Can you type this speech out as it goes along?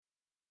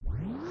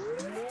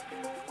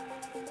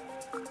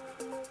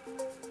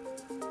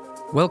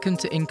Welcome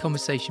to In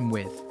Conversation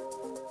With.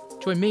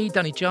 Join me,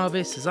 Danny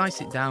Jarvis, as I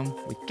sit down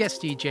with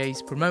guest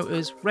DJs,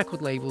 promoters,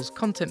 record labels,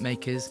 content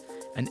makers,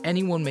 and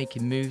anyone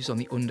making moves on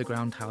the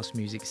underground house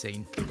music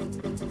scene.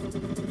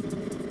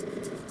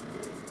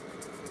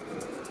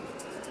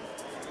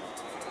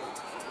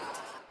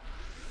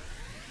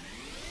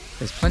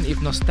 There's plenty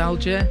of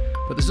nostalgia,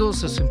 but there's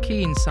also some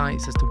key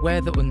insights as to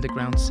where the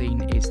underground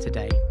scene is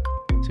today.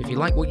 So if you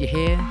like what you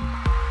hear,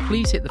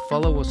 please hit the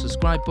follow or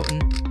subscribe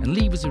button and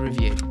leave us a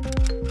review.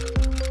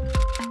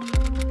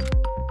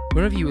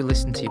 Wherever you will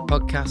listen to your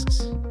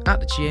podcasts, at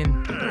the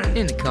gym,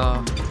 in the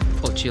car,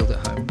 or chilled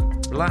at home,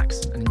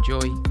 relax and enjoy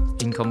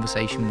In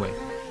Conversation With.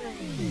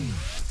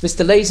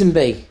 Mr.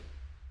 Lazenby,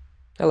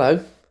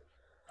 hello.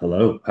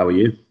 Hello, how are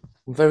you?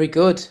 Very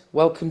good.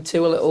 Welcome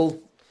to a little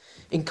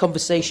In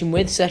Conversation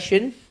With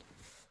session.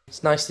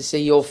 It's nice to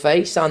see your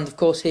face and, of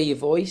course, hear your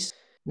voice.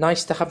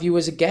 Nice to have you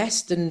as a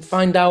guest and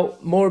find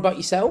out more about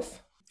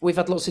yourself. We've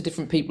had lots of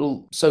different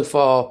people so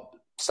far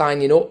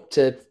signing up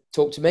to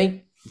talk to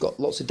me. We've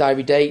got lots of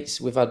diary dates.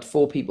 We've had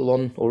 4 people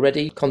on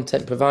already,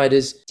 content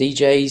providers,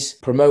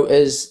 DJs,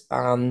 promoters,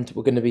 and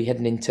we're going to be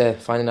heading into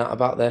finding out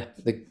about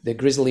the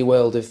grisly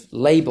world of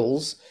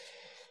labels.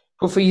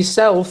 But for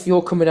yourself,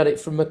 you're coming at it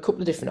from a couple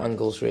of different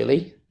angles,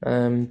 really.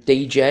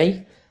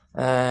 DJ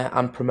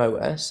and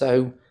promoter.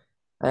 So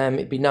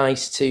it'd be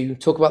nice to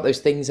talk about those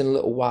things in a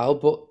little while,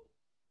 but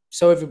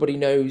so everybody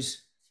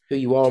knows who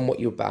you are and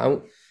what you're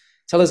about.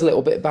 Tell us a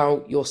little bit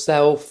about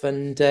yourself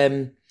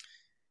and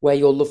where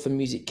your love for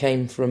music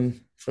came from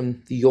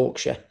the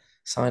Yorkshire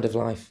side of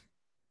life.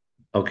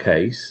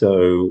 Okay,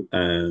 so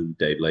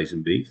Dave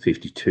Lazenby,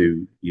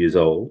 52 years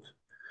old,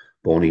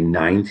 born in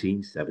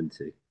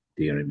 1970,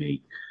 dear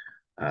me.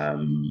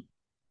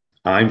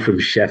 I'm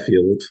from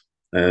Sheffield,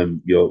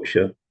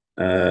 Yorkshire,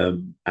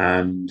 and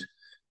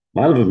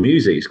my love of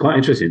music is quite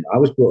interesting. I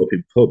was brought up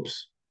in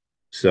pubs,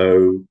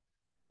 so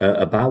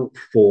about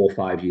 4 or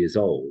 5 years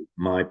old,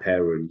 my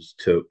parents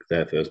took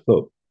their first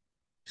pub.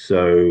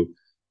 So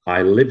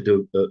I lived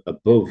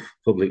above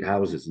public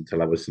houses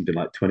until I was something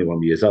like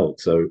 21 years old.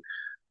 So,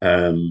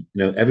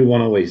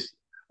 everyone always,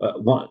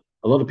 what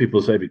a lot of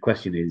people's favorite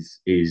question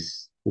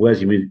is where's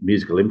your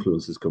musical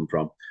influences come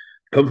from?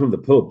 Come from the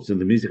pubs,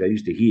 and the music I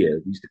used to hear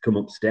used to come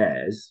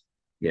upstairs,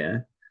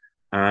 yeah,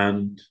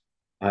 and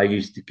I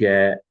used to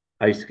get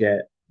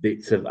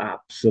bits of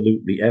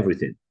absolutely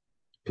everything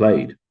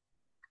played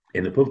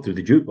in the pub through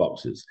the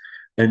jukeboxes,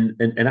 and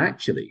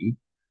actually,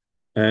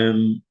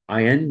 I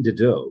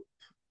ended up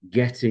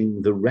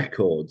getting the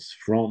records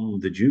from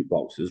the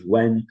jukeboxes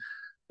when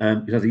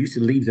they used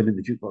to leave them in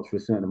the jukebox for a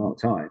certain amount of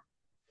time,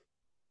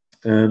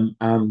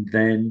 and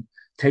then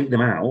take them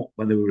out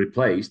when they were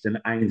replaced,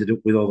 and I ended up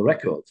with all the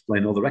records,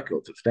 playing all the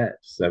records upstairs.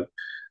 So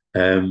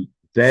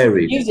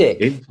varied Music.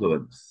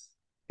 influence,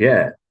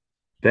 yeah,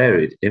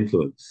 varied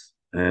influence.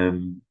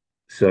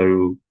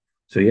 So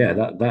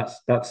yeah,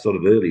 that's sort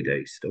of early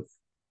day stuff.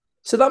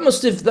 So that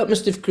must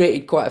have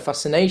created quite a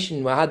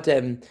fascination. I had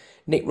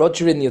Nick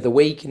Roger in the other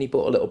week, and he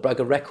bought a little bag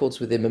of records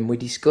with him, and we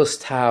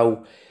discussed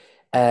how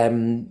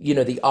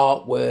the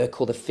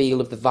artwork or the feel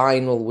of the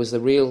vinyl was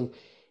a real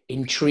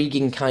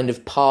intriguing kind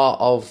of part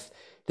of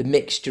the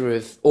mixture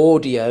of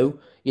audio,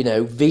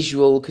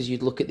 visual, because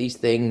you'd look at these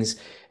things,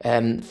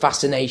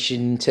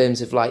 fascination in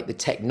terms of like the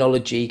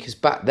technology, because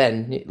back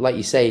then, like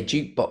you say, a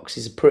jukebox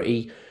is a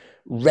pretty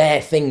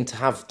rare thing to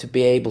have to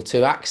be able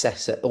to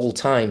access at all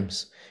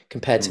times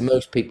compared to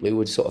most people who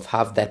would sort of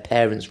have their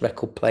parents'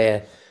 record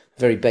player,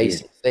 very Yeah.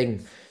 basic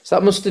thing. So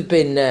that must have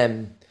been,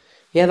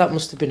 that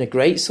must have been a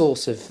great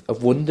source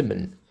of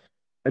wonderment.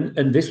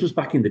 And this was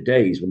back in the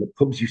days when the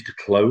pubs used to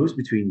close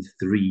between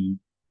 3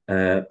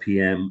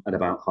 p.m. and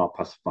about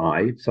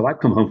 5:30. So I'd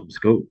come home from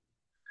school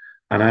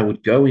and I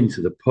would go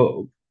into the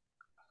pub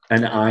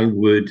and I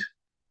would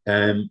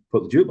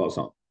put the jukebox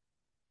on,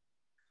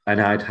 and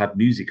I'd have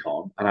music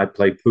on and I'd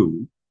play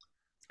pool,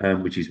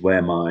 which is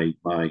where my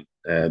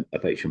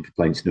affection for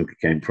playing snooker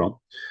came from.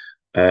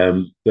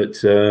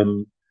 But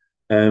I'd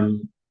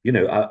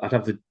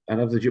have the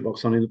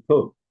jukebox on in the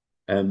pub,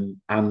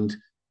 and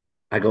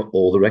I got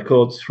all the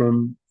records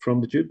from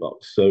the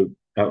jukebox. So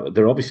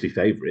they're obviously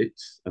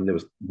favourites, and there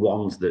was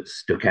ones that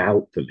stuck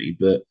out for me.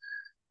 But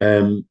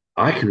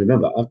I can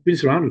remember I've been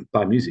surrounded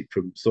by music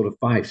from sort of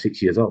 5, 6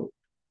 years old. Wow.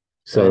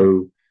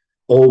 So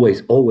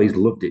always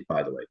loved it.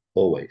 By the way,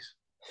 always.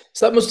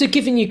 So that must have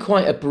given you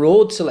quite a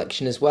broad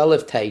selection as well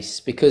of tastes,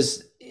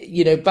 because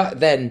back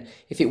then,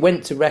 if it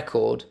went to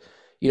record,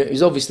 it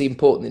was obviously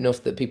important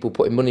enough that people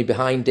putting money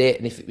behind it,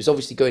 and if it was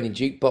obviously going in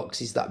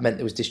jukeboxes, that meant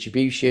there was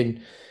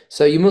distribution.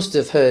 So you must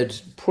have heard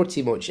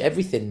pretty much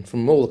everything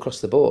from all across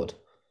the board.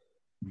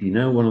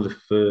 One of the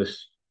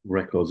first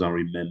records I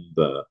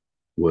remember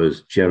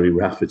was Jerry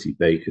Rafferty,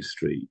 Baker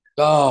Street.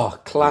 Oh,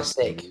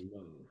 classic.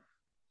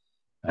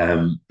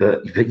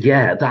 But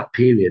yeah, that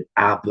period,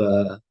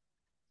 ABBA,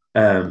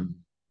 oh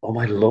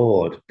my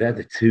lord, they're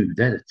the two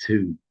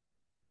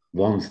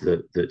ones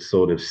that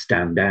sort of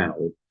stand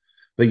out.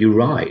 But you're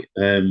right,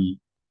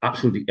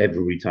 absolutely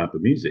every type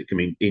of music. I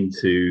mean,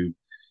 into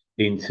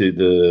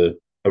the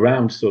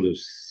around sort of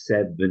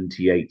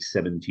 78,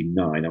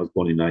 79. I was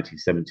born in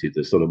 1970.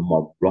 The sort of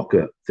mod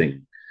rocker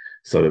thing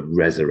sort of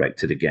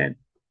resurrected again.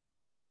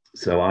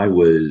 So I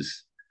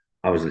was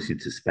listening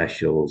to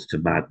Specials, to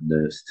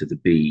Madness, to The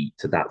Beat,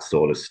 to that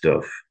sort of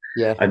stuff,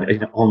 Yeah,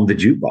 and on the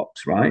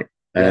jukebox, right?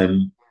 yeah.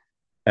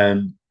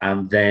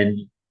 And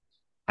then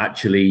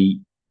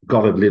actually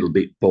got a little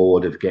bit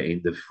bored of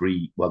getting the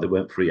free. Well, they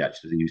weren't free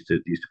actually. They used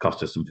to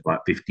cost us something like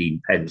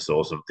 15 pence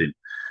or something,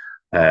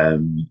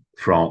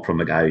 from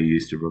a guy who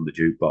used to run the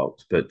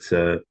jukebox. But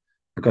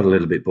I got a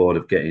little bit bored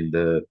of getting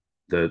the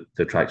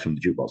tracks from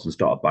the jukebox and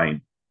started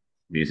buying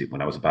music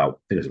when I think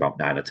it was about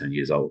 9 or 10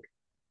 years old.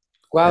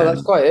 Wow, that's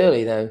Um, quite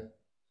early though.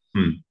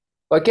 hmm,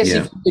 Well, I guess if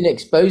yeah, you've been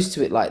exposed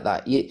to it like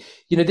that,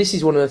 this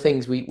is one of the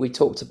things we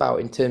talked about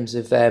in terms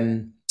of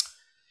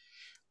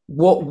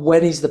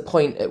when is the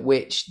point at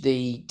which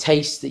the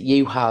tastes that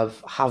you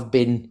have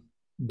been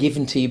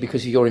given to you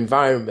because of your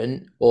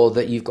environment, or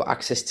that you've got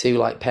access to,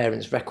 like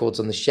parents' records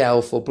on the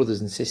shelf or brothers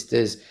and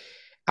sisters,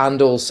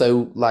 and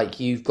also like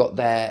you've got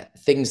their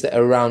things that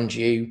are around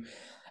you.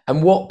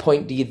 And what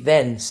point do you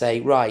then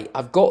say, right,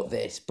 I've got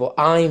this, but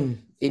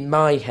I'm in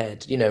my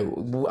head,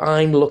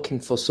 I'm looking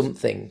for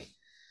something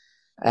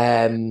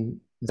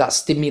that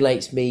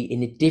stimulates me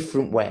in a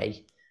different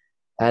way.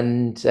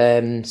 And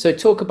so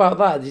talk about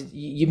that,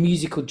 your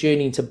musical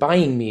journey into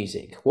buying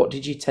music. What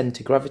did you tend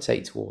to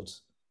gravitate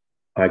towards?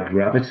 I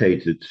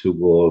gravitated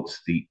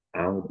towards the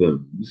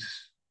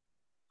albums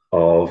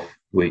of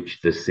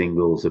which the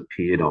singles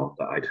appeared on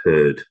that I'd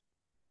heard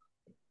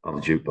on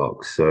the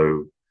jukebox.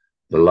 So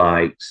the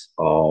likes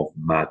of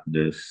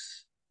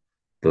Madness,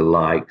 the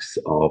likes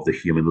of the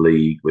Human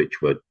League,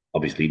 which were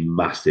obviously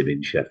massive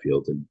in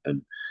Sheffield.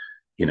 And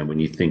when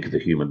you think of the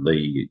Human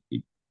League,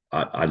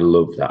 I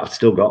love that. I've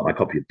still got my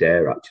copy of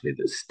Dare actually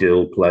that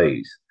still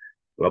plays.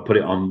 But I put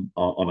it on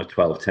a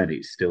 1210,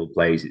 it still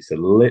plays. It's a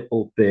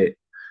little bit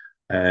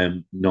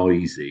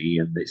noisy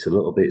and it's a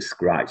little bit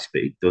scratched,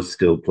 but it does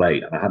still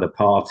play. And I had a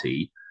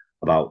party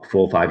about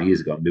 4 or 5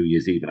 years ago on New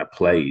Year's Eve, and I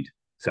played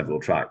several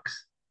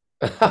tracks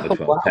on the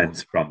Wow.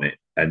 1210s from it.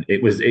 And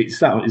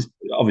it's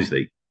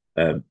obviously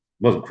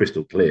wasn't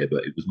crystal clear,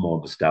 but it was more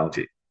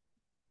nostalgic.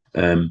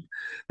 Um,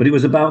 but it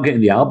was about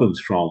getting the albums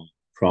from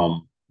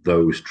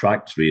those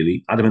tracks,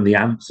 really. Adam and the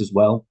Ants as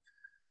well.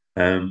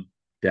 Um,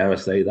 dare I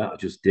say that? I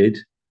just did.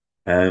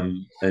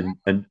 And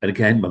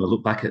again, when I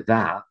look back at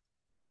that,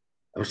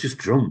 it was just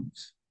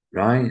drums,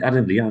 right? Adam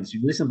and the Ants.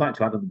 You listen back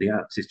to Adam and the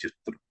Ants, it's just.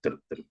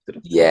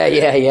 Yeah,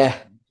 yeah, yeah.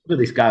 But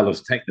this guy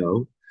loves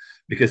techno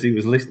because he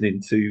was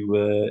listening to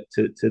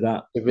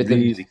that The rhythms,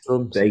 really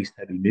drums. bass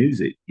heavy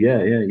music.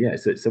 Yeah, yeah, yeah.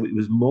 So it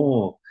was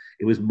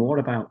more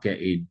about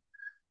getting,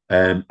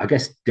 I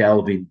guess,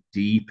 delving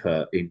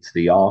deeper into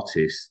the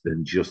artists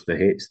than just the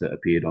hits that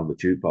appeared on the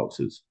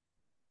jukeboxes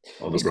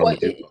or that It's were on the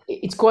quite jukebox.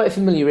 it's quite a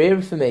familiar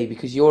era for me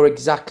because you're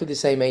exactly the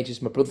same age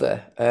as my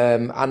brother.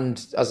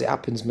 And as it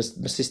happens,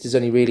 my sister's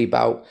only really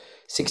about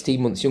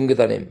 16 months younger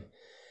than him.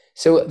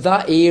 So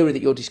that era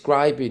that you're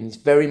describing is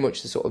very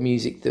much the sort of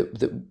music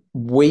that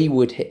we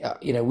would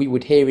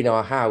hear in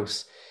our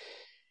house,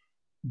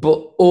 but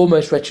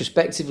almost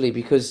retrospectively,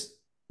 because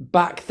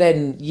back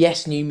then,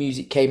 yes, new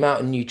music came out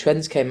and new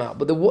trends came out,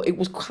 but it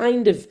was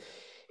kind of,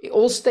 it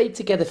all stayed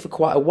together for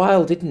quite a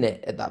while, didn't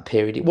it? At that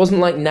period, it wasn't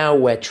like now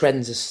where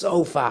trends are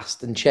so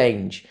fast and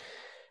change.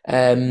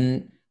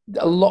 Um,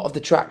 a lot of the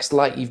tracks,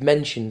 like you've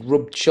mentioned,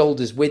 rubbed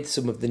shoulders with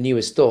some of the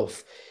newer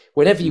stuff.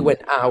 Whenever you Mm.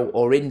 went out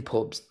or in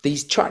pubs,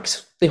 these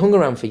tracks, they hung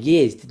around for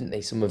years, didn't they?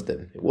 Some of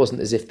them. It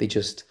wasn't as if they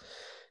just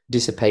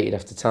dissipated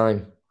after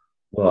time.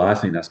 Well, I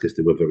think that's because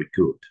they were very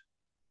good.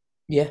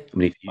 Yeah. I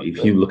mean,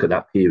 if you look at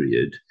that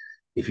period,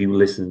 if you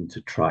listen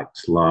to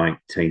tracks like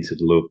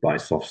 "Tainted Love" by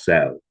Soft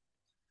Cell,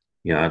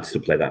 I'd still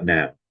play that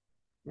now,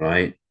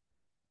 right?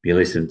 If you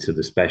listen to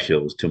the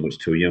Specials, "Too Much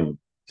Too Young,"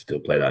 still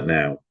play that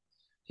now.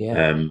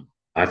 Yeah.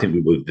 I think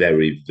we were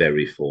very,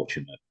 very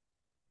fortunate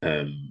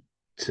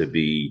to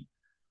be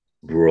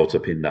brought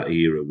up in that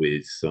era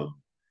with some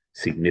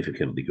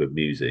significantly good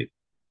music,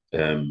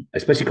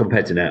 especially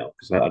compared to now,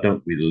 because I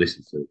don't really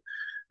listen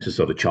to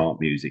sort of chart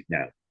music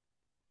now,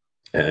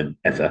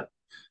 ever.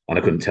 And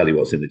I couldn't tell you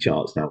what's in the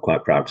charts now. I'm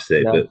quite proud to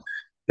say, No.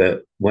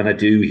 but when I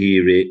do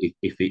hear it,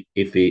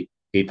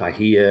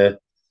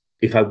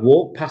 if I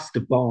walk past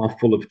a bar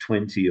full of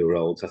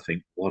 20-year-olds, I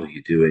think, what are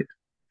you doing?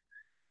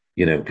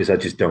 Because I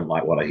just don't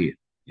like what I hear.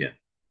 Yeah.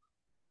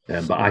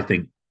 But I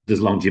think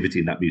there's longevity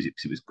in that music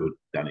because it was good,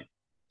 Danny.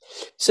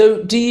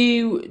 So do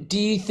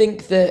you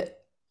think that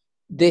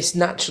this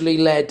naturally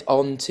led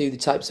on to the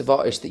types of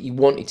artists that you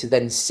wanted to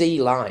then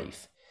see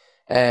live?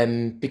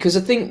 Because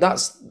I think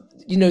that's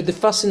the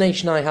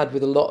fascination I had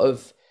with a lot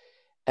of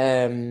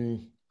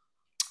um,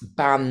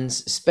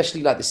 bands,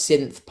 especially like the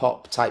synth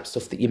pop type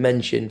stuff that you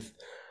mentioned.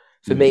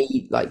 For Mm.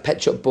 me, like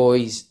Pet Shop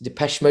Boys,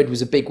 Depeche Mode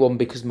was a big one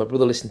because my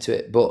brother listened to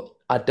it, but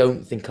I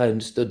don't think I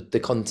understood the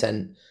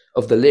content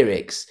of the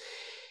lyrics.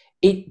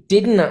 It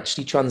didn't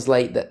actually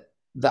translate that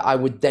I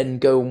would then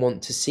go and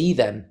want to see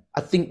them.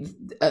 I think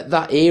at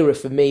that era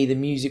for me, the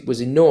music was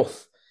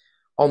enough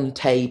on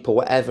tape or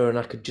whatever, and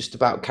I could just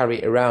about carry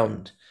it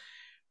around.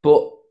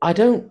 But I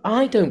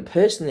don't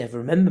personally ever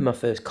remember my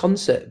first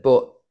concert,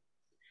 but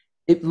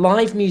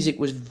live music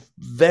was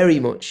very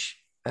much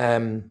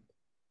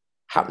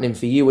happening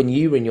for you when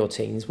you were in your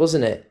teens,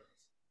 wasn't it?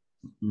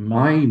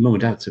 My mum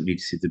and dad took me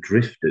to see the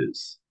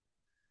Drifters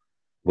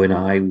when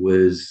I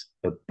was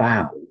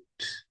about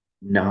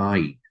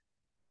nine,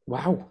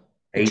 Wow.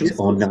 The 8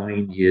 or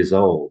 9 years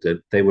old.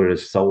 And they were a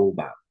soul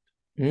band,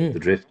 the Mm.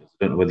 Drifters.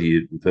 I don't know whether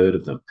you've heard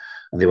of them.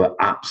 And they were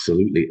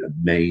absolutely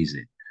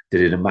amazing. They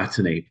did a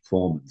matinee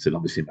performance, and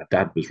obviously my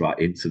dad was right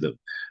into them.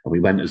 And we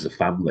went as a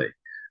family,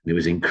 and it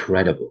was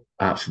incredible.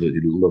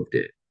 Absolutely loved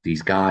it.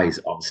 These guys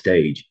on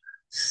stage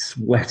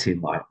sweating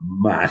like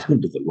mad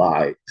under the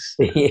lights,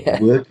 Yeah.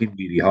 working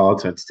really hard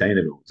to entertain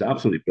everyone. It was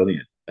absolutely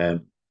brilliant.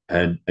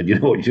 And you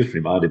know what? You just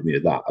reminded me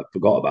of that. I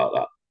forgot about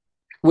that.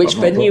 Which I've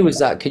not venue thought was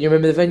that? Can you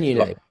remember the venue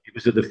about name? it. It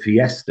was at the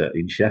Fiesta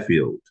in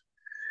Sheffield,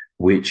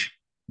 which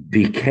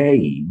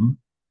became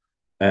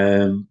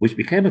which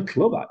became a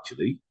club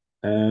actually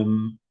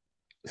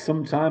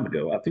some time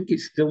ago. I think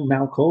it's still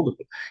now called a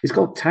club. It's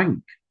called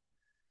Tank,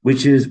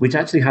 which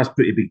actually has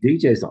pretty big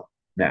DJs on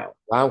now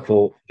Wow.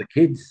 for the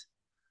kids.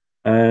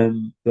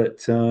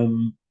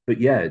 But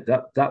yeah,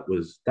 that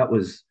was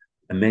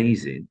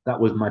amazing. That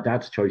was my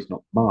dad's choice,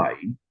 not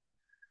mine.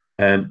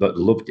 But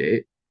loved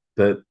it.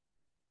 But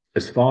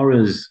as far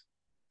as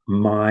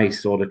my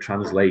sort of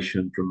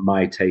translation from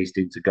my taste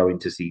into going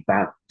to see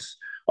bands,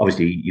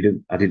 obviously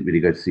I didn't really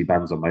go to see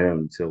bands on my own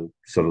until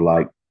sort of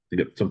like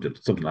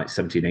something like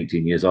 17,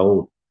 18 years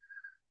old.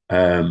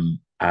 And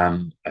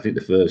I think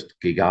the first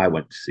gig I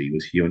went to see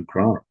was Hue and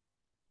Cry.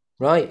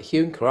 Right.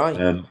 Hue and Cry.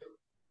 Um,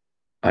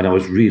 and I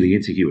was really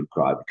into Hue and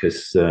Cry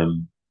because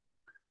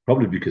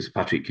probably because of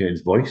Patrick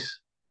Kearns' voice.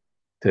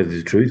 To tell you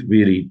the truth,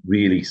 really,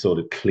 really sort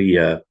of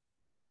clear,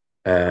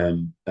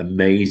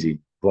 amazing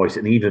voice.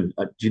 And even,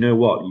 do you know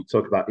what? You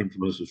talk about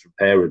influences from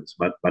parents.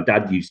 My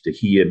dad used to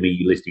hear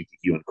me listening to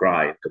Hue and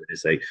Cry and come in and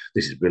say,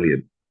 "This is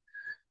brilliant,"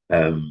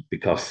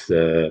 because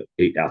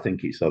I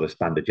think it sort of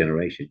spanned a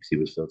generation because he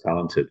was so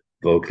talented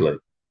vocally.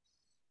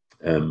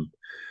 Um,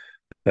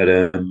 but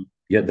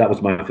yeah, that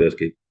was my first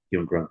gig, Hue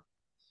and Cry.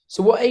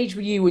 So what age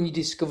were you when you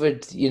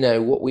discovered,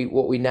 what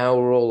we now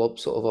are all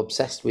sort of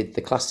obsessed with,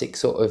 the classic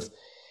sort of,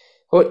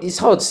 well, it's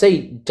hard to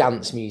say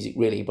dance music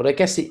really, but I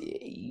guess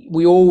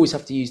we always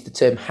have to use the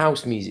term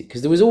house music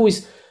because there was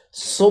always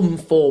some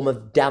form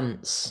of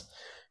dance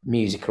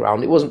music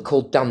around. It wasn't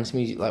called dance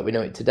music like we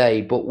know it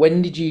today, but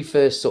when did you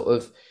first sort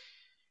of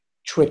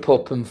trip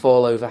up and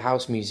fall over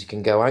house music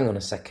and go, hang on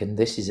a second,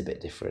 this is a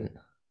bit different?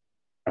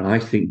 And I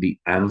think the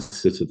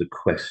answer to the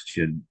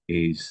question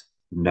is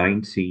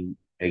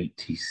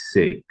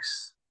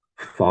 1986,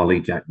 Farley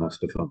Jack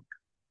Master Funk.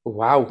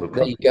 Wow, Will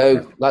there you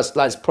probably go.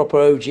 That's proper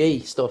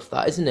OG stuff,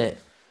 that isn't it?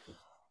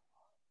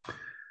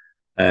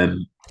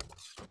 um,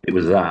 it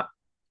was that.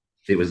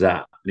 It was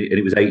that. And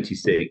it was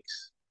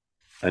 86.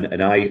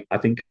 And I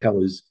think I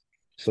was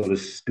sort of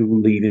school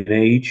leaving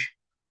age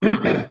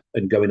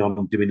and going on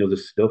and doing other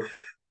stuff.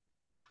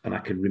 And I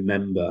can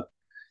remember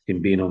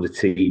him being on the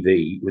TV.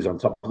 He was on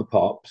Top of the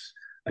Pops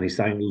and he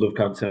sang Love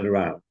Can't Turn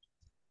Around.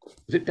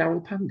 Was it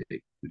Daryl Pandy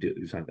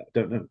who sang that? I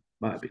don't know.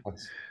 Might have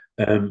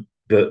been.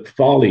 But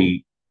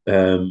Farley,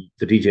 the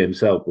DJ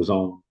himself, was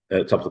on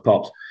Top of the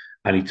Pops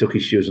and he took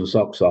his shoes and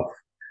socks off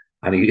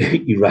and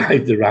he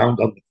writhed around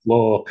on the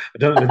floor. I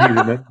don't know if you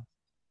remember.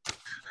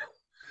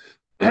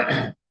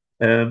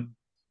 um,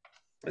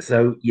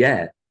 so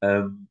yeah,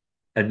 and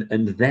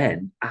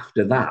then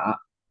after that,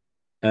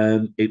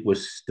 it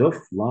was stuff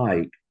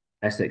like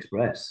S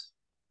Express.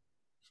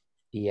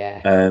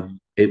 Yeah.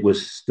 It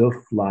was stuff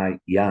like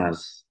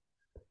Yaz,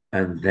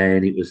 and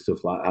then it was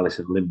stuff like Alice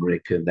and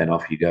Limerick, and then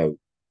off you go.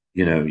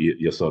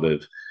 You're sort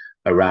of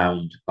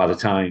around. By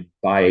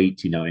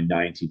 89,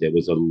 90, there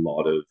was a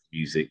lot of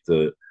music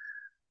that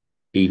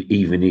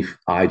even if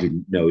I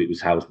didn't know it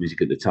was house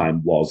music at the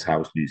time, was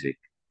house music.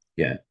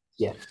 Yeah,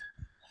 Yeah.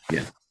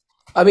 yeah.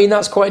 I mean,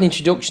 that's quite an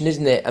introduction,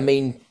 isn't it? I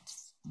mean,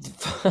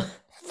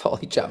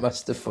 Farley Jack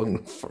Master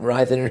Funk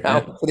writhing Yeah.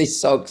 around with his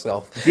socks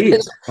off. It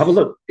is. Have a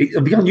look.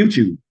 It'll be on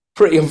YouTube.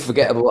 Pretty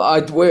unforgettable.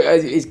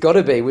 It's got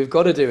to be. We've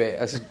got to do it.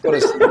 I've got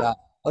to see that.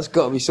 That's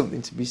got to be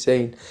something to be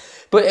seen.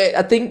 But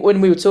I think when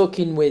we were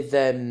talking with,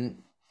 I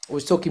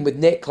was talking with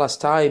Nick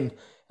last time.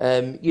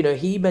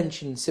 He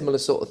mentioned similar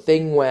sort of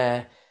thing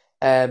where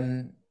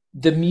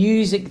the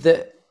music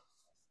that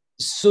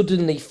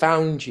suddenly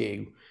found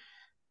you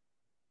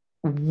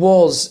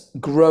was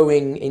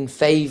growing in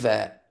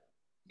favor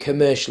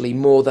commercially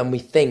more than we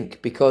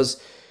think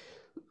because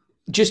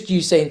just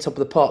you saying Top of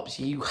the Pops,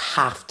 you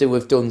have to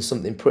have done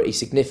something pretty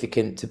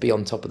significant to be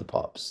on Top of the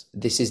Pops.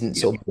 This isn't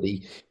Yeah.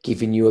 somebody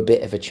giving you a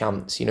bit of a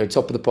chance.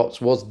 Top of the Pops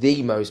was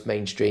the most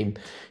mainstream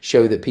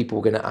show that people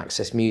were going to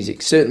access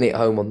music, certainly at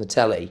home on the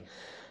telly.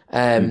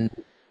 Mm.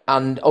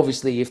 And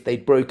obviously, if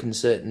they'd broken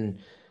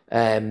certain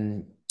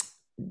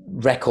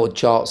record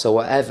charts or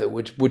whatever,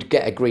 would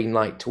get a green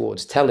light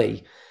towards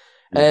telly.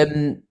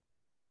 Mm.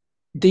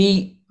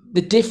 The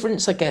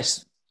difference, I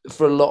guess,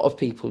 for a lot of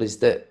people is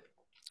that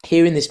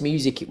hearing this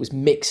music, it was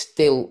mixed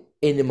still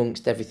in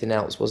amongst everything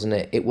else, wasn't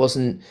it? It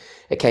wasn't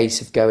a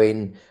case of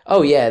going,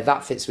 oh yeah,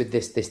 that fits with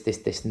this,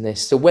 and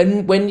this. So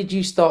when did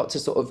you start to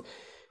sort of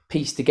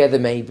piece together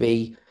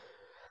maybe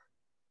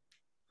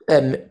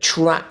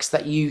tracks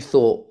that you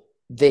thought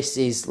this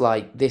is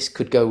like this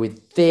could go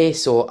with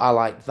this, or I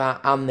like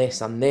that and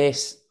this and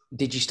this?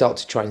 Did you start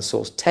to try and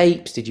source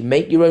tapes? Did you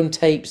make your own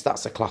tapes?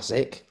 That's a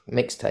classic,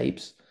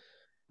 mixtapes.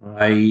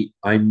 I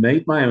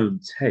made my own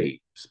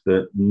tapes,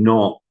 but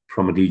not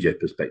from a DJ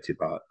perspective.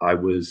 I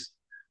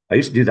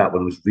used to do that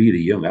when I was really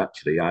young.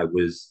 Actually, I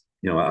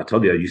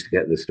told you I used to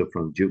get this stuff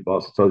from the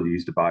jukebox. I told you I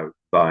used to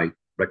buy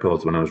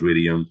records when I was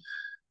really young.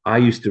 I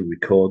used to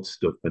record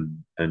stuff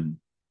and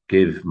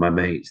give my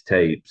mates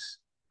tapes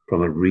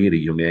from a really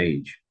young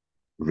age.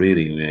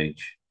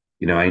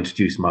 I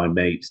introduced my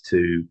mates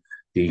to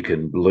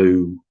Deacon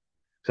Blue.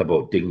 So I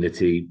bought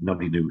Dignity.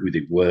 Nobody knew who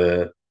they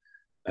were.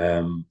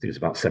 I think it was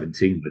about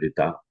 17 when I did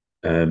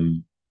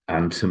that.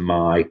 And to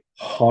my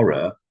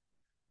horror,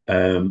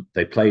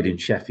 they played in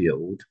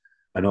Sheffield,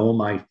 and all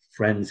my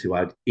friends who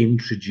I'd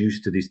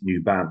introduced to this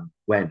new band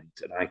went,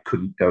 and I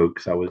couldn't go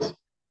because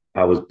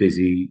I was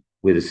busy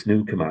with a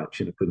snooker match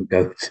and I couldn't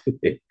go to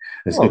it.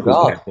 And Oh snooker was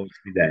quite God. important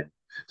to me then,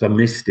 so I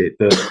missed it.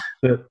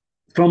 But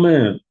from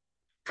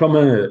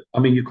I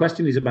mean, your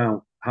question is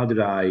about how did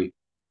I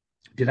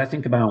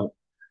think about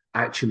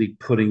actually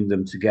putting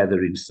them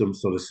together in some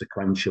sort of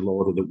sequential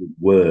order that would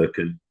work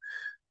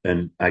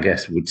and I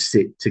guess would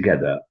sit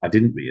together. I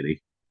didn't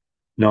really.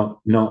 Not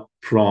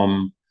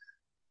from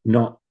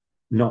not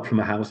not from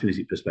a house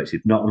music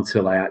perspective, not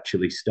until I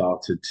actually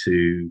started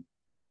to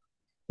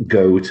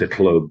go to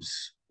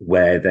clubs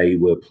where they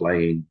were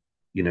playing,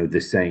 the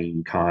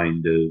same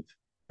kind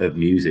of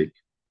music.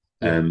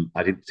 Yeah.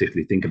 I didn't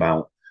particularly think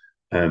about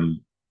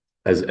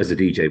as a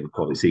DJ would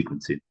call it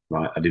sequencing,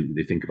 right? I didn't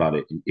really think about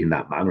it in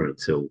that manner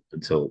until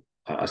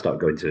I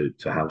started going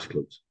to house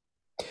clubs.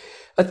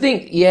 I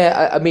think,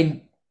 yeah, I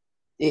mean,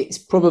 it's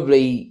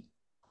probably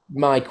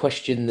my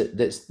question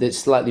that's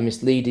slightly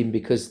misleading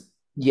because,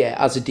 yeah,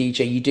 as a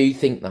DJ, you do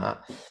think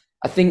that.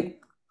 I think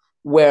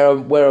where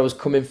I was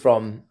coming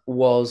from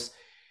was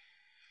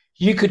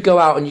you could go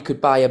out and you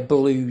could buy a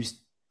blues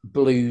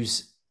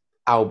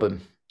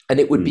album, and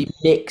it would be Mm,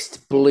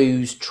 mixed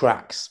blues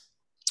tracks.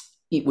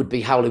 It would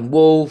be Howlin'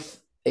 Wolf.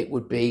 It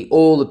would be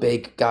all the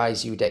big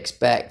guys you would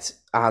expect,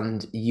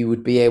 and you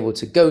would be able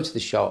to go to the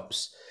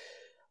shops,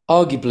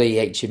 arguably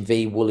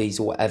HMV, Woolies,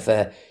 or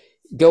whatever,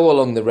 go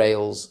along the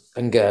rails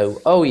and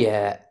go, oh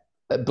yeah,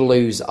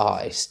 blues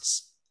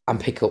artists, and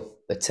pick up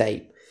a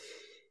tape.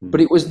 But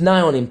mm, it was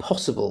nigh on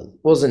impossible,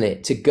 wasn't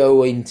it, to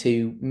go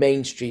into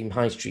mainstream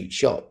high street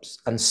shops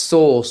and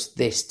source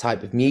this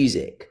type of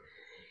music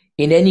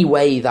in any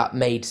way that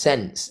made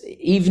sense,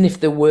 even if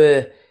there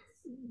were,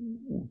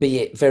 be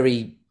it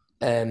very,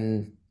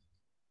 um,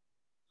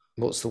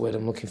 what's the word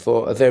I'm looking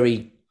for, a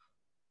very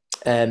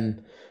um,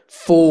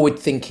 forward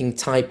thinking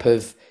type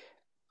of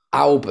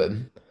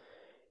album.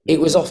 It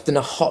was mm, often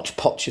a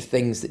hodgepodge of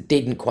things that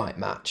didn't quite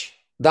match.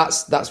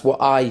 That's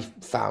what I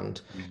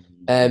found. yeah.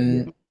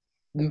 Um,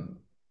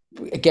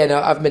 Again,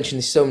 I've mentioned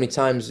this so many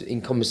times in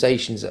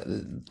conversations that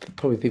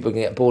probably people are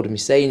going to get bored of me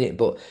saying it,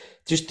 but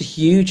just the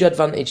huge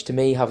advantage to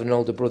me having an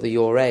older brother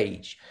your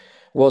age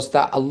was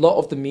that a lot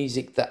of the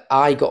music that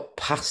I got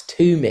passed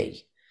to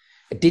me,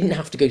 I didn't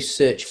have to go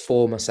search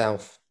for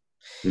myself.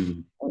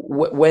 Mm,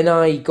 When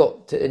I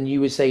got to, and you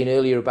were saying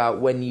earlier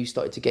about when you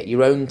started to get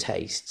your own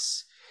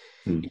tastes,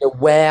 mm,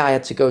 where I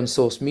had to go and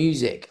source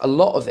music, a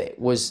lot of it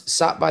was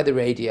sat by the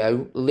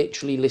radio,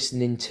 literally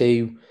listening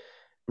to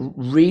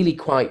really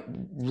quite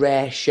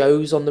rare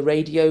shows on the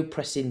radio,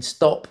 pressing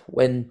stop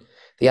when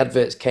the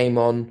adverts came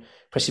on,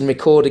 pressing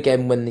record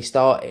again when they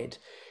started.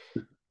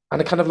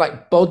 And I kind of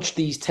like bodged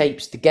these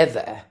tapes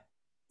together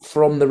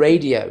from the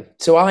radio.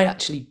 So I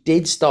actually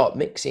did start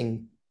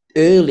mixing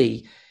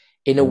early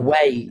in a mm,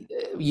 way,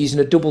 using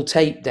a double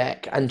tape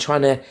deck and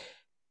trying to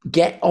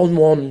get on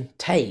one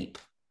tape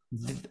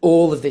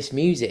all of this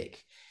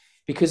music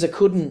because I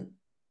couldn't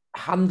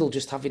handle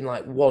just having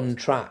like one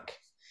track.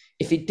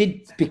 If it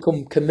did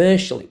become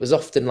commercial, it was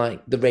often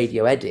like the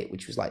radio edit,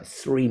 which was like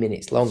 3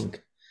 minutes long.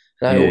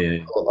 And I yeah, always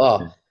yeah, thought,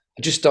 yeah. oh,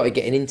 I just started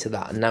getting into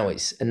that, and now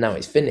it's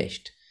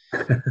finished.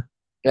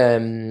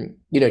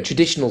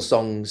 Traditional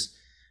songs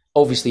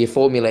obviously are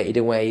formulated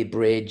away,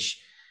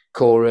 bridge,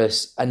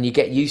 chorus, and you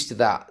get used to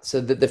that.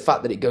 So the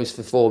fact that it goes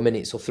for 4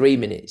 minutes or 3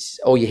 minutes,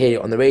 or you hear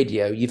it on the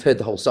radio, you've heard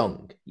the whole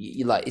song.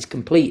 You like it's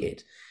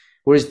completed.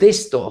 Whereas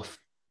this stuff,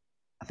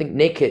 I think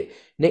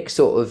Nick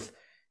sort of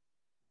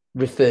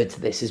referred to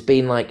this as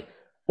being like,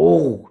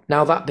 oh,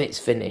 now that bit's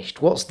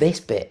finished. What's this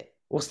bit?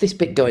 What's this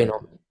bit going Mm,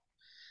 on?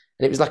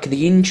 And it was like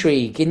the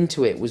intrigue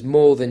into it was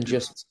more than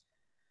just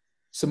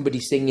somebody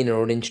singing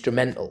or an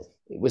instrumental.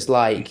 It was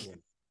like yeah.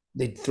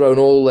 they'd thrown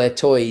all their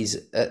toys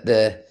at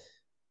the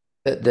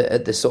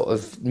sort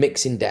of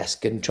mixing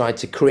desk and tried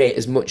to create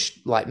as much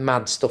like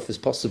mad stuff as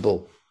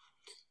possible.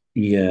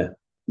 Yeah,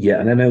 yeah,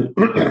 and I know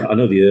I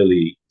know the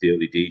early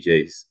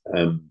DJs,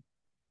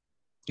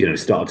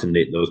 started to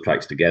knit those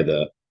tracks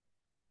together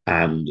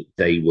and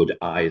they would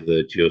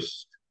either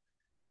just,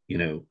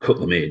 cut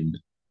them in,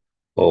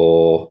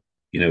 or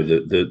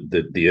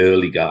the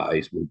early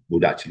guys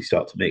would actually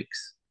start to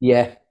mix,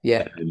 Yeah,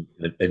 yeah,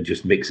 and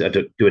just mix,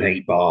 do an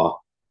 8 bar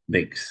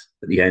mix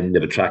at the end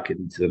of a track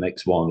into the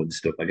next one and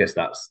stuff. I guess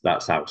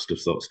that's how stuff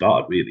sort of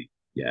started, really.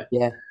 Yeah,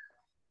 yeah.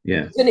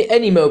 yeah.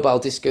 Any mobile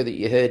disco that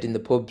you heard in the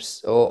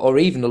pubs, or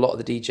even a lot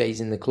of the DJs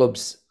in the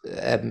clubs,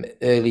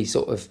 early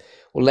sort of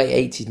or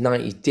late 80s,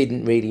 90s,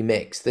 didn't really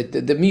mix.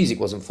 The music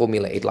wasn't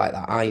formulated like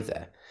that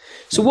either.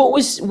 So what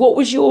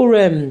was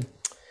your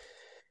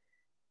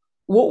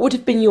what would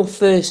have been your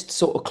first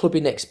sort of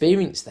clubbing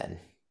experience then?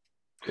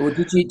 Or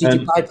did you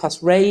Um,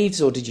 bypass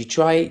raves, or did you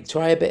try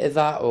a bit of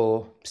that,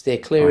 or steer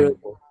clear I of?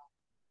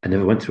 I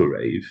never went to a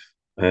rave.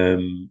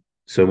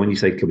 So when you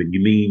say clubbing,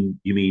 you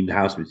mean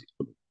house music?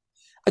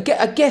 I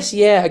guess,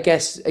 yeah. I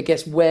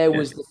guess where Yeah.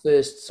 was the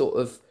first sort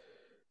of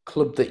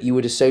club that you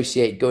would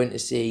associate going to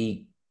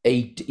see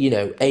a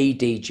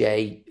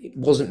DJ? It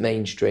wasn't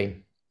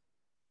mainstream.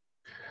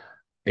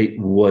 It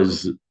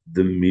was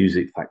the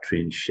Music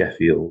Factory in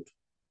Sheffield,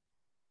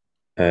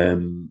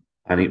 and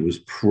it was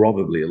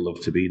probably a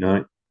Love to Be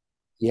night.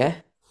 Yeah.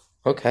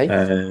 Okay.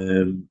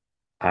 Um,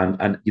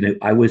 and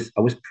I was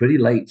pretty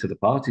late to the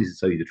parties, to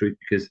tell you the truth,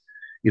 because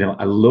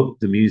I loved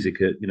the music.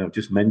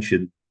 Just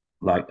mentioned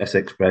like S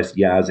Express,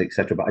 Yaz,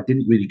 etc. But I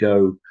didn't really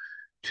go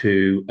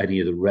to any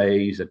of the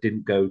raves. I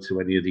didn't go to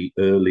any of the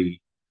early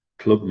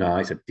club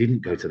nights. I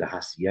didn't go to the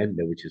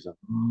Hacienda, which is a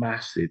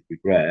massive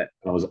regret.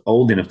 I was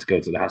old enough to go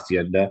to the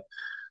Hacienda,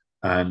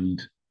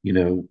 and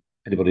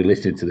anybody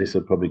listening to this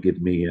will probably give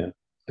me a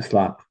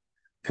slap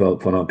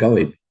for not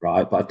going,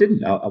 right? But I didn't.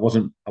 That I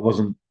wasn't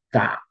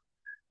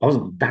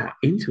that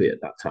into it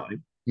at that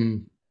time.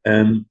 Mm.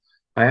 Um,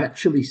 I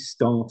actually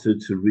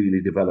started to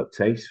really develop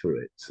taste for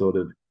it sort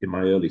of in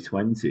my early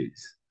 20s,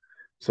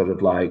 sort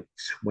of like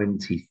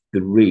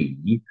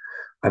 23.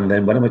 And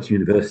then when I went to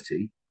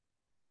university,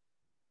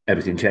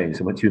 everything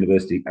changed. I went to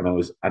university, and I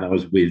was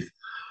with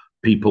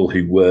people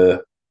who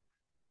were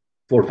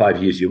 4 or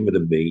 5 years younger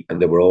than me,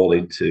 and they were all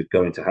into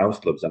going to house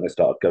clubs. And I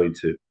started going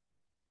to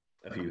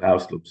a few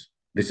house clubs.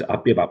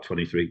 I'd be about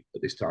 23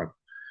 at this time.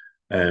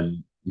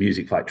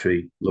 Music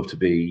Factory, Love to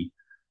Be.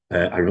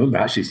 I remember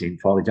actually seeing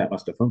Farley Jack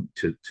Master Funk,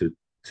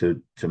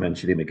 to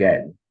mention him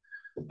again,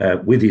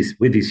 with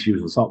his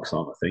shoes and socks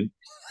on, I think.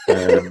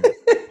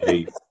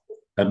 A,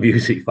 a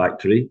Music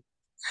Factory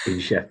in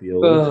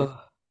Sheffield, Oh.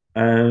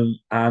 and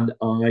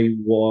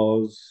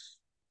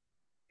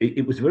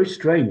it was very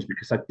strange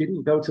because I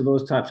didn't go to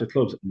those types of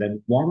clubs. And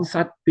then once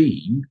I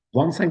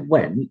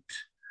went,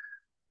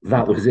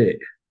 that was it.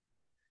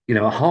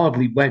 I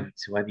hardly went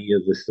to any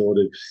of the sort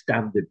of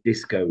standard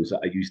discos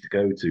that I used to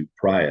go to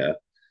prior.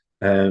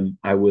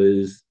 That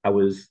was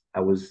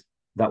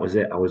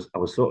it. I was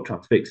sort of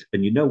transfixed.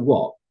 And you know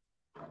what?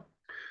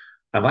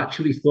 I've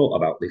actually thought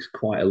about this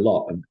quite a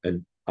lot,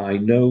 and I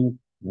know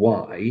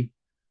why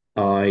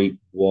I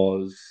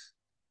was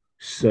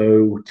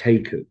so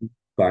taken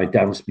by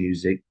dance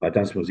music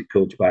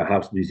culture, by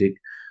house music,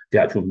 the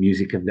actual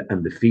music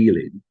and the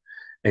feeling.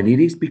 And it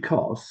is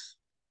because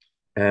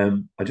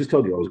I just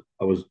told you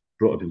I was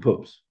brought up in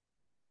pubs.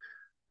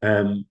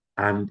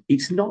 And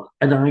it's not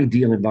an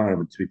ideal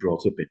environment to be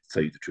brought up in, to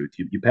tell you the truth.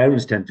 Your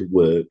parents tend to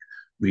work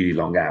really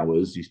long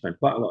hours. You spend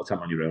quite a lot of time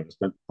on your own. I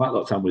spent quite a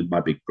lot of time with my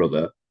big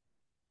brother.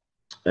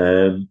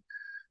 Um,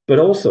 but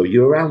also,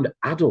 you're around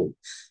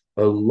adults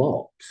a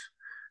lot,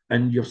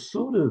 and you're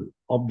sort of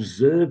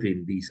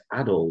observing these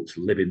adults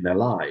living their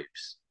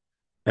lives.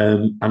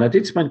 And I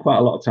did spend quite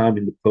a lot of time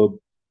in the pub,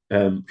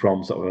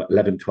 from sort of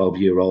 11,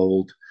 12-year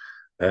old,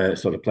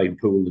 sort of playing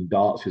pool and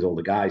darts with all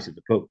the guys in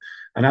the pub.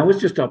 And I was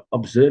just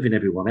observing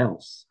everyone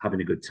else having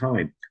a good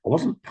time. I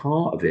wasn't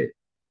part of it.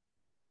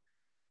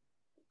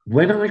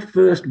 When I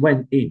first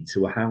went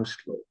into a house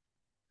club,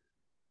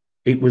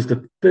 it was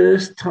the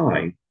first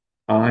time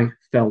I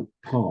felt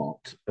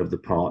part of the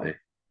party.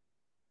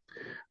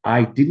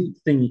 I didn't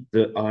think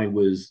that I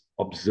was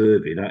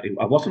observing.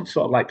 I wasn't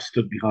sort of like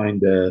stood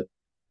behind a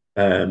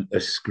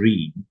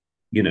screen,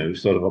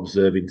 sort of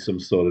observing some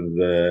sort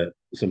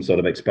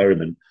of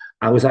experiment.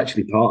 I was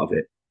actually part of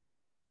it.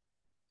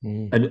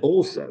 Mm. And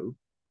also,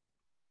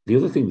 the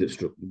other thing that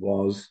struck me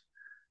was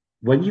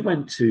when you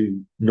went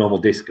to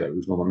normal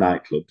discos, normal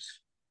nightclubs,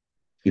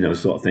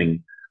 sort of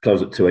thing,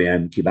 close at 2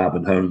 a.m., kebab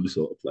and home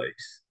sort of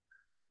place.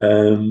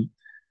 Um,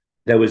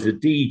 there was a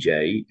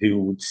DJ who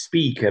would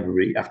speak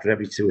after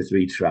every 2 or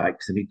 3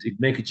 tracks, and he'd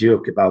make a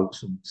joke about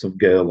some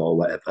girl or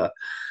whatever,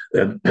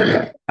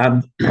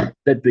 and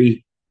there'd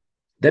be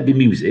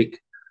music.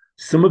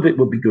 Some of it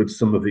would be good,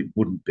 some of it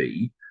wouldn't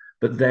be,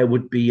 but there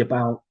would be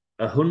about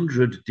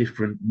 100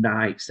 different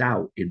nights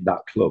out in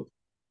that club.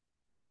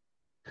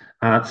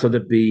 So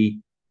there'd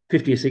be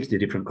 50 or 60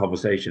 different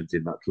conversations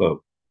in that club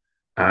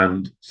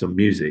and some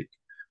music.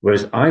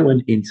 Whereas I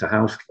went into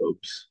house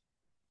clubs,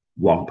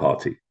 one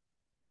party,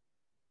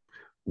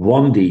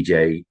 one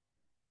DJ,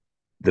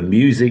 the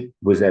music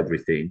was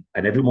everything,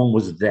 and everyone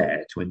was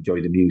there to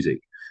enjoy the music.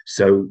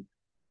 So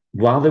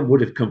while they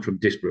would have come from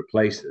disparate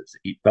places,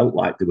 it felt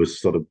like there was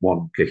sort of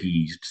one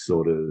cohesed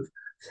sort of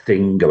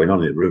thing going on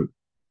in the room,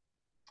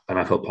 and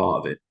I felt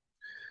part of it.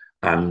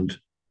 And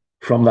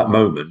from that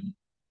moment,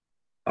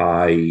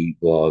 I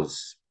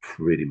was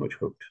pretty much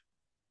hooked.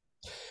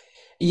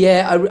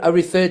 Yeah, I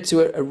referred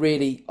to a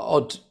really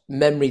odd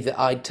memory that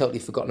I'd totally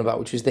forgotten about,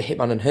 which was the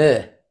Hitman and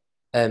Her.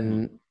 Mm.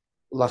 Um,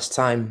 last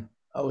time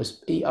I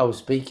was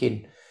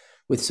speaking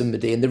with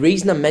somebody, and the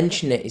reason I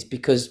mention it is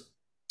because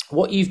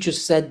what you've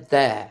just said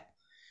there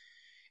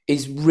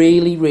is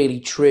really, really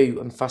true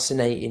and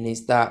fascinating.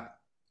 Is that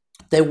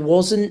there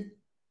wasn't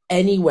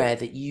anywhere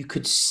that you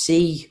could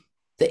see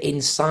the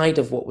inside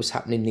of what was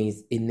happening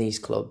in these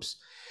clubs.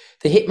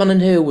 The Hitman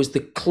and Her was the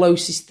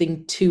closest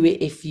thing to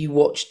it if you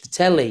watched the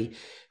telly,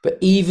 but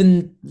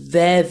even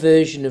their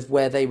version of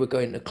where they were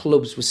going to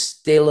clubs was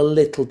still a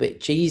little bit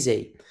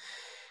cheesy.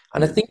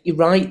 And I Mm. think you're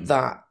right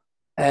that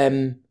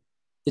um,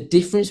 the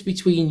difference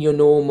between your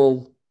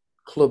normal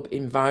club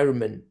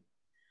environment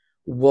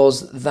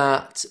was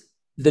that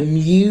the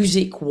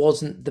music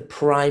wasn't the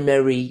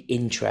primary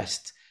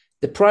interest.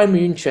 The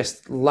primary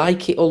interest,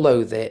 like it or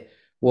loathe it,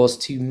 was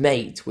to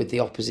mate with the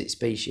opposite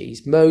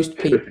species. Most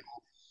people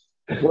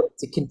want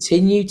to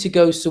continue to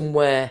go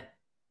somewhere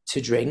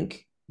to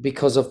drink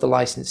because of the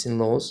licensing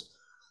laws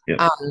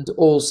Yeah, and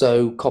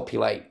also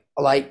copulate.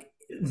 Like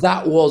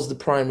that was the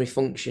primary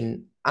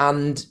function.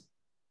 And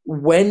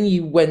when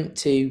you went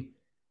to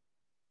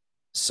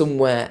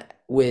somewhere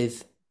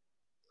with,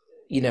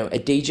 a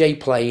DJ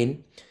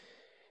playing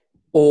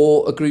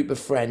or a group of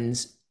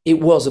friends, it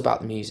was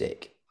about the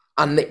music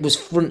and it was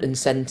front and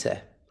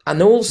center.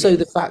 And also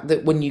the fact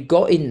that when you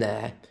got in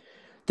there,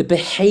 the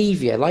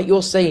behavior, like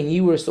you're saying,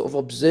 you were a sort of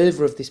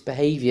observer of this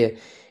behavior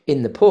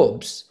in the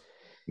pubs.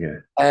 yeah,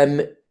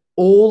 Um,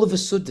 all of a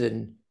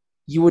sudden,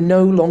 you were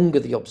no longer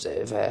the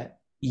observer. correct.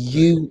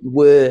 You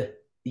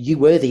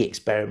were the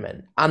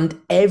experiment, and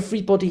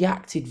everybody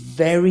acted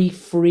very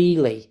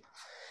freely.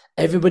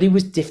 Everybody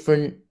was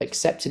different,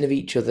 accepting of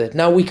each other.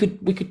 Now we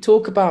could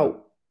talk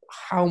about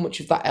how much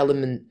of that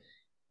element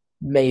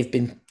may have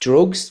been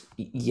drugs,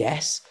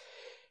 yes,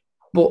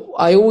 but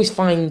I always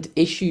find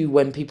issue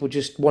when people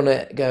just want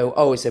to go,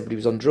 oh, it's everybody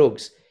was on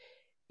drugs.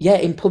 Yeah,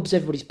 in pubs,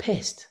 everybody's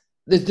pissed.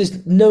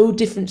 There's no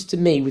difference to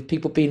me with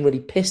people being really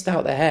pissed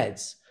out their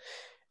heads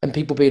and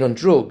people being on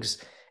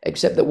drugs,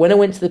 except that when I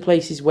went to the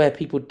places where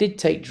people did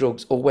take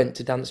drugs or went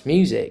to dance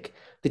music,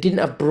 they didn't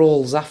have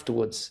brawls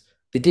afterwards.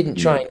 They didn't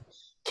try Mm. and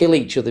kill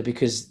each other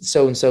because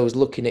so and so was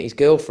looking at his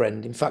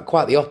girlfriend. In fact,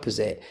 quite the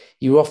opposite.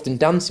 You were often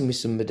dancing with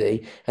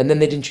somebody, and then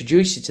they'd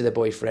introduce you to their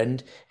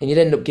boyfriend, and you'd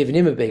end up giving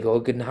him a big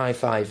hug and high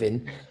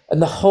fiving.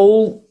 And the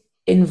whole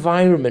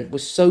environment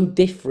was so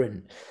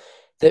different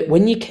that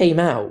when you came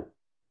out,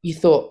 you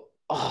thought,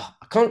 oh,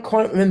 I can't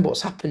quite remember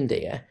what's happened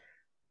here,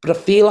 but I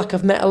feel like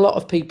I've met a lot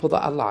of people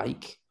that I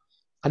like,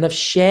 and I've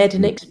shared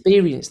an Mm.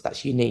 experience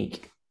that's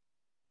unique.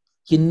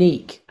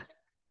 Unique.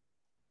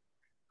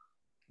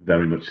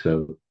 Very much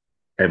so.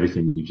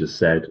 Everything you just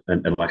said,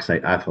 and like I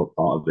say, I felt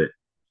part of it.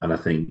 And I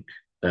think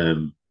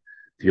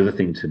the other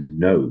thing to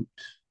note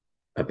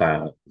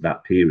about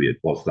that period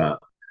was that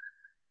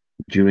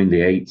during the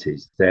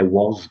 80s, there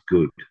was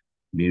good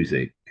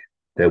music.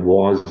 There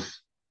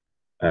was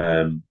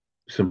um,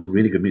 some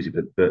really good music,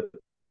 but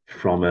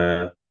from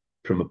a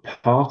from a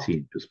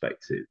partying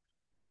perspective,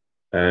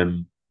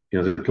 the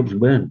clubs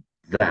weren't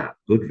that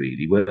good,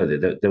 really, were they?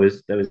 There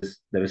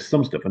was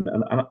some stuff,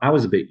 and I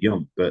was a bit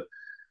young, but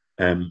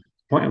the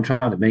point I'm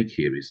trying to make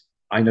here is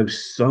I know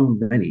so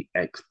many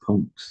ex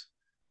punks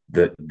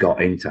that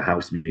got into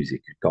house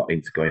music, got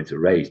into going to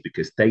raves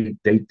because they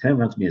turn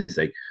around to me and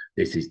say,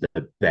 "This is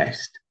the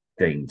best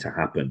thing to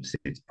happen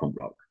since punk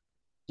rock,"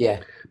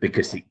 Yeah.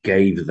 because it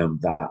gave them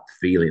that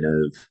feeling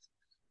of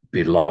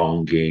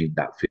belonging,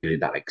 that feeling,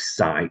 that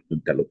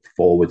excitement. They looked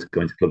forward to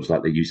going to clubs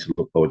like they used to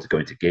look forward to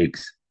going to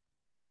gigs,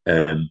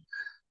 um,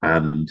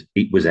 and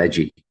it was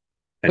edgy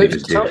and But it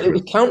was it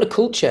was different.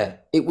 counterculture.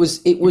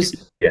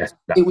 Yeah, It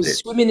that's was it.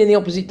 swimming in the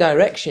opposite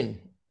direction.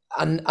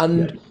 And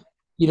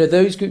Yeah.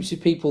 those groups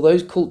of people,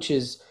 those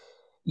cultures,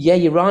 yeah,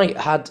 you're right,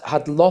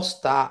 had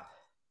lost that.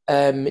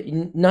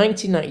 In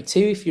 1992,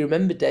 if you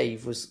remember,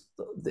 Dave, was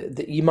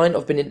you might not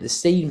have been into the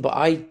scene, but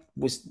I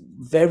was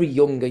very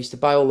young. I used to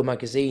buy all the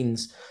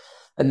magazines,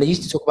 and they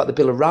used to talk about the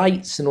Bill of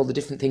Rights and all the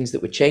different things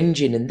that were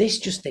changing, and this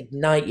just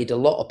ignited a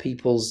lot of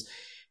people's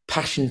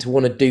passion to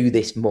want to do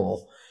this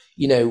more.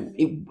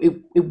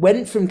 It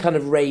went from kind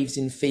of raves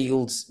in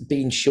fields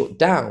being shut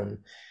down,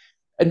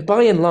 and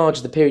by and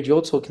large, the period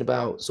you're talking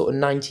about, sort of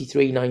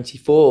 93,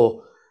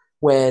 94,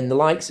 when the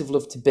likes of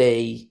Love to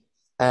Be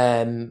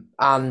and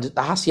the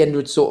Hacienda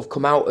had sort of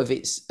come out of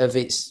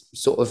its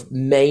sort of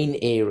main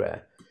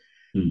era,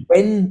 Mm.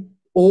 when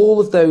all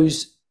of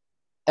those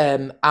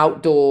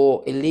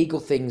outdoor illegal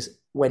things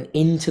went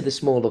into the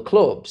smaller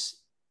clubs,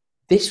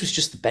 this was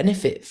just the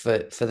benefit for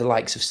the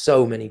likes of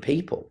so many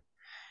people.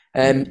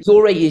 Mm.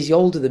 You're 8 years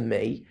older than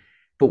me,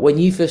 but when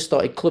you first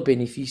started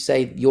clubbing, if you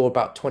say you're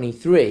about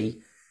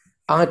 23,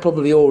 I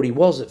probably already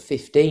was at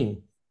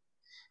 15.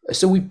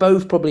 So we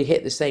both probably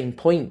hit the same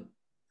point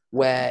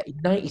where in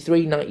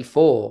 93,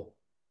 94,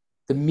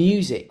 the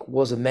music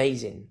was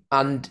amazing.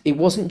 And it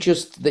wasn't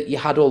just that you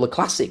had all the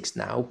classics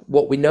now,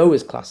 what we know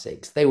as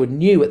classics, they were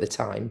new at the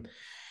time.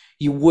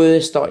 You were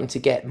starting to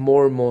get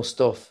more and more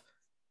stuff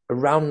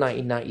around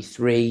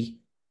 1993,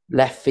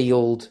 Left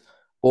Field,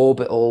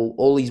 Orbital,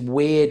 all these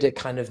weirder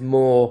kind of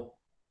more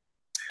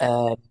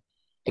uh,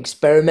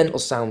 experimental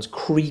sounds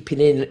creeping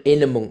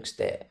in amongst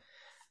it.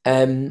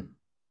 Um,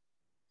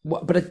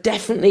 but I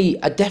definitely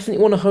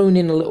want to hone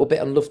in a little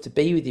bit on Love to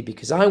Be with you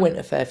because I went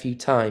a fair few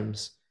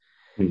times.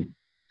 Hmm.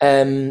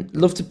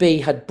 Love to Be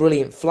had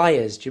brilliant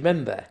flyers. Do you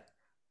remember?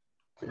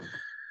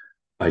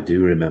 I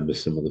do remember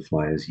some of the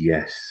flyers.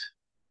 Yes,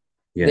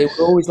 They were yes.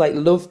 always like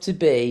Love to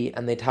Be,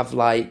 and they'd have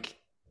like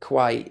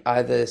quite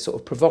either sort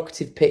of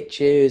provocative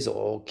pictures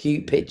or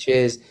cute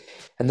pictures,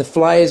 and the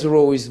flyers were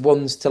always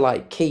ones to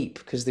like keep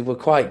because they were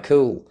quite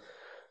cool.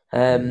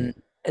 Mm.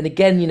 And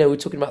again, we're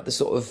talking about the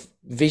sort of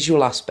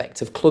visual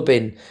aspect of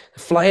clubbing. The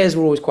flyers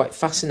were always quite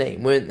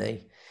fascinating, weren't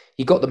they?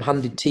 You got them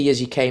handed to you as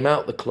you came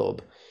out the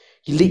club.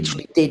 You Mm.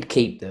 literally did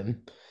keep them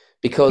You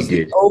because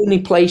the did. only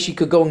place you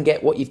could go and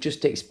get what you've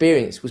just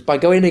experienced was by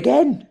going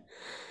again.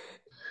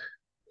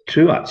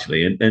 True,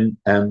 actually, and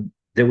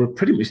they were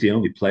pretty much the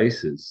only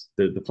places.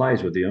 The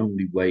flyers were the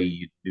only way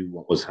you knew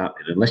what was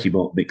happening, unless you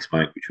bought mixed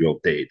mic, which we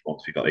all did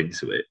once we got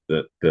into it.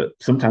 But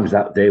sometimes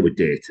that they were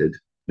dated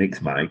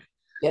mixed mic.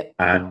 Yep.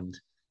 And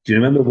do you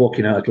remember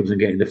walking out of clubs and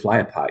getting the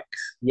flyer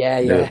packs? Yeah,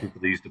 And there were yeah.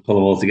 people that used to pull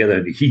them all together,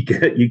 and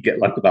you get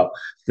like about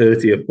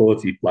 30 or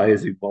 40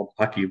 flyers in one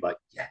pack. And you're like,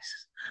 yes,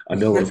 I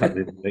know what's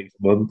happening in the next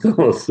month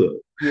or so.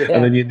 And Yeah.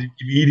 then you'd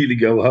immediately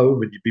go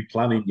home and you'd be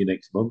planning your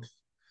next month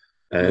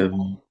Yeah.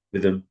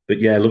 with them. But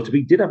yeah, Love to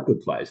Be did have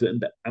good flyers,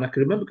 and I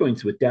can remember going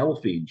to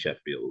Adelphi in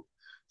Sheffield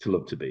to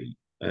Love to Be,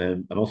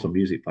 and also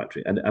Music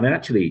Factory, and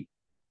actually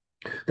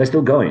they're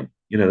still going.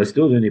 They're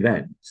still doing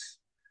events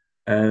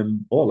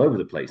all over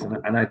the place,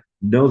 and I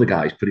know the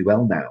guys pretty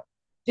well now.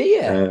 Do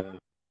you? Uh,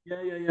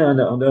 yeah. I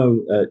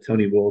know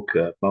Tony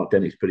Walker, Mark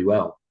Dennis pretty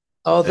well.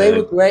 Oh, they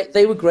were Um, great.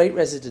 They were great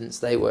residents.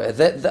 They were.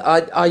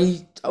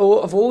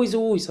 I've always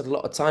had a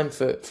lot of time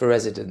for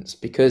residents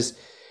because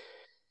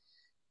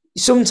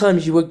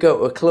sometimes you would go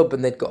to a club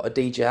and they'd got a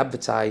DJ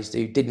advertised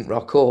who didn't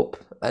rock up,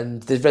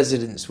 and the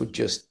residents would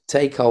just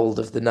take hold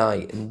of the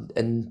night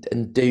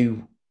and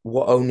do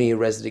what only a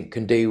resident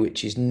can do,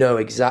 which is know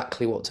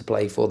exactly what to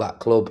play for that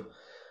club.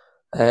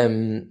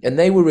 And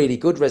they were really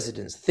good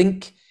residents. I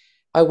think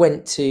I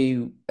went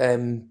to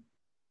the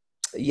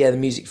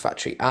Music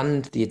Factory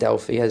and the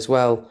Adelphi as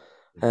well.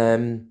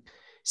 Um,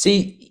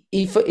 see,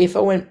 if I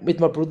went with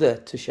my brother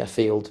to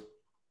Sheffield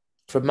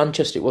from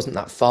Manchester, it wasn't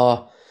that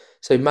far.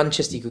 So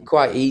Manchester, you could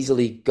quite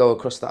easily go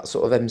across that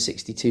sort of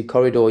M62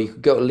 corridor. You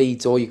could go to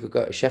Leeds or you could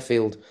go to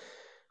Sheffield.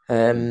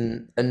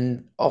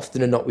 And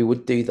often or not, we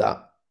would do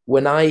that.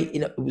 When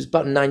it was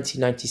about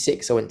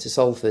 1996, I went to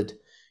Salford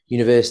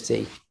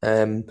University.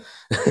 The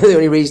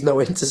only reason I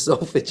went to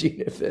Salford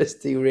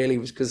University really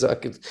was because I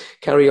could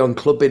carry on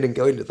clubbing and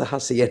going to the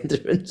hacienda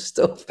and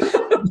stuff,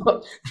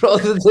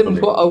 rather than Funny.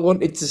 what I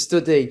wanted to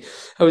study.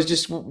 I was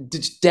just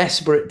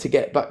desperate to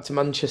get back to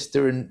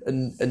Manchester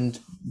and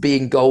be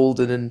in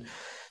Golden and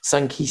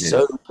Sankey Yeah.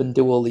 Soap and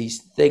do all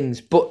these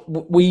things.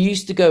 But we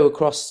used to go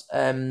across.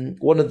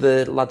 One of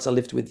the lads I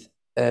lived with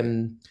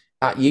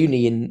at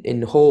uni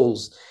in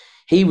Halls,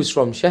 he was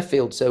from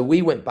Sheffield, so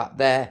we went back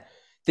there.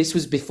 This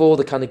was before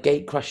the kind of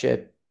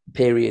Gatecrasher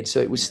period, so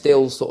it was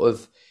still sort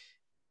of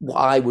what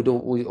I would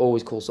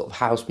always call sort of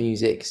house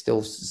music,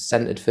 still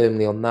centered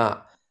firmly on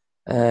that.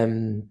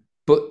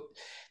 But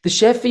the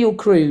Sheffield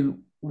crew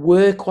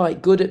were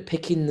quite good at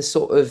picking the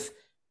sort of,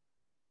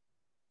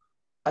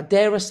 I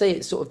dare I say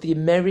it, sort of the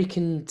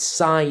American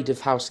side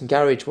of house and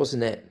garage,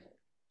 wasn't it?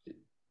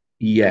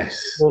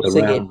 Yes, More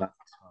singing. around that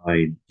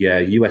time. Yeah,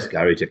 US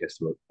Garage, I guess,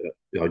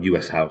 or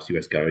US House,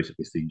 US Garage, I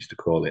guess they used to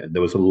call it. And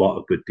there was a lot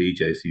of good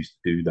DJs who used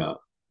to do that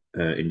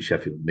in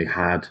Sheffield. And they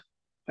had,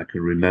 I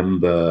can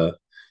remember,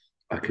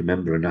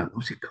 a night,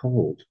 what's it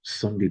called?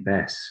 Sunday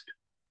Best,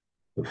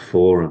 the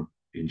Forum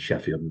in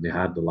Sheffield. And they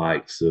had the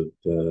likes of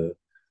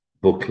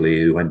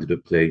Buckley, who ended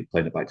up playing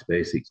it back to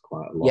basics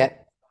quite a lot. Yeah,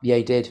 yeah,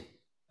 he did.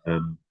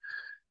 Um,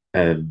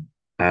 Um,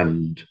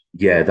 and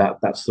yeah,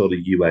 that sort of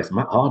US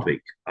Matt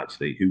Hardwick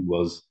actually, who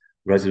was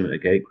resident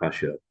at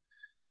Gatecrasher,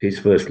 his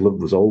first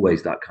love was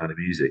always that kind of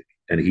music,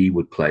 and he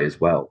would play as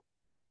well,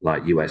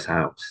 like US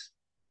House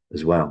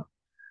as well.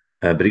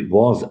 But it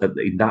was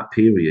in that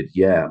period,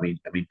 yeah. I mean,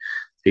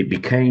 it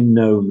became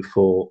known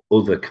for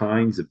other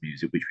kinds of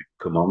music, which we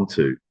come on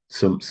to.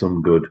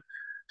 Some good,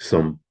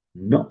 some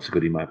not so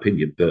good, in my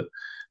opinion. But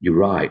you're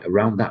right.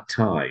 Around that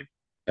time,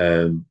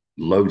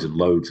 loads and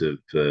loads of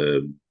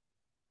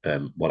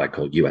what I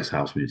call US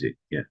house music.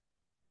 Yeah.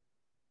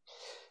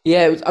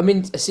 Yeah, I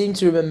mean, I seem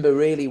to remember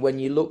really when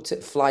you looked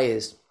at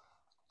flyers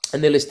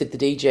and they listed the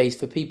DJs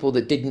for people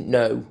that didn't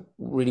know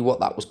really what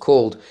that was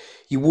called.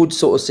 You would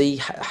sort of see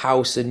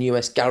house and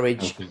US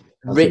garage House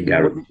and written,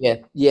 garage. wouldn't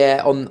you?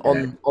 Yeah, on Yeah.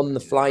 on on the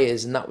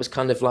flyers, and that was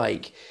kind of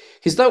like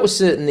because that was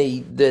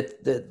certainly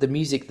the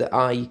music that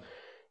I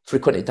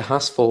frequented the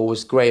Hass for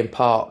was Graham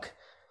Park,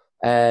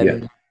 Yeah,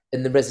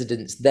 and the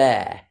residents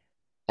there.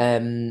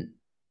 Um,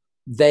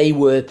 they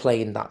were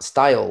playing that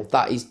style.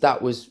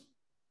 That was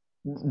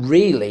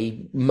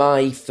really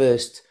my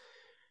first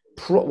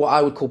what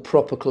I would call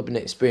proper clubbing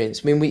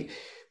experience. I mean,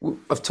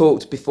 I've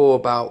talked before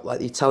about like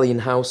the Italian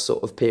house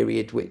sort of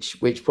period, which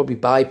probably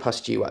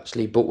bypassed you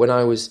actually. But when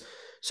I was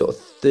sort of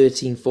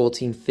 13,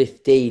 14,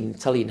 15,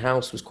 Italian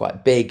house was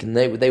quite big, and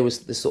they was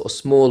the sort of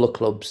smaller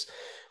clubs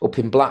up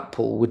in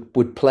Blackpool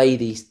would play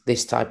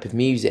this type of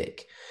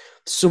music.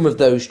 Some of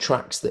those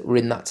tracks that were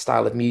in that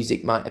style of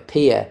music might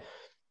appear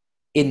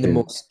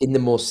yeah, in the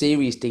more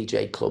serious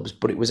DJ clubs,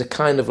 but it was a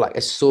kind of like a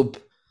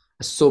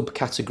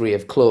subcategory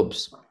of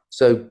clubs.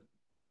 So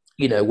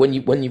when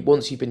you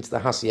once you've been to the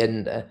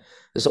hacienda,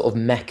 the sort of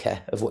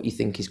mecca of what you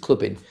think is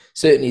clubbing,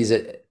 certainly as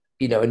a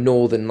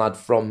northern lad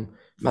from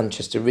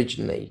Manchester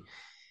originally,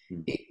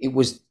 mm,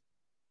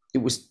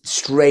 it was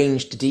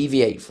strange to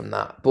deviate from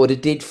that, but I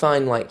did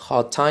find like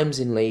Hard Times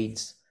in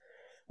Leeds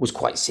was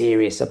quite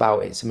serious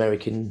about its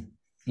American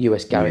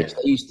US garage.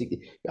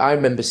 yeah, I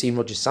remember seeing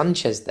Roger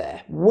Sanchez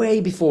there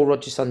way before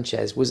Roger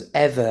Sanchez was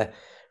ever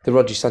the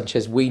Roger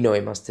Sanchez we know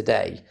him as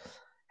today.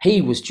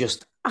 He was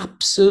just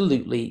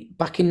absolutely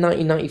back in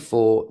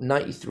 1994,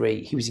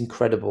 93. He was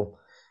incredible.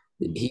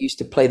 mm, He used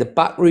to play the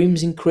back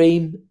rooms in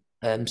Cream.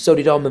 So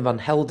did Armin van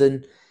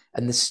Helden,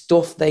 and the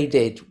stuff they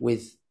did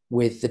with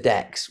the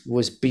decks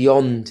was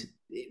beyond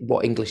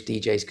what English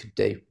DJs could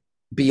do.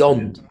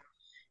 yeah, Beyond,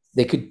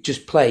 they could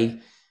just play.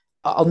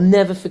 I'll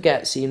never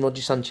forget seeing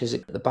Roger Sanchez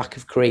at the back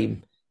of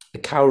Cream, the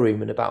cow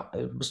room, and it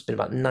must have been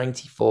about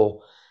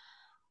 94,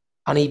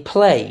 and he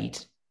played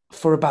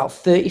for about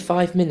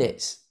 35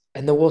 minutes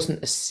and there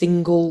wasn't a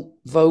single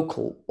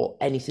vocal or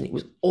anything. It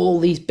was all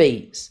these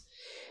beats.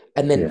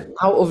 And yeah. then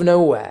out of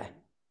nowhere,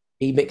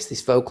 he mixed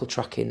this vocal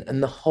track in,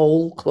 and the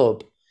whole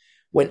club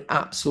went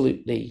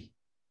absolutely,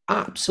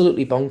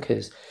 absolutely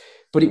bonkers.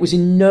 But it was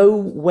in no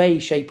way,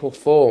 shape, or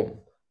form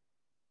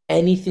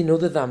anything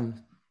other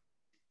than,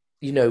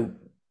 you know,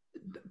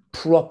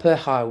 proper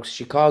house,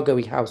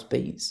 Chicago-y house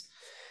beats.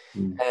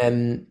 Mm.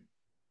 Um,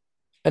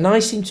 And I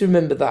seem to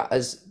remember that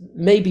as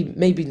maybe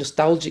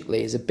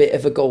nostalgically as a bit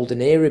of a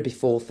golden era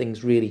before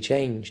things really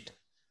changed.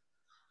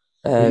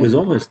 It was Um,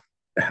 almost,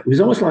 it was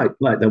almost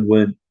like there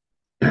weren't.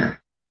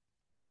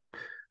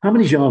 How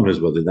many genres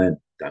were there then,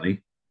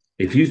 Danny?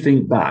 If you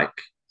think back,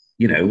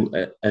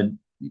 and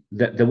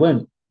there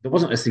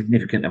wasn't a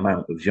significant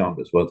amount of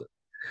genres, was there?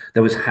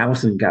 There was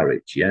house and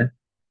garage, yeah,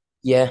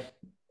 yeah,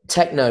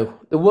 techno.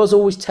 There was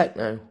always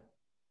techno.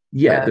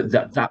 yeah, Um,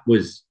 but that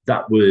was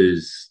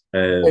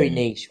Very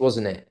niche,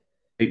 wasn't it?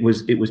 it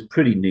was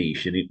pretty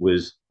niche, and it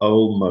was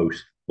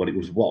almost it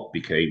was what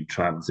became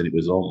trance, and it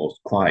was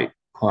almost quite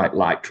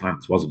like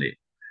trance, wasn't it?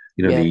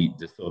 Yeah,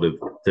 The sort of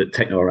the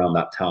techno around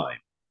that time,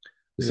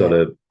 the sort yeah.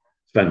 of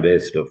Sven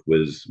Bass stuff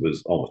was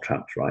almost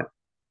trance, right,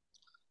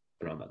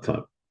 around that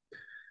time.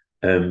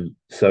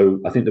 So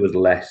I think there was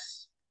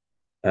less.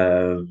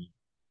 Um,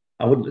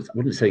 I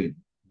wouldn't say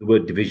the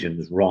word division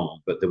is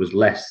wrong, but there was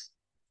less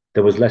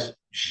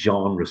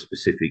genre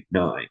specific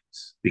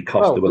nights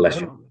because there Oh, were less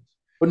genres.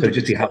 So it'd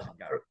just be 100%. house and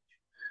garage.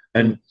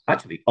 And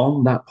actually,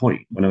 on that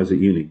point, when I was at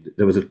uni,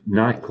 there was a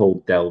night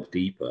called Delve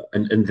Deeper,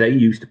 and they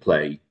used to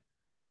play,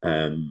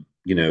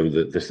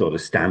 the sort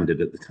of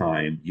standard at the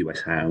time,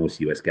 US house,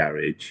 US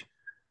garage,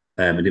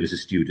 and it was a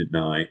student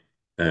night,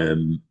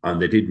 and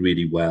they did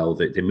really well.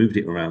 They moved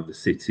it around the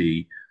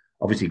city.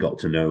 Obviously, got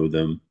to know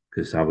them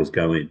because I was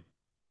going.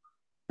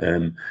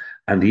 Um,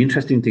 and the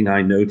interesting thing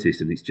I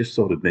noticed, and it's just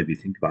sort of made me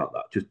think about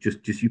that,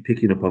 just you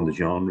picking up on the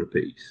genre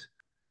piece,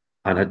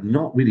 and I'd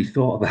not really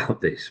thought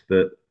about this,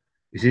 but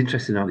it's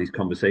interesting how these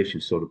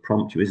conversations sort of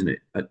prompt you, isn't it?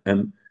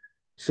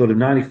 Sort of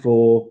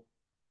 94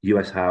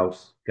 US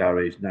house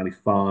garage,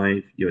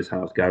 95 US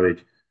house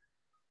garage.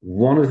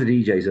 One of the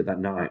DJs at that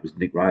night was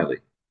Nick Riley,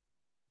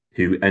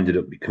 who ended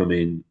up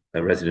becoming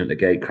a resident of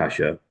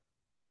Gatecrasher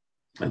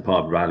and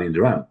part of Riley and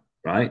Duran,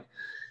 right?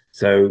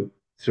 So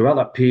throughout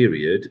that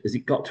period, as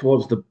it got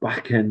towards the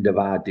back end of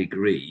our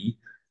degree,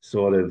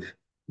 sort of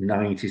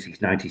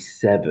 96,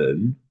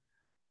 97,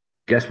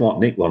 guess what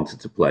Nick wanted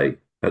to play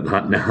at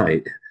that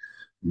night?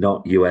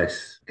 Not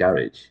US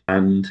Garage.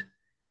 And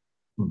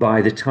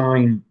by the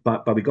time,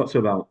 but we got to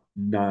about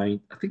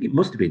nine, I think it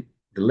must have been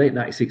the late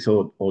 96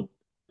 or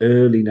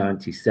early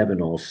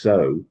 97 or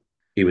so,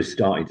 he was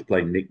starting to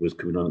play. Nick was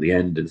coming on at the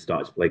end and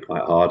started to play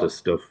quite harder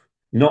stuff.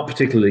 Not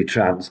particularly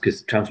trance,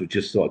 because trance was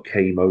just sort of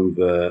came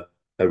over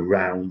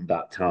around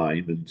that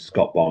time, and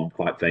Scott Bond,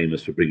 quite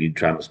famous for bringing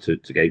trance to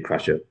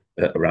Gatecrasher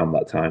around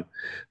that time.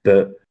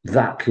 But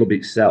that club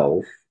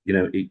itself,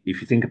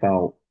 if you think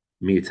about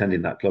me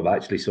attending that club, I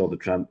actually saw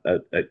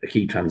a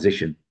key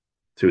transition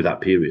through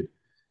that period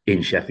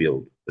in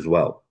Sheffield as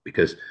well,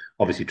 because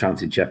obviously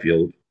trance in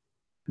Sheffield,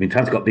 I mean,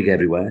 trance got big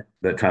everywhere,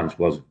 but trance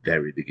was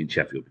very big in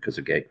Sheffield because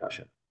of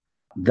Gatecrasher.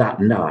 That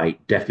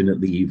night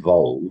definitely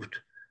evolved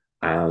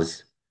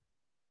as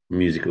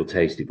musical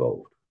taste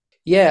evolved.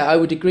 Yeah, I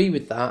would agree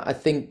with that. I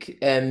think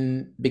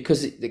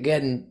because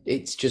again,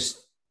 it's just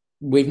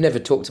we've never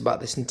talked about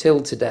this until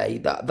today.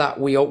 That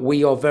we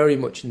are very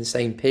much in the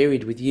same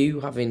period with you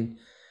having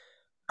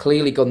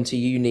clearly gone to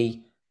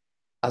uni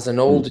as an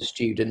older Mm.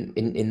 student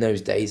in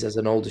those days as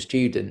an older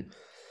student.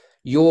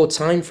 Your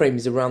time frame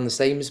is around the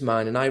same as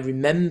mine, and I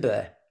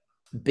remember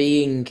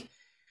being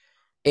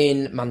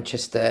in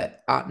Manchester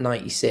at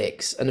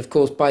 96. And of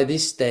course, by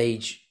this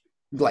stage,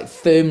 like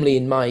firmly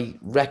in my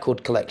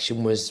record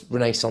collection was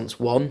Renaissance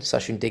 1,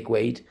 Session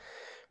Digweed, Yep.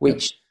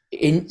 which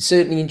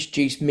certainly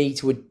introduced me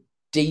to a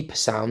deeper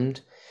sound,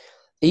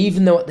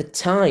 even though at the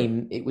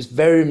time it was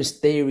very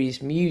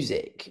mysterious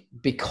music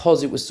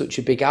because it was such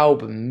a big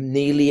album.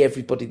 Nearly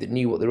everybody that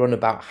knew what they were on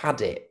about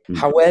had it. Mm.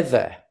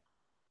 However,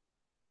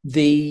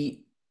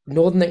 the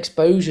Northern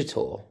Exposure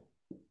Tour,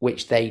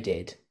 which they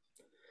did,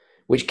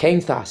 which came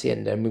to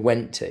Hacienda and we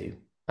went to,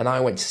 and I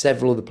went to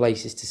several other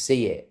places to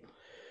see it,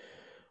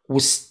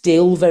 was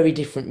still very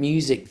different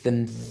music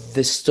than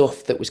the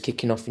stuff that was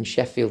kicking off in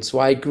Sheffield. So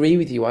I agree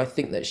with you. I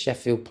think that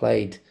Sheffield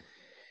played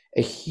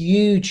a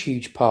huge,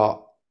 huge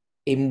part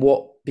in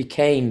what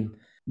became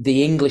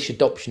the English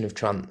adoption of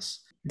trance.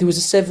 There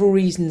was several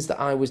reasons that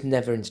I was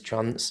never into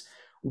trance.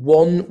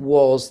 One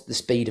was the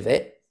speed of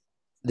it.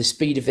 The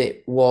speed of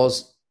it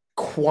was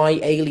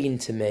quite alien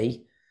to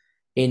me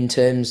in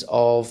terms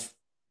of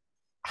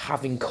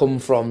having come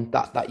from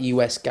that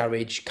US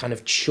garage kind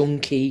of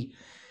chunky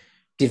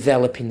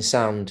developing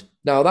sound.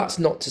 Now that's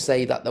not to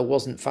say that there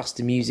wasn't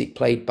faster music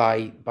played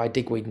by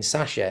Digweed and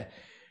Sasha,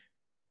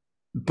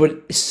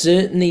 but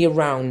certainly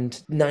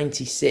around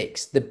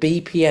 96 the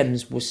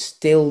BPMs were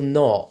still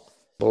not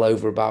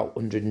over about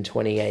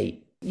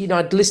 128.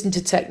 I'd listened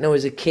to techno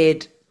as a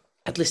kid.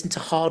 I'd listened to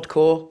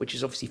hardcore, which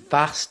is obviously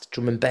fast,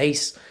 drum and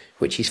bass,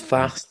 which is Mm.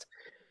 fast.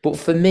 But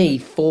for me,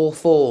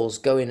 4/4s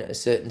going at a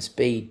certain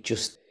speed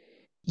just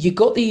you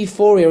got the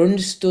euphoria,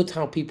 understood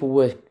how people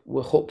were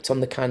hooked on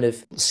the kind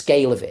of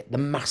scale of it, the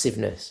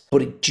massiveness,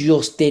 but it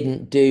just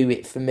didn't do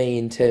it for me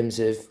in terms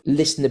of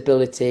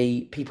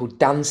listenability, people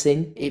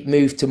dancing. It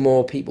moved to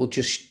more people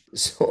just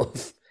sort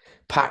of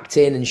packed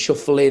in and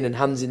shuffling and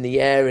hands in the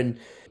air and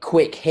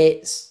quick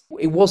hits.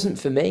 It wasn't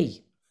for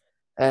me.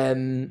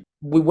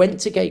 We went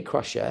to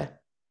Gatecrasher.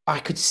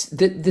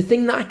 The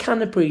thing that I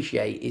can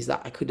appreciate is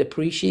that I could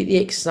appreciate the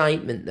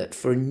excitement that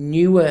for a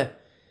newer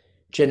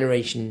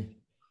generation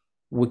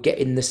were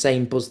getting the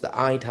same buzz that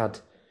I'd had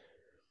Mm.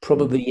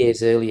 probably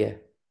years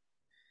earlier.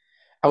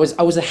 I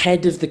was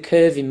ahead of the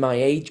curve in my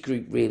age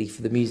group really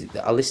for the music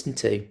that I listened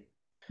to.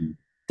 I Mm.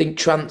 think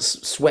trance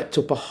swept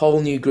up a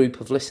whole new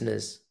group of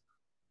listeners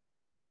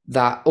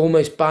that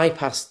almost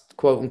bypassed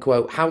quote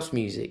unquote house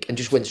music and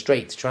just went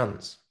straight to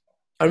trance.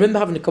 I remember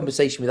having a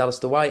conversation with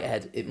Alistair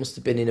Whitehead. It must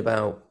have been in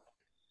about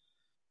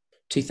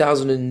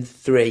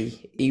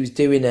 2003. He was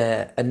doing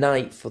a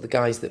night for the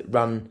guys that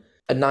ran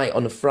a night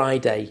on a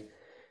Friday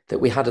that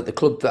we had at the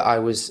club that I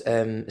was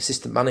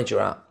assistant manager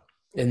at.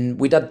 And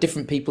we'd had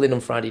different people in on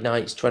Friday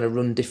nights trying to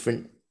run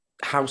different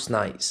house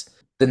nights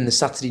than the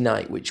Saturday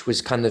night, which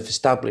was kind of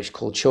established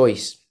called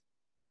Choice.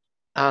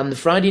 And the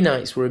Friday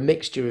nights were a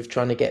mixture of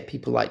trying to get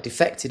people like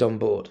Defected on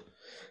board.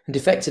 And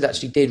Defected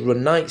actually did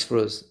run nights for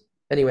us.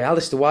 Anyway,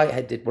 Alistair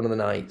Whitehead did one of the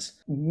nights.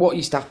 What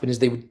used to happen is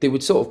they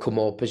would sort of come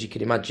up, as you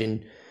can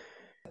imagine,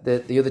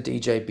 the other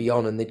DJ would be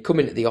on, and they'd come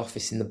in at the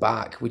office in the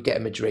back. We'd get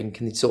them a drink,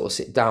 and they'd sort of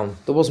sit down.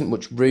 There wasn't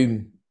much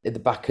room at the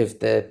back of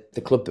the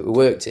club that we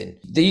worked in.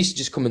 They used to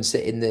just come and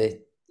sit in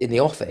the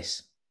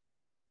office.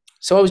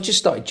 So I was just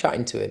started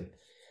chatting to him,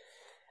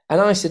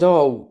 and I said,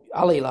 "Oh,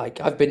 Ali, like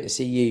I've been to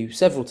see you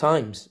several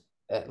times.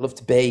 Love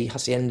to Be,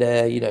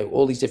 Hacienda,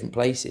 all these different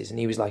places." And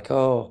he was like,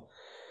 "Oh,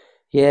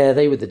 yeah,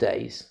 they were the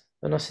days."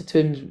 And I said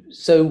to him,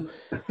 "So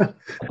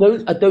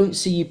I don't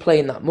see you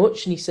playing that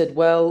much." And he said,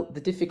 "Well,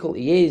 the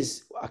difficulty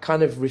is I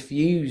kind of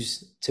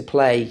refuse to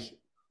play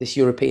this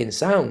European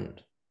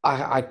sound.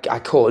 I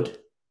could."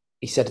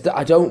 He said,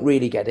 "I don't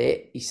really get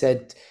it." He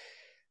said,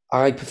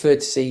 "I prefer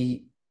to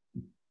see,"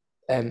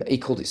 he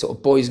called it sort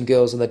of boys and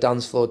girls on the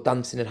dance floor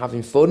dancing and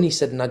having fun. He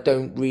said, "And I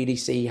don't really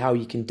see how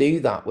you can do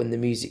that when the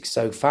music's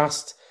so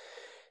fast."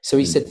 So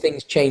he Mm. said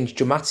things changed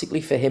dramatically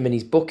for him and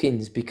his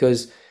bookings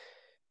because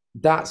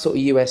that sort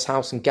of US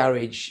house and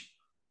garage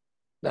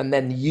and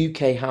then the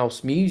UK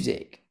house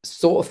music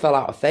sort of fell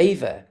out of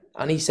favour.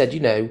 And he said,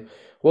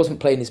 wasn't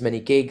playing as many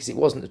gigs, it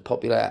wasn't as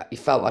popular. He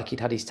felt like he'd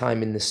had his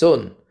time in the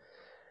sun.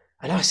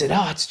 And I said,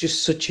 "Oh, it's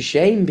just such a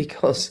shame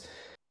because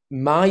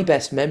my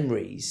best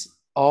memories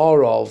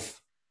are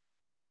of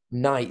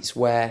nights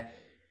where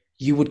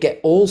you would get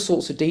all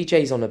sorts of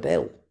DJs on a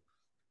bill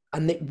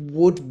and it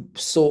would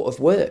sort of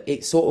work.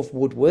 It sort of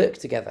would work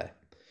together."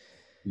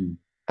 Mm.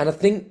 And I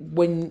think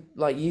when,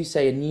 like you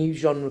say, a new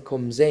genre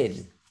comes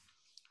in,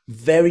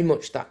 very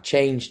much that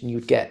changed, and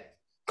you'd get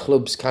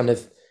clubs kind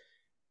of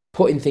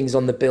putting things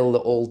on the bill that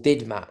all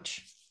did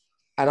match.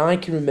 And I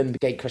can remember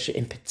Gatecrasher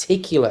in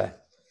particular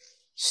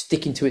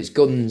sticking to its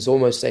guns,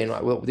 almost saying,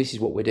 "Right, well, this is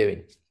what we're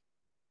doing."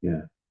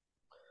 Yeah.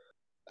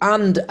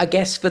 And I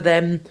guess for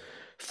them,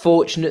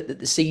 fortunate that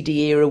the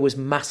CD era was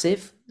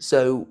massive.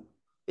 So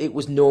it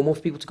was normal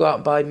for people to go out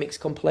and buy mixed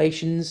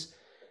compilations.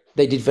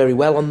 They did very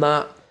well on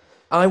that.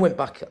 I went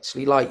back,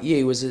 actually, like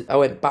you, I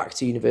went back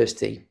to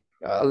university.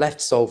 I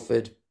left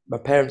Salford. My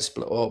parents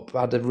split up.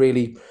 I had a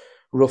really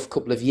rough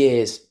couple of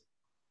years,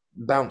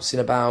 bouncing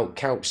about,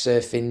 couch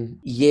surfing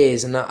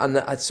years. And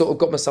I sort of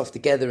got myself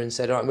together and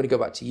said, all right, I'm going to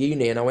go back to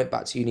uni. And I went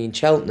back to uni in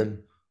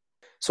Cheltenham.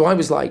 So I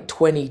was like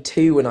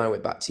 22 when I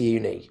went back to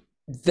uni.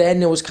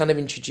 Then I was kind of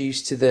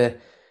introduced to the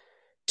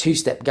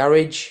two-step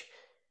garage,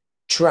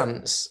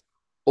 trance,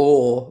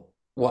 or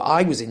what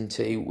I was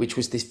into, which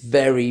was this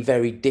very,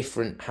 very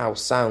different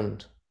house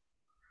sound.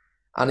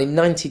 And in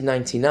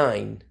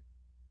 1999,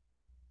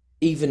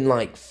 even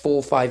like 4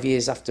 or 5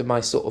 years after my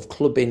sort of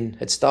clubbing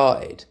had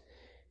started,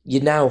 you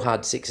now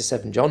had 6 or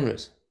 7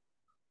 genres.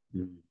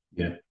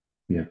 Yeah,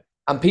 yeah.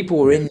 And people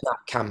were in that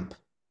camp.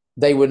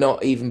 They were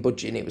not even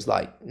budging. It was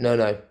like,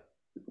 no,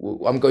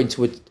 I'm going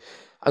to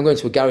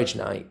a garage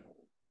night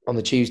on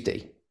the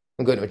Tuesday.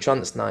 I'm going to a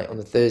trance night on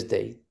the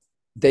Thursday.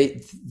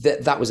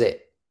 That was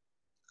it.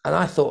 And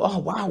I thought, oh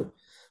wow.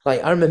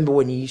 Like, I remember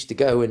when you used to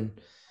go and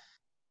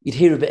you'd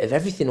hear a bit of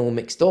everything all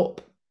mixed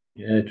up.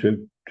 Yeah,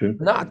 true.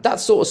 And that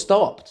sort of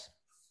stopped.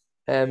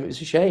 It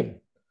was a shame.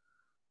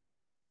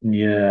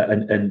 Yeah,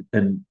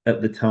 and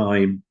at the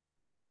time,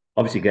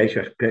 obviously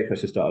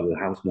Gatecrasher started as a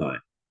house night,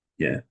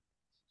 yeah,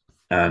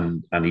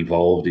 and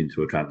evolved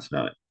into a trance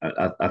night.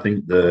 I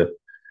think the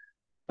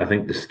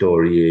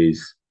story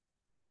is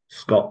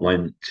Scott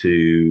went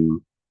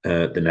to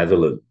the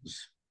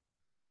Netherlands,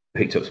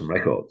 picked up some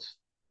records.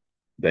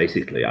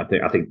 Basically, I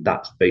think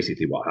that's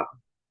basically what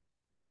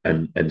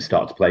happened, and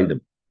started to play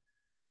them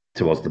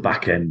towards the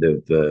back end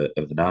of the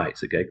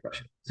nights at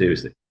Gatecrasher.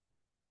 Seriously,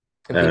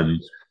 And um,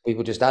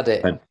 people just had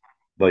it. and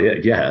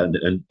but yeah,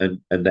 and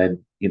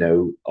then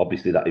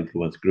obviously that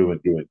influence grew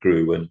and grew and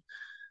grew,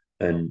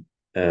 and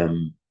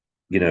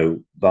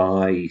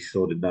by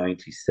sort of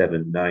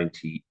 97,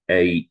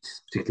 98,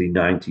 particularly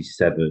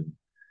 97,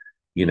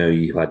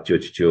 you had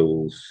Judge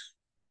Jules,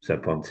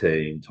 Seb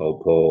Fontaine, Tol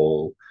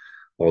Paul,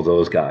 all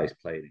those guys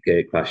playing a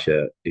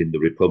Gatecrasher in the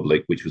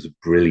Republic, which was a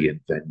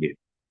brilliant venue,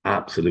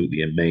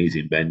 absolutely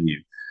amazing venue,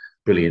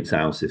 brilliant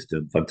sound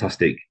system,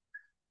 fantastic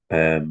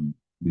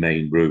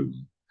main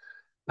room,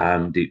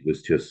 and it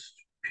was just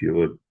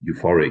pure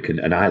euphoric,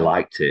 and I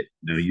liked it.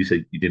 You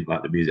said you didn't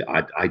like the music.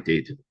 I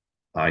did.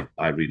 I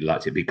really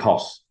liked it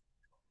because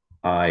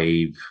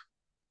I've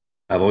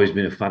I've always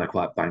been a fan of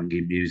quite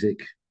banging music,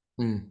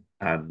 Mm.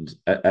 and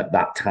at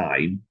that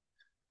time,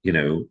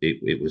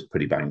 it was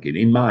pretty banging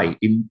in my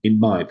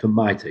for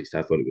my taste.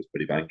 I thought it was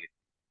pretty banging.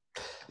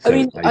 I So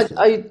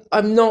mean,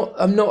 I'm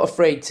not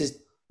afraid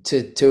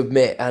to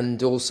admit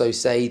and also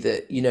say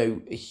that,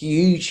 a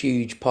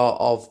huge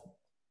part of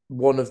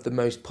one of the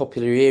most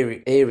popular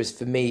eras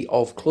for me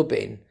of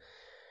clubbing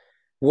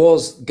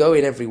was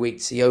going every week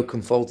to see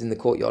Oakenfold in the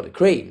Courtyard of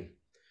Cream.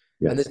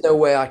 yeah, And there's no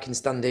way I can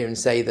stand here and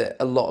say that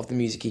a lot of the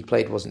music he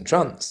played wasn't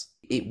trance.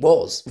 It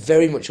was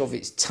very much of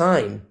its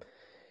time.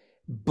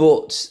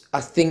 But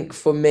I think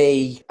for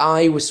me,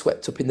 I was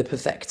swept up in the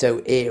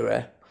Perfecto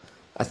era.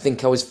 I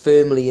think I was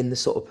firmly in the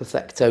sort of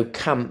Perfecto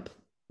camp,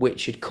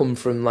 which had come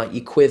from like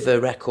your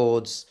Quiver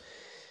records.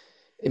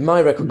 In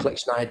my record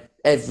collection, I had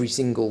every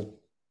single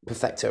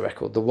Perfecto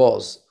record there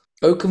was.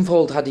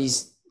 Oakenfold had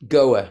his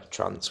Goa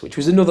trance, which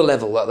was another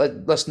level.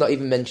 Let's not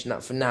even mention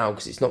that for now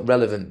because it's not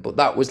relevant, but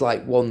that was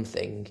like one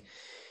thing.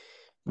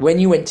 When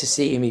you went to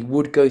see him, he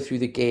would go through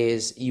the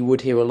gears. You would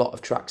hear a lot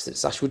of tracks that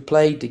Sash would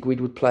play, Digweed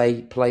would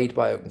play, played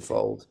by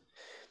Oakenfold.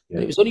 And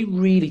yeah, it was only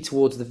really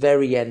towards the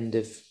very end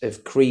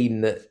of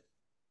Cream that,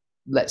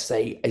 let's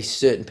say, a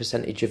certain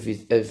percentage of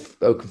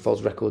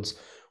Oakenfold's records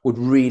would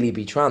really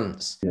be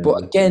trance. yeah,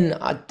 But again,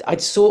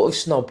 I'd sort of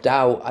snobbed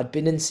out. I'd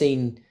been and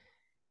seen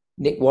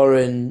Nick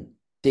Warren,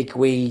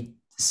 Digweed,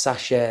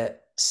 Sasha,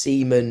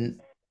 Seaman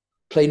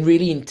playing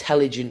really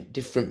intelligent,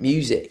 different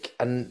music,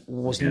 and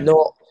yeah,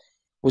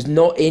 was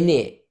not in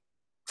it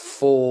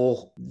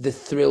for the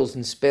thrills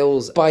and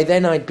spills. By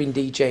then, I'd been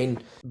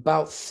DJing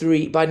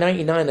by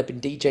 99, I'd been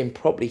DJing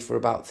probably for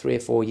about 3 or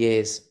 4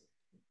 years.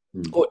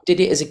 Or did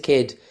it as a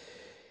kid,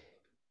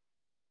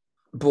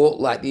 bought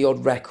like the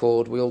odd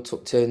record. We all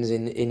took turns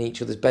in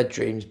each other's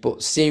bedrooms,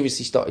 but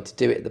seriously started to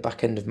do it at the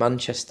back end of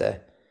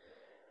Manchester.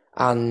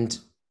 And,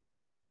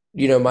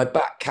 my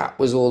back cat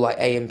was all like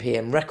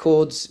AM/PM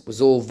records,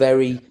 was all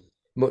very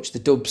much the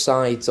dub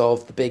sides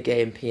of the big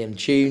AM/PM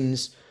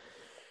tunes,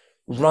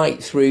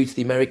 right through to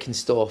the American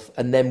stuff,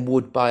 and then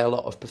would buy a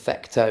lot of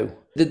Perfecto.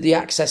 The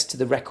access to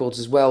the records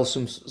as well,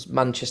 some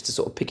Manchester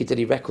sort of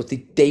Piccadilly records,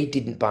 they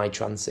didn't buy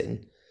trance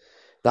in.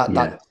 That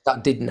yeah, that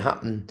that didn't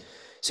happen.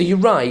 So you're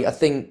right. I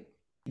think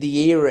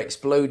the era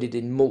exploded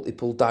in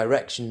multiple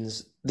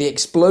directions. The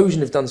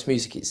explosion of dance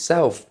music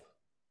itself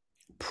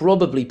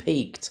probably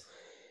peaked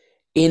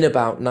in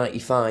about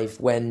 95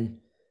 when,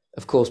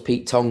 of course,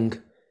 Pete Tong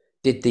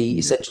did the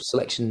Essential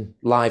Selection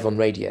live on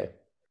radio.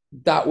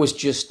 That was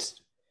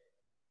just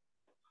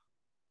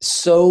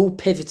so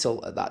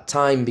pivotal at that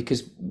time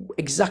because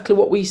exactly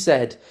what we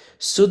said,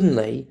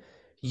 suddenly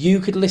you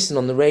could listen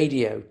on the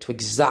radio to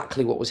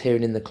exactly what was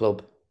hearing in the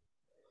club.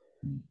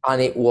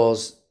 and it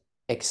was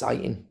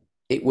exciting.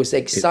 It was It,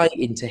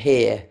 exciting to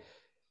hear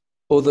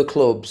other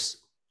clubs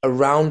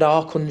around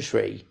our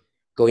country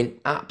going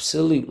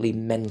absolutely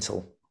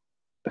mental.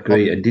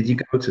 agree. And did you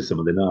go to some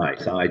of the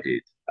nights? I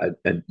did.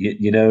 And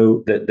you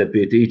know that there'd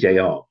be a DJ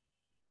on,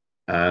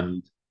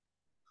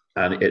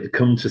 and it'd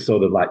come to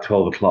sort of like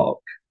 12 o'clock,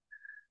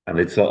 and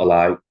they'd sort of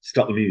like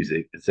stop the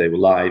music and say, "We're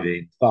live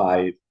in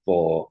five,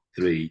 four,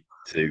 three,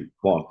 two,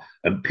 one."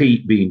 And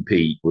Pete, being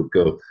Pete, would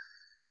go,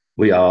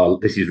 "We are.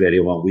 This is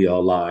Radio One. We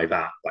are live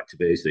at Back to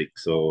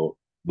Basics or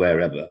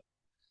wherever,"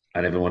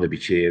 and everyone would be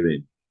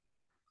cheering.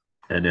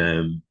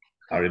 And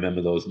I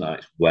remember those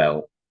nights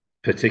well.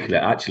 Particularly,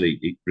 actually,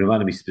 it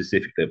reminded me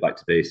specifically of Back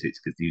to Basics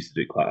because they used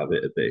to do quite a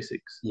bit of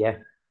basics, Yeah.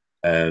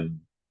 um,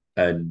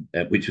 and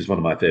which was one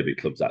of my favourite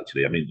clubs.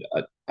 Actually, I mean,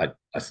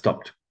 I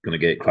stopped going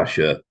to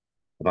Gatecrasher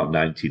about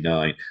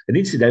 '99, and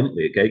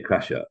incidentally, at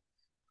Gatecrasher,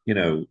 you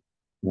know,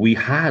 we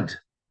had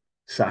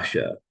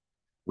Sasha,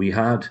 we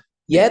had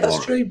Yeah, Nick that's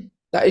Warren, true.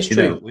 That is you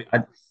true.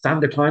 know,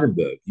 Sander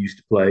Kleinenberg used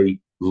to play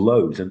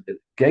loads, and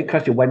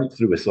Gatecrasher went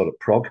through a sort of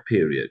prog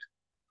period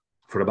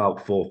for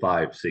about 4,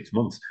 5, 6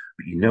 months.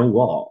 But you know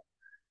what?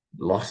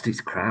 Lost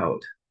its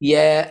crowd.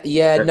 Yeah,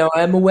 yeah, Uh, no,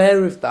 I'm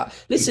aware of that.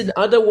 it- Listen,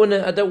 I don't want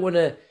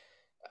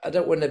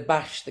to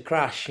bash the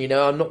crash.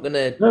 I'm not going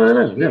to no, no,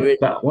 no, hear no. it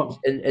But what?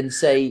 and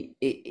say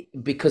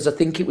because I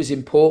think it was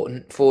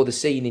important for the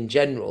scene in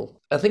general.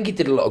 I think it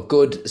did a lot of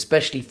good,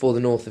 especially for the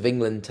north of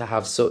England, to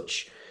have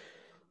such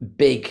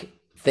big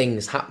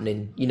things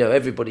happening.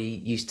 Everybody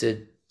used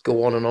to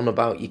go on and on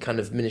about your kind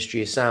of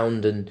Ministry of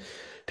Sound, and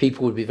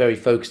people would be very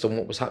focused on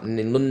what was happening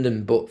in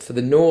London. But for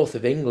the north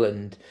of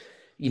England,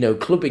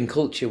 clubbing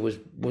culture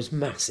was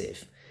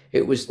massive.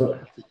 It was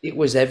But it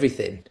was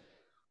everything.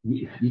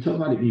 you talk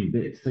about it being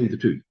big. To tell you the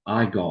truth,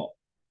 I got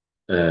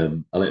a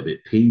little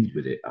bit peeved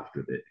with it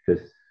after a bit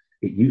because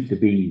it used to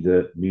be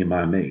that me and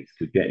my mates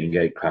could get in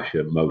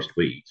Gatecrasher most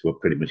weeks, or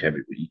pretty much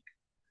every week,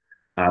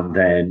 and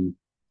then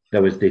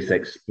there was this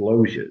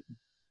explosion,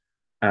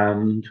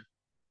 and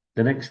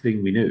the next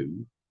thing we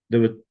knew,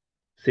 there were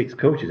six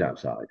coaches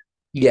outside,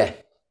 Yeah,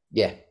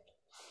 yeah,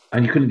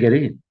 and you couldn't get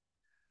in yeah,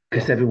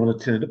 because everyone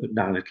had turned up at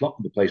 9 o'clock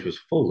and the place was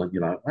full. And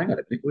you're like, hang on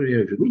a minute, we're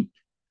here every week.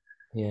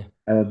 yeah.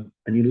 And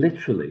you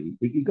literally,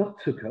 it got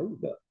took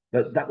over.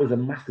 But that was a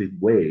massive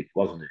wave,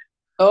 wasn't it?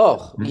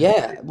 Oh, yeah.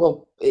 Massive.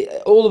 Well,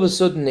 all of a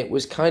sudden it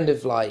was kind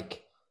of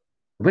like,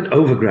 It went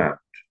overground,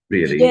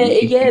 really. yeah,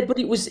 yeah, but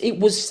it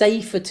was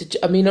safer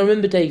to. I mean, I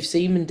remember Dave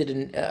Seaman did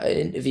an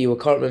interview.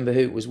 I can't remember who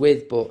it was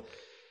with, but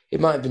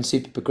it might have been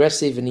super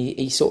progressive, and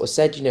he sort of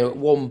said, at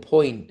one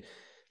point,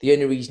 the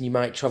only reason you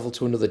might travel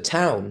to another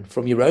town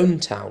from your own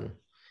town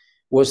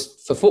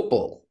was for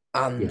football,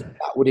 and Yeah.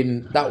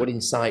 that would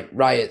incite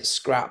riots,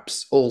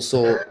 scraps, all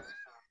sorts.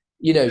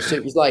 So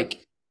it was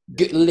like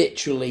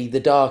literally the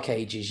dark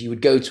ages. You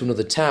would go to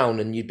another town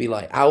and you'd be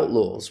like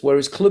outlaws.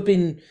 Whereas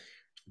clubbing,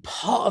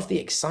 part of the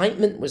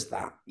excitement was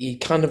that you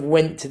kind of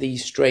went to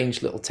these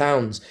strange little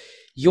towns.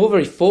 You're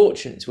very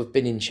fortunate to have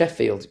been in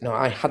Sheffield.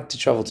 I had to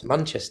travel to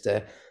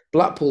Manchester.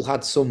 Blackpool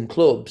had some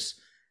clubs,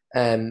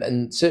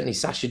 and certainly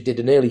Sasha did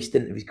an early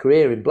stint of his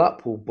career in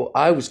Blackpool, but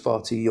I was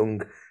far too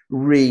young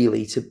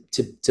really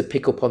to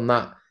pick up on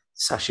that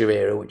Sasha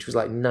era, which was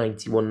like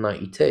 91,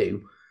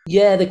 92.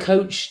 Yeah, the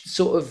coach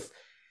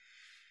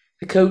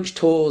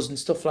tours and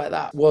stuff like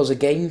that was a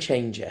game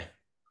changer.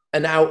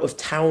 And out of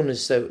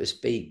towners, so to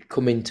speak,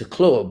 coming to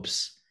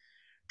clubs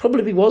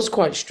probably was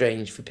quite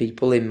strange for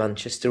people in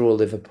Manchester or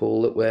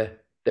Liverpool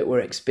that were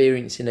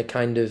experiencing a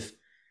kind of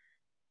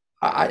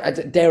I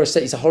dare I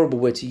say it's a horrible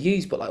word to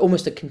use, but like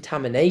almost a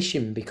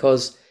contamination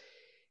because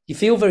you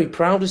feel very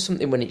proud of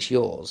something when it's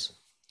yours.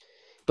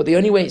 But the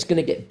only way it's going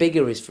to get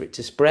bigger is for it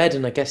to spread,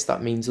 and I guess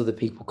that means other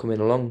people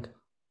coming along.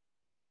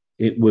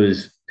 It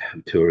was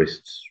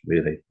tourists,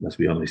 really, let's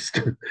be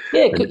honest.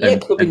 Yeah, and, yeah,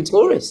 and, clubbing and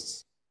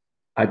tourists.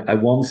 I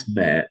once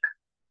met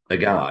a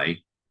guy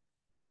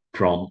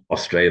from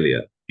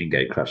Australia in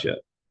Gatecrasher,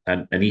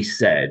 and he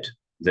said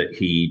that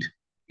he'd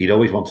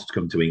always wanted to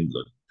come to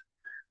England,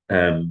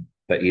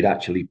 but he'd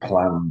actually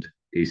planned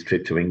his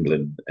trip to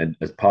England, and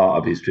as part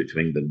of his trip to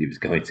England, he was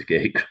going to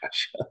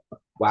Gatecrasher,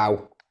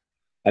 Wow.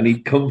 and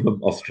he'd come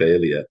from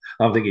Australia.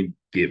 I'm thinking,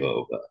 give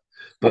over.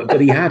 But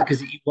he had, because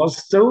he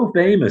was so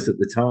famous at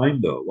the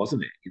time, though,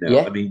 wasn't it? I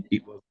Yeah. mean,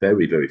 it was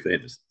very, very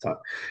famous at the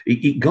time.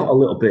 It got a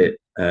little bit,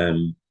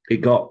 it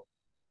got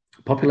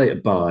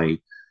populated by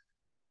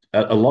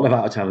a lot of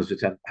out of towners,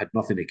 which I had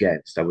nothing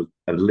against. I was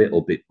a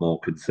little bit more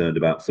concerned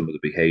about some of the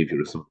behaviour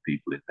of some of the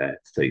people in there,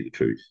 to tell you the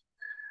truth.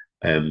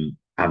 And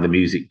the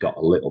music got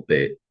a little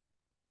bit.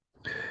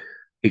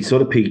 It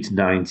sort of peaked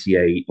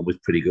 98 and was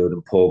pretty good.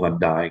 And Paul Van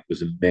Dyke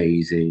was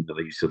amazing. And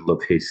I used to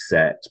love his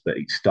set, but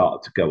it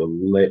started to go a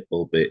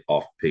little bit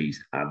off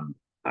piece.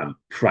 And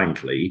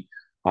frankly,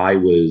 I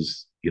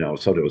was, I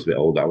sort of was a bit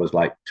old. I was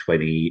like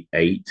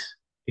 28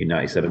 in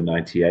 97,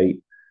 98.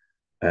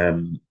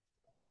 Um,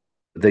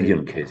 the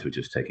young kids were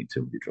just taking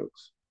too many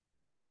drugs.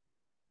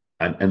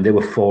 And they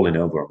were falling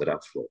over on the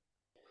dance floor,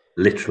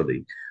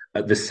 literally.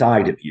 At the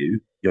side of you,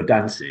 you're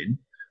dancing,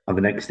 and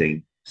the next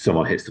thing,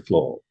 someone hits the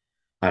floor,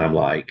 and I'm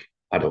like,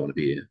 I don't want to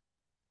be here.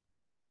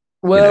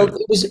 You Well, know,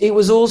 it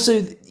was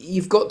also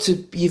you've got to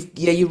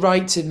yeah, you're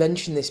right to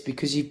mention this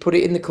because you put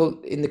it in the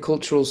in the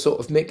cultural sort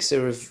of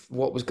mixer of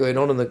what was going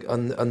on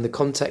and the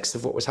context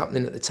of what was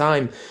happening at the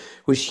time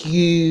was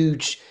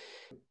huge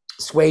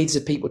swathes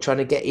of people trying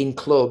to get in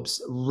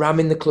clubs,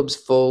 ramming the clubs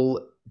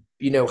full,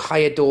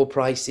 higher door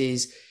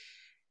prices,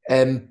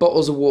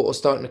 bottles of water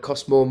starting to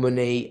cost more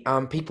money,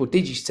 and people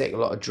did used to take a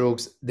lot of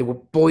drugs. They were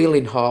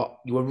boiling hot.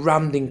 You were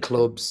rammed in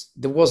clubs.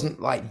 There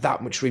wasn't like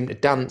that much room to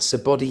dance. So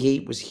body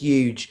heat was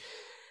huge,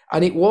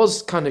 and it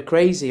was kind of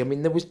crazy. I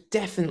mean, there was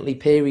definitely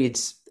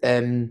periods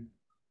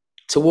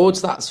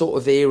towards that sort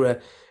of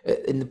era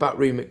in the back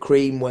room at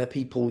Cream where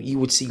you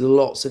would see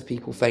lots of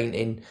people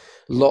fainting,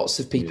 lots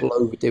of yeah, people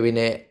overdoing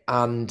it,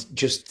 and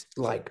just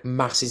like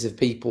masses of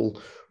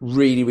people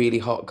really, really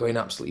hot going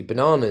absolutely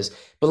bananas.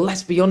 But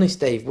let's be honest,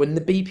 Dave, when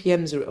the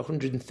BPMs are at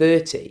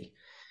 130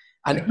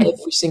 and yeah,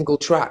 every single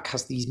track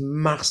has these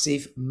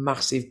massive,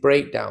 massive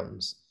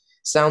breakdowns,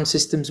 sound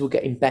systems were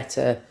getting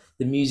better,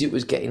 the music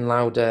was getting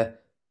louder.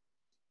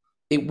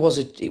 It was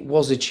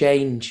a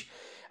change,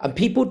 and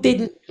people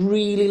didn't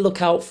really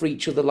look out for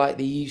each other like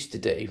they used to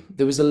do.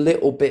 There was a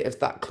little bit of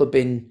that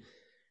clubbing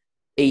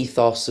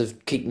ethos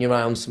of keeping you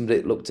around somebody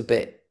that looked a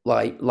bit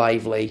like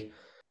lively.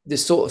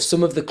 There's sort of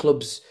some of the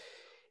clubs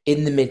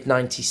in the mid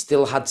 '90s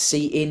still had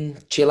seating,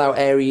 chill out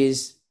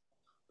areas,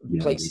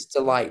 yeah, places to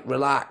like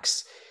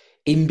relax,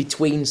 in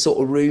between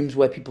sort of rooms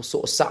where people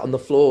sort of sat on the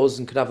floors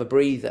and could have a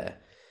breather,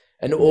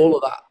 and yeah. all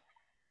of that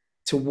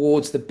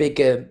towards the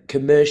bigger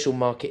commercial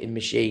marketing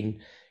machine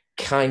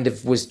kind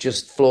of was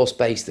just floor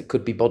space that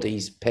could be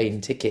bodies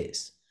paying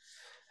tickets.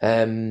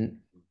 And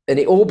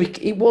it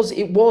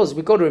was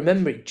we've got to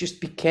remember it just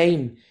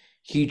became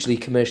hugely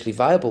commercially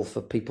viable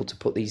for people to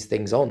put these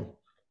things on.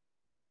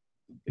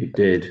 It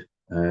did.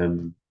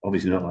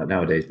 Obviously not like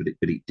nowadays, but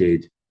it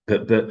did.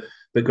 But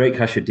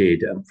Gatecrasher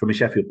did. From a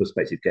Sheffield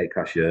perspective,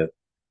 Gatecrasher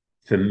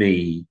for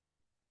me,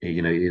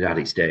 it had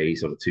its day,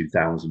 sort of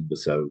 2000 or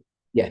so.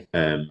 Yeah.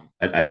 And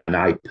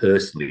I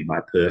personally, my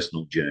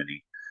personal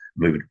journey,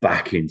 moved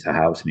back into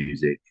house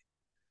music,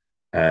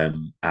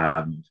 and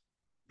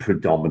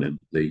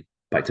predominantly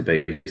back to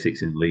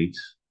basics in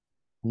Leeds.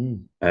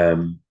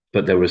 Mm.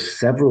 But there were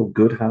several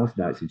good house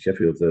nights in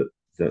Sheffield that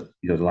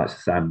the likes of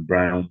Sam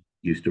Brown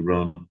used to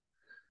run,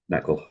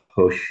 that called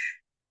Hush,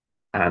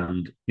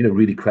 and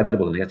really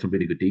credible, and they had some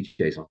really good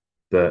DJs on.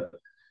 But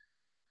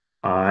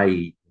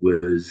I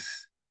was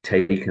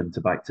taken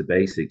to back to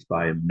basics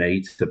by a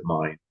mate of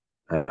mine,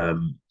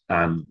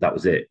 and that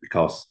was it.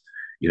 Because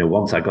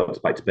once I got to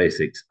back to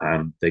basics,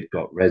 and they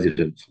got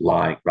residents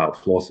like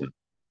Ralph Lawson,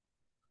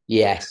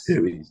 Yes.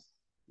 who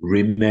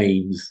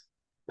remains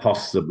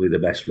possibly the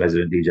best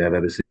resident DJ I've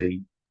ever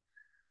seen,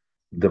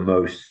 the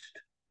most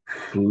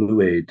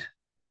fluid,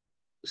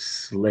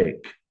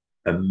 slick,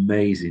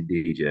 amazing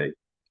DJ,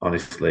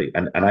 honestly.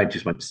 And I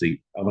went to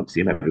see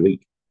him every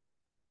week.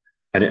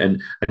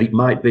 And it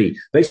might be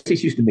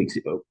Basics used to mix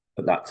it up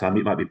at that time.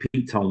 It might be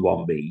Pete on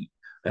one beat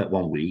at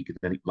 1 week, and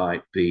then it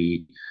might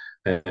be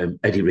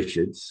Eddie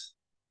Richards,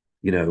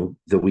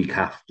 the week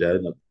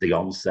after, the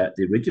onset,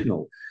 the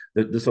original,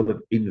 the sort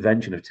of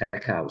invention of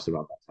tech house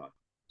around that time,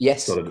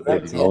 Yes. sort of early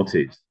Correct. Yeah.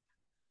 noughties.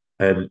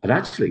 And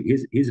actually,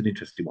 here's an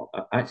interesting one.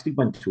 I actually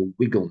went to a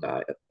Wiggle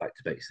night at Back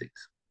to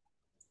Basics.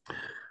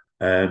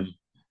 Um,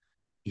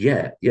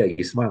 yeah,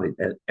 you're smiling.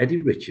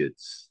 Eddie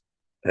Richards,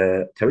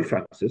 Terry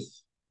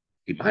Francis,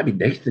 it might be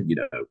Nathan, I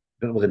don't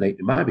know whether Nathan,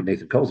 it might be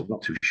Nathan Coles, I'm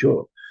not too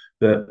sure.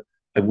 But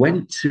I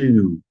went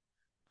to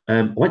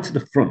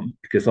the front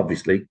because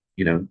obviously,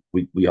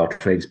 we are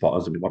train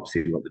spotters and we want to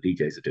see what the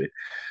DJs are doing.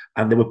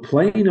 And they were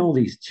playing all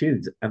these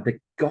tunes, and they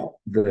got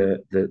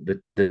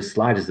the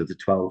sliders of the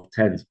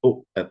 1210s up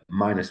at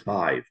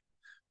 -5.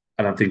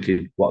 And I'm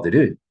thinking, what are they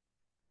doing?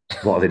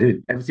 What are they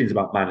doing? Everything's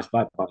about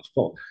 -5,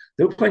 -4.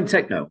 They were playing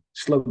techno,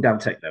 slowed down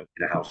techno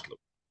in a house club.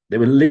 They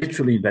were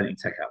literally inventing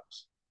tech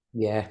house,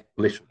 Yeah.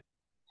 literally.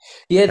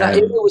 Yeah, that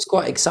era Um, was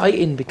quite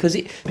exciting because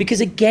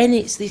again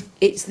it's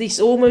this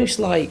almost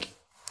like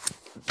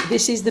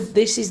this is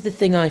the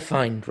thing I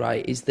find,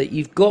 right, is that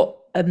you've got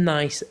a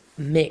nice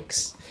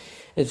mix.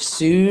 As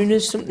soon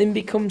as something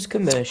becomes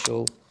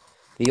commercial,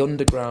 the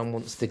underground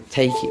wants to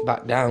take it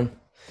back down.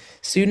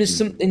 As soon as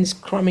something's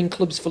cramming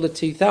clubs full of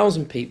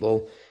 2,000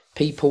 people,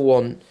 people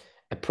want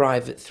a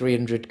private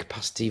 300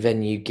 capacity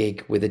venue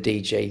gig with a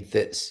DJ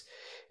that's.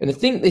 And I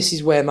think this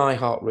is where my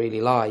heart really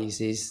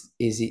lies. Is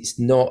it's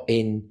not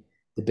in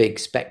the big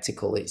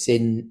spectacle. It's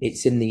in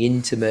the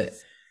intimate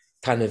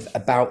kind of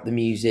about the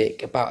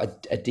music,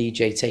 about a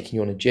DJ taking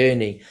you on a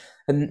journey,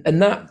 and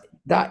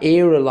that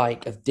era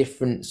like of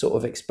different sort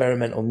of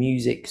experimental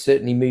music,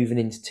 certainly moving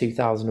into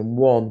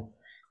 2001,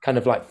 kind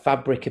of like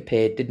Fabric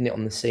appeared, didn't it,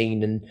 on the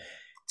scene, and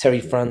Terry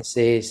yeah,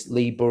 Francis,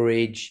 Lee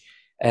Burridge,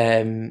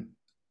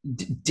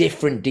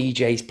 different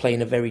DJs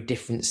playing a very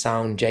different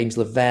sound, James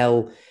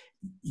Lavelle,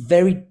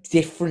 very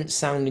different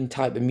sounding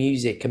type of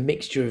music, a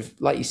mixture of,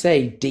 like you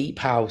say, deep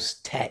house,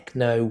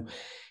 techno,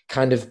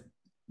 kind of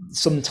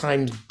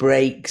sometimes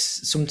breaks,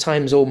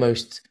 sometimes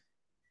almost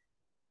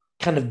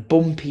kind of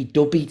bumpy,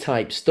 dubby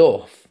type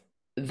stuff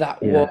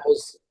that Yeah.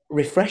 was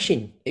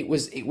refreshing. It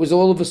was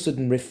all of a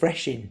sudden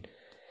refreshing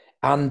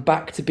and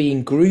back to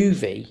being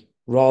groovy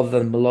rather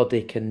than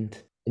melodic and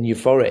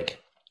euphoric.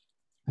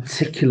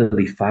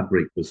 Particularly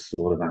Fabric was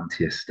sort of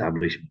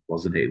anti-establishment,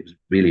 wasn't it? It was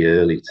really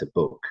early to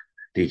book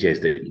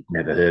DJs that you'd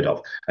never heard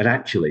of, and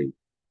actually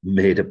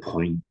made a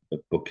point of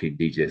booking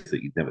DJs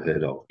that you'd never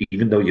heard of,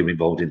 even though you're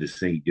involved in the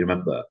scene. You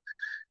remember,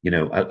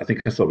 I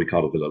think I saw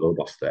Ricardo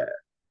Villalobos there.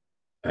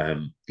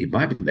 It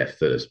might have been their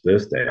first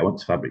birthday. I went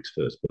to Fabric's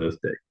first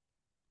birthday,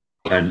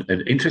 and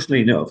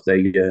interestingly enough,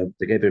 they gave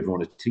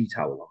everyone a tea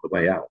towel on the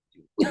way out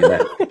when you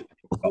left.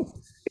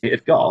 It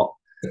had got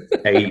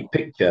a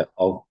picture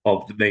of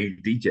the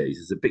main DJs.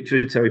 There's a picture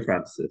of Terry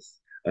Francis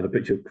and a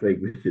picture of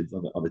Craig Richards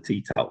on a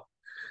tea towel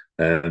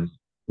A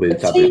with tea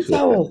Fabric's first birthday.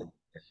 towel.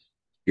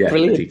 Yeah, a tea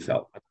Brilliant.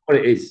 towel. I don't know what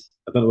it is.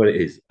 I don't know what it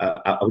is.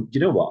 You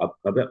know what?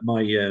 I bet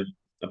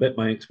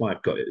my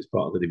ex-wife got it as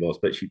part of the divorce,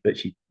 but she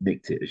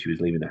nicked it as she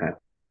was leaving the house.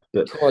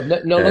 But God,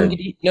 no longer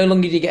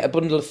um, do you get a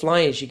bundle of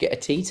flyers, you get a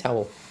tea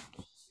towel.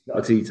 not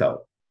a tea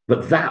towel.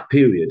 But that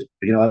period,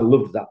 I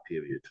loved that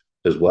period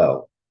as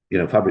well.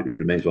 Fabric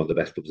remains one of the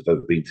best clubs I've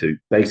ever been to.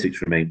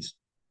 Basics remains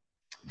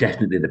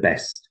definitely the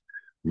best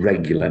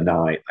regular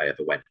night I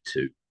ever went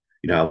to.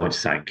 I went to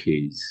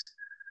Sankey's.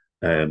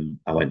 I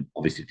went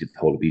obviously to the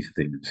whole Ibiza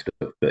thing and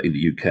stuff, but in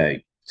the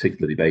UK,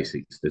 particularly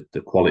Basics,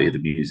 the quality of the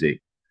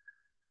music,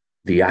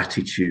 the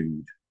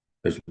attitude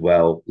as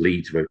well.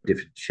 Leeds very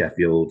different to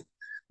Sheffield.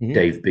 Mhm.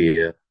 Dave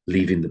Beer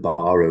leaving the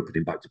bar,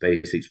 opening back to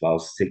Basics while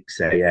 6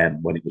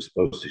 a.m. when it was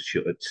supposed to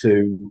shut at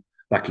 2.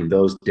 Back in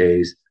those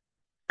days,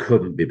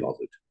 couldn't be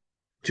bothered.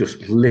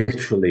 Just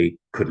literally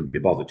couldn't be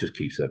bothered. Just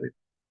keep serving,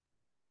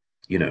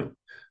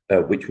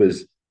 which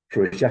was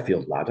for a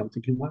Sheffield lad. I'm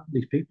thinking, why are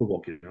these people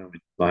walking around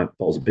with like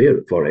bottles of beer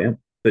at 4 a.m.?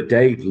 But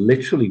Dave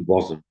literally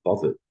wasn't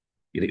bothered.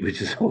 It was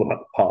just all about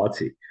the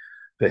party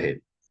for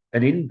him.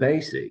 And in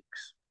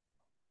Basics,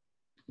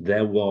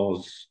 there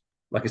was,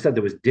 like I said,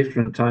 there was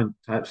different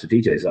types of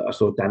DJs. I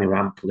saw Danny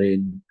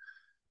Ramplin.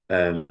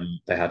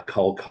 They had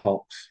Cole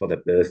Cox for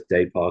their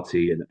birthday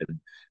party, and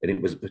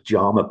it was a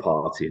pajama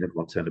party, and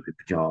everyone turned up in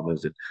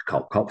pajamas, and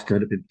Cole Cox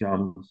turned up in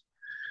pajamas,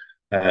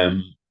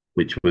 um,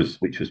 which was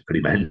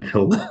pretty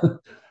mental.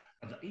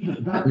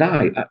 That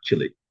night,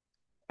 actually,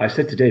 I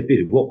said to Dave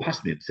Beard, who walked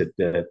past me and said,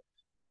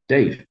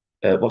 "Dave,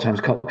 what time's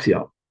Coxie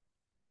on?"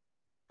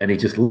 And he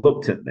just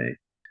looked at me.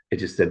 He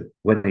just said,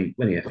 "When he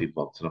effing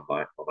wants," and I'm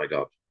like, "Oh my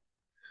god,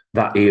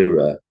 that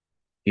era."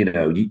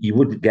 You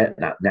wouldn't get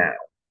that now.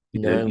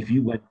 No, If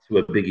you went to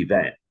a big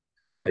event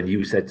and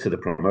you said to the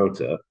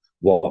promoter,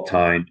 what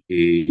time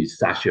is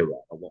Sasha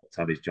on or what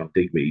time is John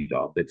Digweed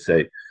on, they'd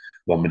say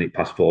 1 minute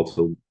past 4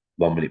 till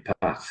 1 minute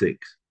past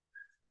 6,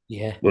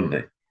 yeah, wouldn't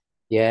they?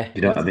 yeah.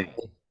 You know what I mean?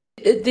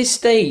 At this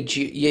stage,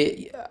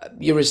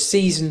 you're as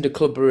seasoned a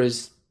clubber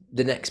as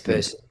the next Mm.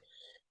 person.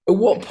 At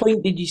what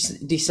point did you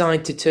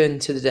decide to turn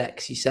to the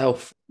decks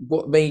yourself?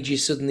 What made you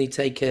suddenly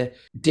take a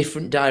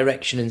different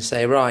direction and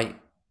say, right,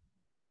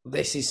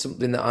 this is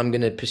something that I'm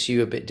going to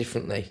pursue a bit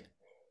differently?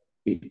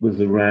 It was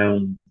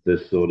around the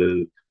sort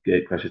of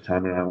Gatecrasher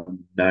time,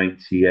 around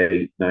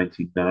 98,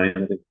 99. I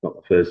think I got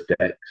my first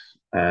decks.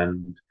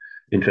 And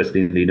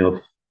interestingly enough,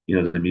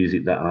 the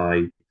music that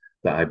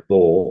I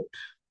bought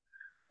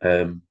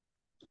um,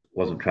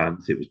 wasn't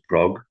trance, it was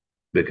prog,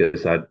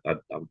 because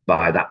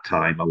by that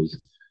time I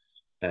was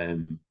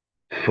um,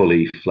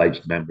 fully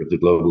fledged member of the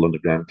Global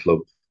Underground Club,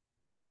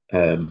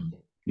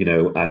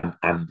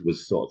 and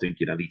was sort of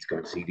thinking I need to go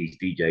and see these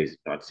DJs.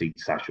 I'd seen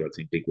Sasha, I'd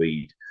seen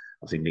Digweed,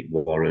 I'd seen Nick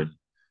Warren,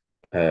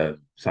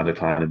 Sander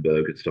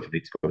Kleinenberg and stuff. I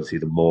need to go and see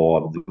them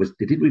more.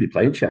 They didn't really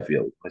play in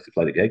Sheffield unless they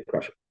played at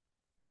Gatecrasher.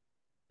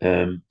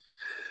 Um,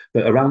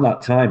 but around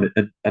that time,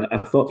 and I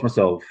thought to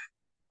myself,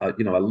 I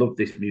love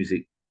this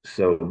music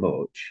so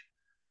much.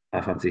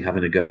 I fancy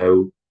having a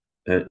go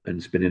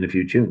and spinning a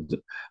few tunes.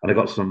 And I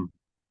got some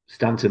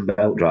Stanton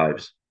belt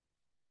drives,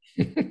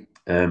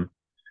 um,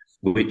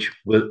 which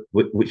were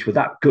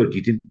that good.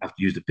 You didn't have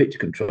to use the pitch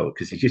control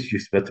because you just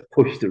used to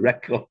push the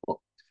record.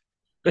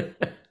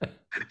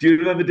 Do you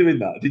remember doing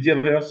that? Did you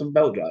ever have some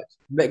belt drives?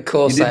 Of You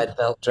course, I didn't. had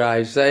belt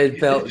drives. I had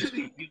You belt.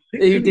 literally, you Who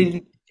literally.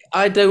 didn't?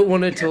 I don't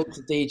want to talk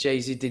to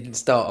DJs who didn't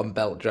start on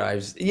belt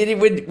drives.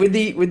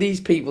 When these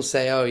people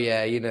say, "Oh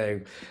yeah,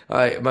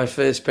 my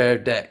first pair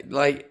of decks,"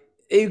 like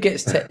who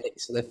gets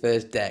Technics for their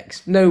first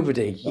decks?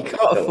 Nobody. You No,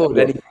 can't no. afford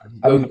Look, anything.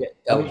 I Go and mean, get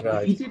I belt mean,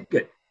 drives.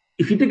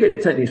 if you did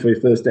get techniques for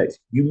your first decks,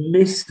 you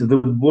missed the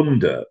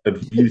wonder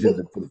of using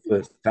them for the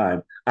first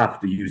time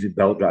after using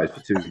belt drives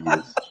for 2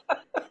 years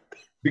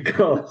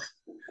because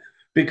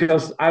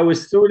because I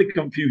was thoroughly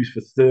confused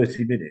for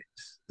 30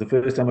 minutes. The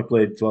first time I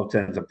played 12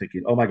 tens, I'm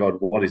thinking, oh my God,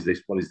 what is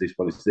this? What is this?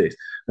 What is this?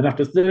 And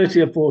after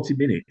 30 or 40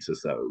 minutes or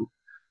so,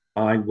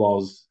 I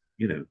was,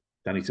 Danny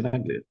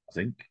Tenaglia, I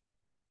think.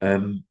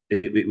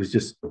 It was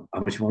just, how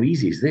much more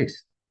easy is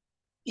this?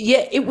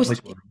 Yeah, it How was.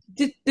 much more?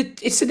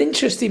 It's an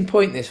interesting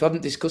point. This I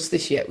haven't discussed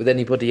this yet with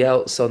anybody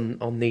else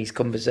on these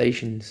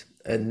conversations,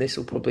 and this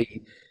will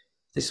probably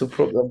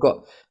I've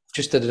got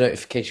just had a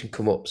notification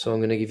come up, so I'm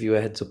going to give you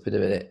a heads up in a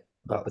minute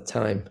about the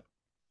time.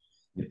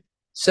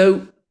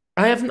 So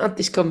I haven't had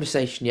this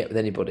conversation yet with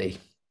anybody.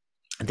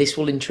 This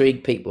will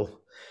intrigue people.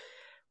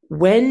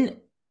 When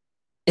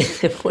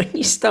when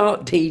you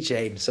start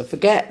DJing, so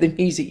forget the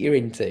music you're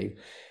into,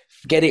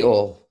 forget it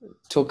all.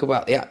 Talk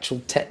about the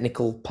actual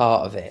technical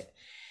part of it.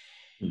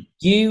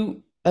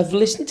 You have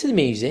listened to the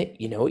music,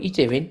 you know what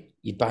you're doing,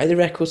 you buy the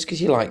records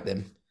because you like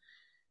them,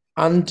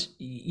 and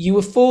you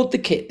afford the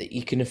kit that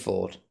you can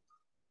afford.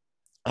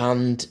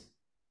 And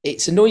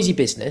it's a noisy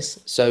business,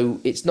 so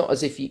it's not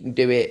as if you can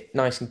do it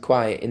nice and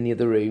quiet in the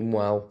other room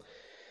while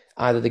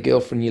either the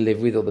girlfriend you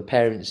live with or the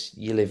parents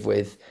you live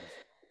with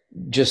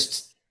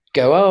just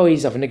go, oh,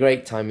 he's having a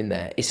great time in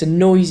there. It's a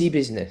noisy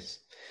business.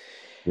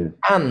 Yeah.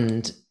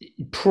 And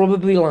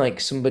probably like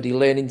somebody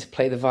learning to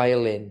play the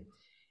violin,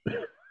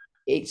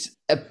 it's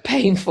a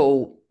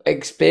painful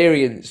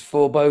experience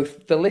for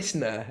both the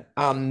listener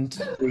and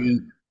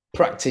the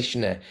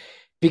practitioner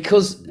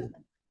because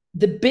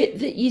the bit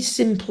that you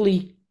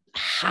simply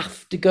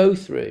have to go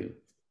through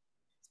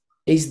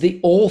is the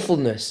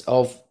awfulness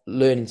of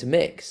learning to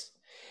mix.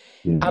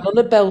 Yeah. And on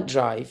a belt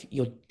drive,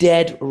 you're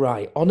dead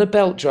right. On a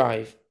belt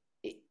drive,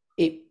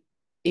 it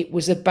it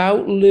was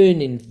about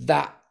learning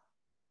that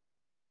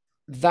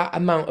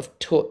amount of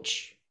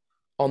touch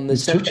on the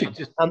Touch center it,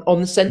 just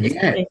on the center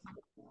yeah, string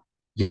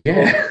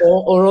yeah,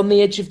 or on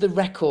the edge of the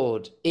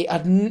record. yeah,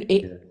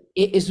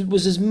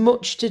 Was as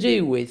much to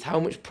do with how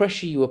much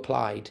pressure you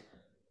applied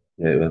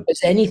yeah. Well, as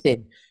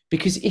anything.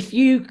 Because if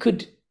you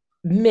could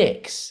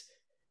mix,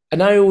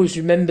 and I always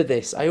remember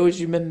this, I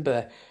always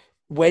remember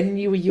when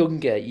you were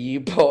younger, you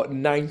bought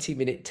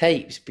 90-minute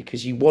tapes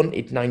because you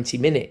wanted 90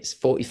 minutes,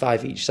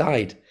 45 each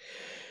side.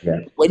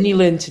 yeah, When you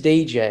learned to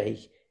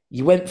DJ,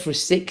 you went for a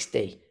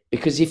 60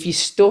 because if you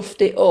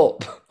stuffed it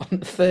up on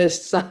the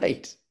first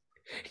side,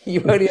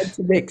 you only had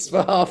to mix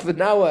for half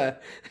an hour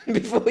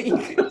before you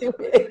could do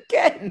it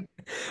again.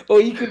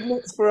 Or you could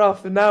mix for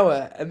half an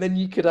hour and then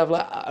you could have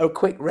like a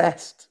quick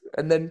rest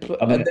and then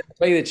I and mean, then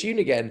play the tune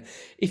again.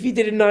 If you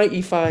did a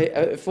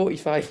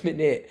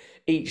 45-minute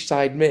each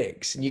side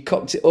mix and you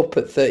cocked it up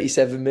at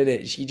 37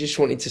 minutes, you just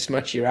wanted to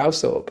smash your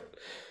house up.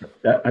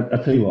 I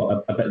tell you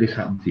what, I bet this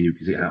happened to you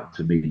because it happened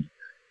to me.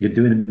 You're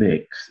doing a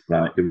mix,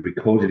 right? You're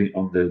recording it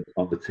on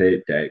the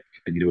tape deck,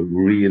 and you do a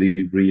really,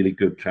 really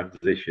good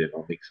transition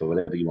or mix or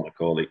whatever you want to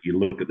call it. You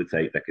look at the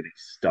tape deck and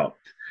it's stopped,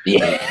 and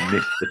Yeah, you've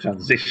missed the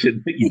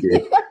transition that you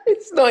did,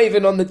 it's not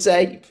even on the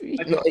tape.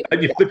 Not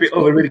and you even- flip it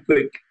over really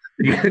quick,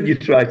 and you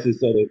try to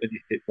sort of, and you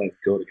hit play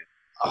record again.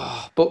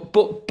 Oh,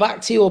 but back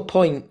to your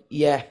point,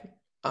 yeah,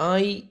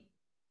 I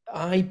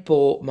I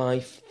bought my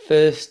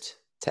first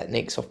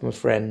Technics off my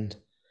friend.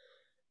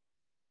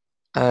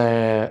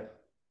 Uh,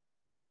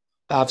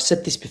 I've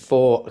said this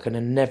before, I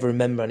can never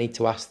remember. I need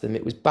to ask them.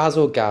 It was Baz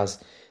or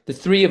Gaz. The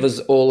three of us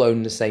all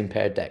own the same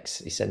pair of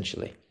decks,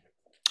 essentially.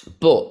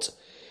 But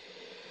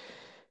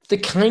the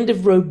kind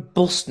of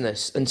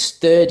robustness and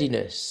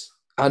sturdiness,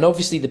 and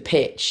obviously the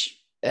pitch,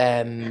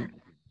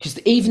 because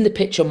even the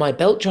pitch on my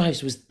belt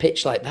drives was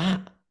pitched like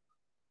that.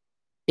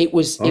 It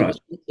was All it right,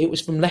 was it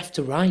was from left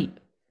to right.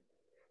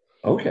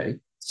 okay,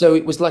 So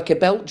it was like a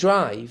belt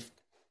drive,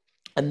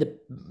 and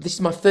this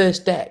is my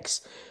first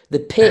decks. The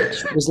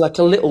pitch was like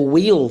a little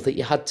wheel that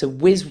you had to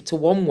whiz to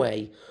one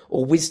way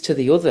or whiz to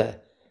the other.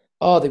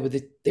 Oh, they were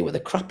the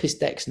crappiest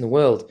decks in the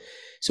world.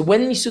 So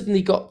when you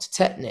suddenly got to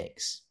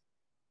Technics,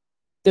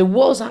 there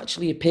was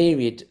actually a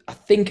period, I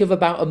think of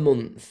about a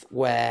month,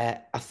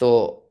 where I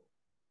thought,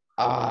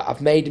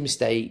 I've made a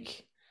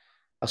mistake.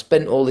 I've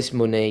spent all this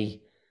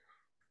money,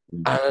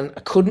 and I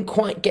couldn't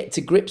quite get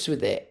to grips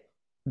with it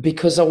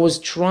because I was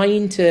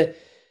trying to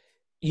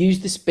use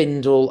the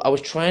spindle. I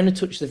was trying to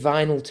touch the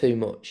vinyl too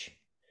much.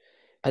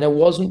 And I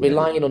wasn't yeah,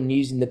 relying on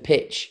using the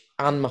pitch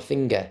and my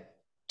finger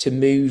to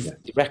move yeah,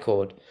 the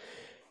record.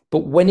 But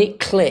when it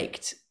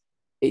clicked,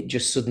 it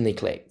just suddenly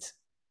clicked.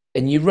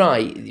 And you're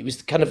right, it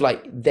was kind of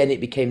like then it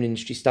became an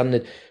industry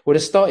standard. When I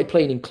started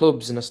playing in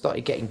clubs and I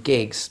started getting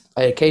gigs,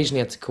 I occasionally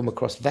had to come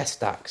across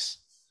Vestax,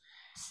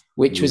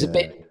 which was a yeah.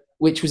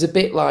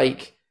 bit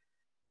like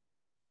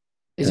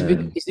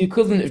Um, it's the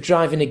equivalent of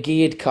driving a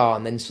geared car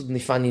and then suddenly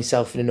finding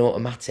yourself in an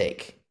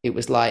automatic. It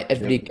was like yeah.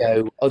 everybody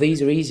go, "Oh,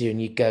 these are easier,"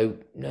 and you go,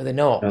 "No, they're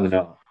not." No, they're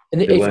not.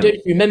 And They if you weren't.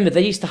 don't remember,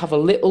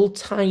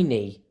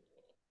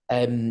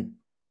 um,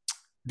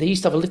 they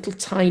used to have a little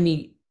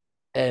tiny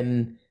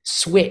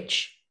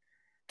switch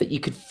that you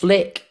could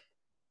flick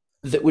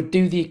that would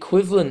do the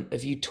equivalent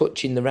of you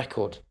touching the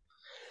record.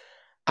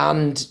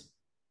 And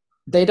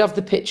they'd have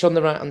the pitch on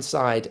the right hand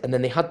side, and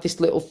then they had this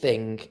little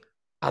thing,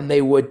 and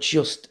they were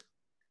just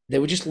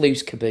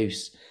loose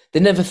caboose. They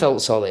never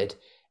felt solid.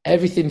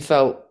 Everything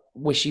felt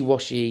wishy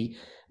washy,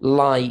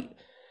 light,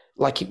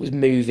 like it was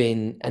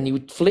moving. And you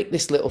would flick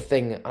this little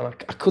thing, and I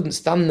couldn't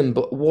stand them.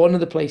 But one of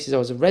the places I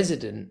was a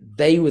resident,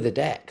 they were the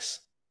decks.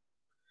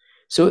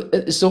 So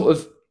at the sort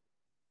of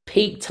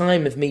peak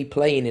time of me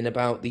playing in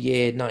about the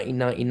year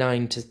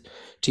 1999 to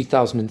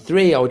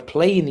 2003. I would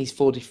play in these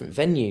four different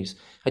venues.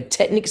 I had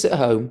Technics at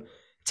home,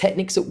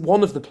 Technics at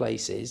one of the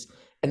places,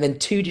 and then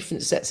two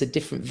different sets of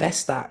different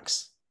vest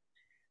acts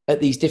at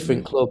these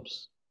different Mm.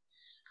 clubs.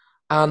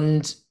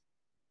 And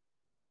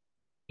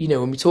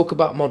when we talk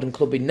about modern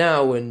clubbing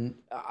now, and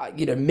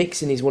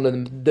mixing is one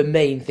of the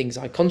main things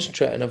I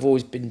concentrate, and I've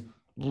always been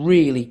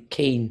really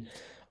keen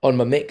on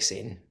my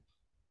mixing.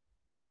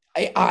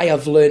 I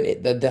have learned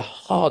it the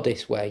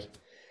hardest way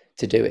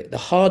to do it, the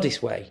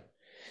hardest way,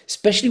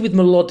 especially with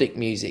melodic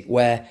music,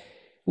 where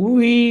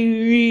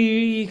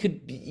you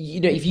could,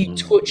 if you Mm.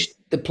 touched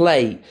the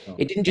plate, Oh,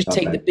 it didn't just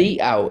take the okay.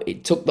 beat out;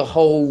 it took the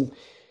whole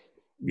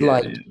Yeah,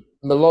 like yeah.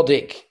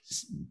 melodic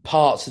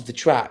parts of the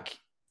track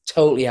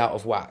totally out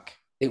of whack.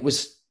 It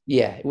was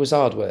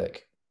hard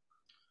work.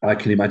 I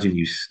can imagine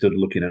you stood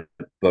looking at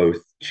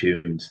both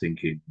tunes,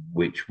 thinking,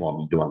 which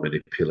one do I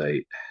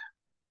manipulate?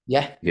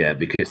 Yeah. Yeah,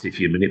 because if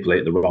you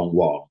manipulate the wrong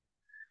one,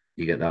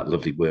 you get that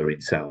lovely whirring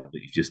sound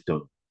that you've just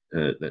done.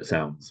 That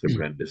sounds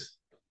horrendous.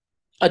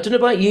 I don't know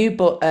about you,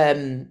 but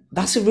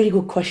that's a really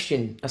good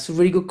question. That's a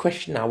really good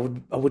question. I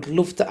would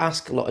love to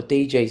ask a lot of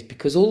DJs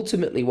because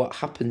ultimately what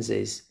happens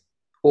is,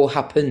 or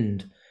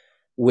happened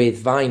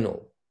with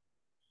vinyl,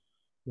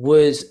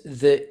 was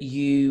that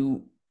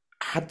you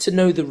had to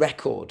know the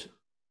record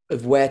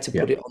of where to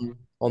Yeah. put it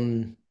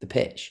on the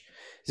pitch.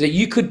 So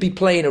you could be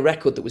playing a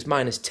record that was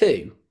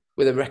 -2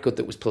 with a record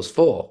that was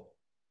 +4.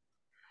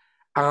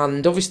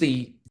 And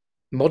obviously,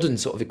 modern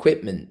sort of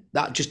equipment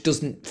that just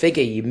doesn't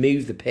figure. You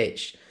move the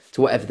pitch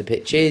to whatever the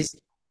pitch is,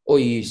 or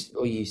you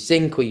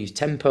sync, or use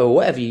tempo, or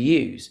whatever you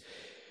use.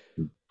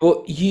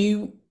 But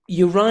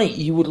you're right.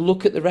 You would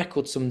look at the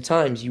record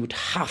sometimes. You would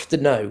have to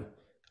know.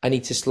 I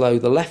need to slow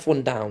the left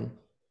one down,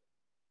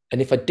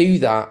 and if I do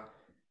that,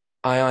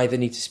 I either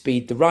need to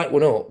speed the right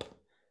one up,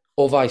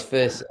 or vice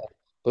versa.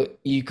 But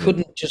you Yeah.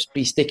 couldn't just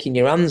be sticking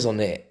your hands on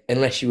it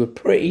unless you were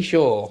pretty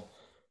sure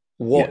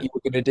what Yeah. you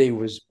were going to do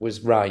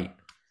was right.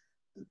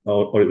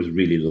 Or it was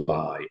really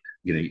light.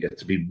 You had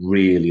to be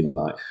really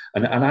light.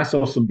 And I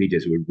saw some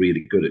DJs who were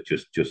really good at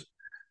just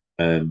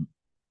um,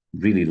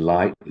 really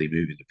lightly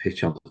moving the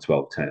pitch on the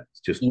 12/10s,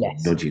 just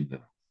Yes. nudging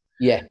them,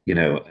 Yeah.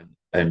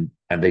 and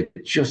they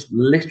just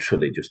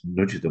literally just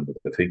nudged them with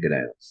their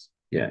fingernails.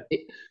 Yeah.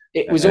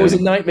 It was always a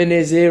Um, nightmare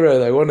near zero,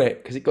 though, wasn't it?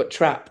 Because it got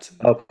trapped.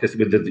 oh, because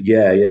with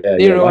yeah.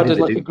 Zero Why had did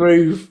they like a do?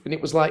 groove, and it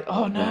was like,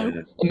 oh no,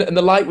 Yeah, and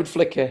the light would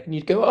flicker, and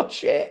you'd go, oh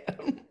shit,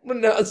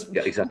 I'm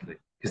yeah, exactly.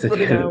 Because they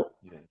running couldn't. out.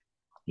 Yeah,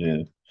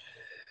 yeah.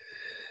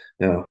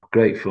 No,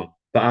 great fun.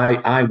 But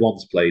I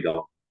once played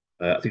on.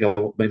 I think I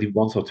maybe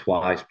once or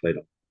twice played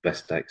on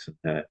Best Decks,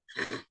 and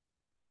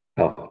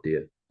oh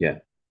dear, yeah,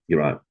 you're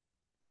right.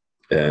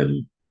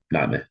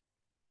 Nightmare.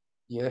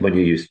 Yeah. When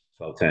you use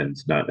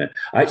 12/10s, nightmare.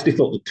 I actually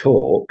thought the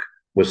torque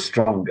was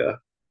stronger,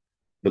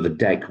 but the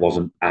deck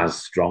wasn't as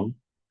strong,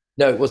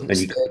 No, it wasn't and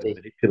you couldn't sturdy.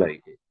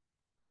 manipulate it.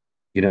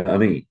 You know what I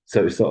mean?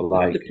 So it's sort of The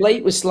like,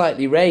 plate was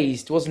slightly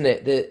raised, wasn't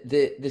it?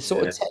 The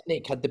sort of yeah,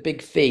 Technic had the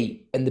big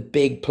feet and the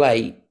big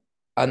plate,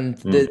 and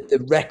the mm, the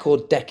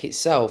record deck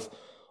itself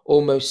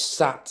almost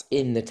sat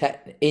in the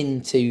tech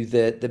into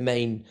the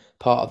main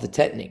part of the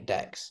Technic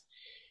decks.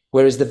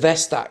 Whereas the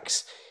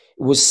Vestax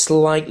was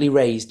slightly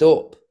raised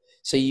up.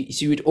 So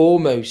you would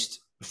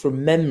almost,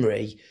 from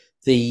memory,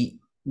 the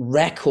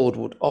record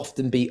would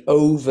often be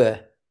over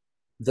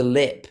the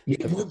lip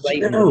of the you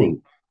plate underneath.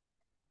 know,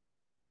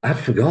 I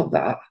forgot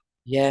that.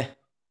 Yeah.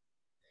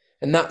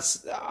 And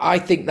I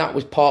think that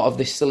was part of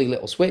this silly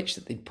little switch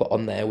that they'd put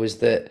on there, was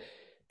that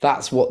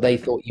that's what they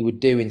thought you would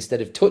do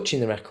instead of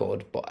touching the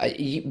record. But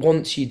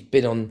once you'd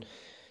been on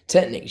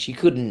Technics, you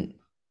couldn't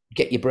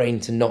get your brain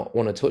to not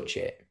want to touch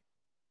it.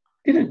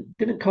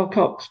 Didn't Carl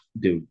Cox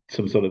do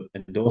some sort of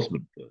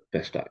endorsement for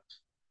Best Acts?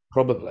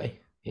 Probably.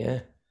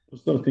 Yeah. I'm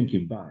sort of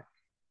thinking back.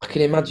 I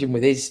can imagine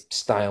with his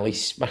style, he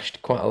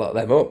smashed quite a lot of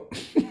them up.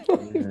 He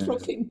Yeah.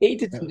 probably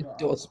needed an No,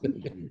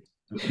 endorsement.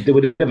 they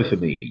were never for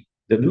me.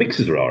 The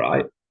mixers are all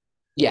right.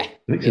 Yeah, The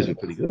yeah, mixers were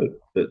pretty good,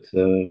 but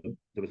there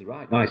was a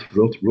right nice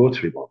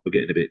rotary one. We're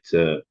getting a bit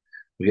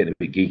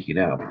geeky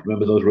now. But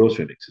remember those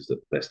rotary mixers that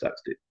Best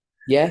Acts did?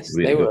 yes,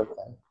 Really they good. were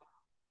okay.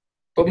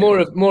 But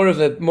Yeah,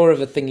 more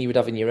of a thing you would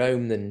have in your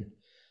home than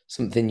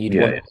something you'd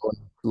yeah, want yeah. to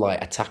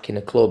like attack in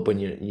a club when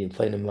you're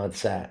playing a mad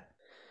set.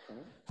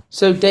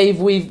 So Dave,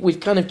 we've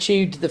kind of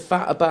chewed the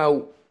fat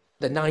about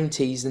the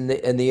 '90s and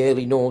the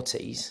early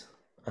noughties,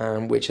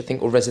 which I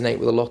think will resonate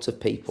with a lot of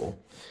people.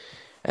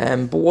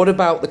 But what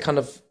about the kind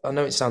of? I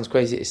know it sounds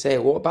crazy to say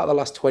it. What about the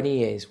last 20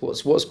 years?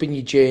 What's been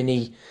your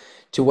journey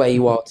to where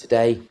you are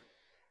today?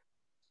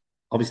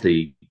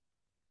 Obviously,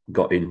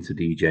 got into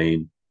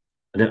DJing.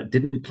 I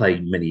didn't play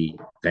many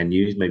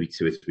venues, maybe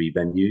two or three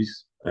venues.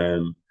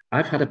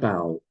 I've had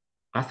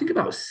I think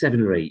about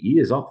 7 or 8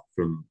 years off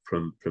from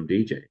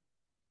DJing,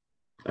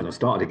 and I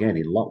started again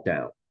in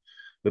lockdown.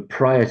 But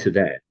prior to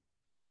that,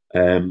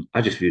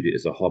 I just viewed it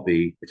as a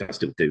hobby, which I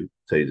still do, to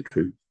tell you the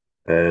truth.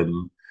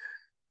 Um,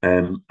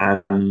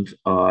 and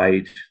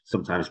I'd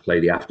sometimes play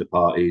the after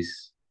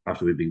parties.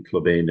 after we've been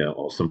clubbing,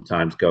 or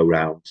sometimes go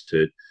round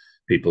to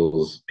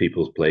people's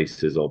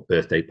places or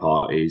birthday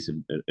parties,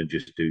 and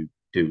just do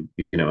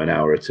an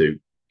hour or two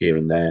here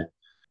and there.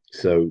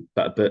 So,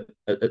 but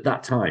at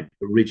that time,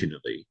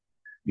 originally,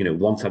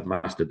 once I'd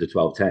mastered the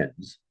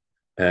 12/10s,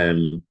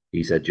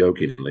 he said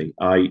jokingly,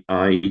 I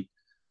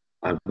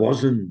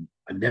wasn't,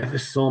 I never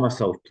saw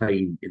myself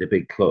playing in a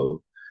big club.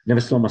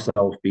 Never saw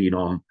myself being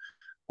on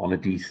a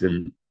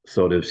decent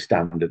sort of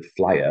standard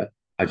flyer.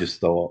 I just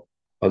thought,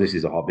 oh, this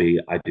is a hobby.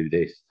 I do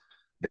this.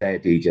 They're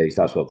DJs.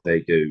 That's what they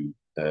do.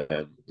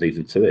 Leave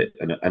them to it.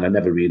 And I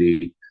never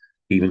really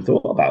even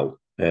thought about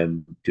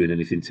doing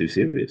anything too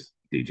serious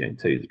DJing,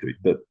 to tell you the truth.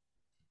 But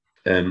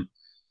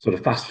sort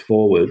of fast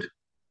forward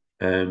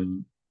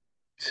um,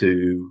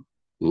 to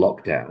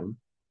lockdown,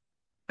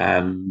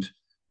 and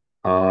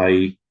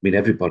I mean,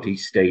 everybody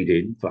stayed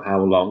in for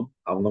how long?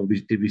 How long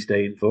did we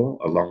stay in for?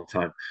 A long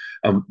time.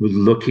 And we're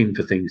looking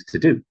for things to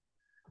do.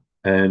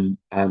 And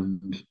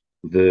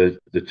the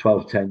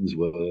 12/10s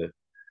were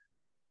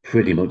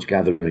pretty much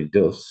gathering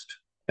dust.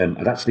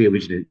 I'd actually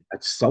originally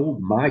I'd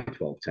sold my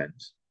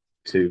 12/10s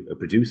to a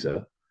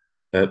producer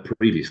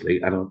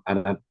previously, and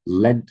I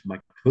lent my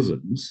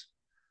cousins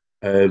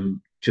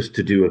just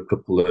to do a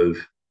couple of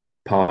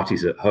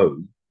parties at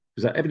home,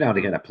 because every now and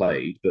again I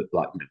played, but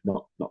like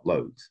not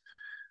loads.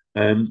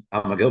 And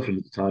my girlfriend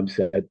at the time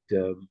said,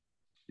 "You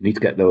need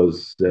to get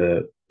those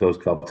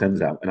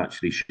 12/10s out and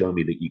actually show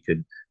me that you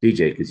can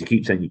DJ, because you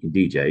keep saying you can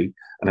DJ,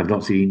 and I've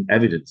not seen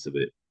evidence of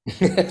it."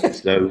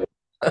 So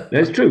no,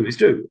 it's true. It's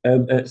true.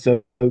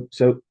 So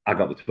I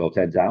got the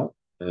 12/10s out,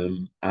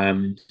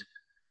 and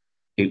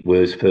it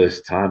was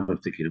first time. I'm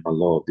thinking, oh my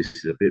lord, this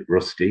is a bit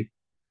rusty.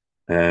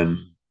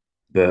 Um,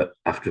 but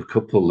after a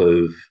couple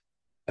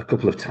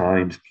of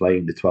times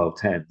playing the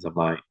 12/10s, I'm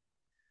like,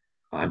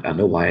 I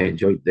know why I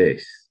enjoyed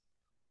this.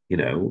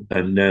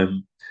 And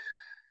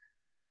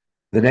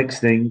the next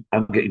thing,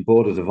 I'm getting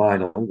bored of the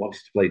vinyl, wanting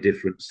to play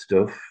different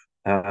stuff,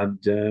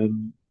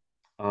 and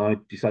I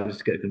decided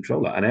to get a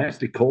controller. And I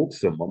actually called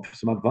someone for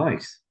some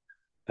advice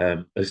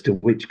as to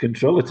which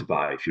controller to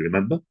buy, if you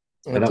remember.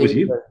 I And that do was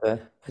you.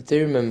 remember. I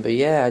do remember.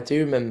 Yeah, I do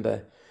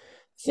remember.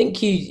 I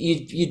think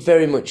you'd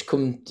very much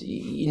come.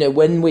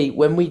 When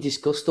we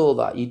discussed all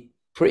that, you'd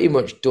pretty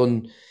much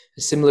done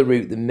a similar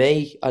route than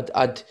me.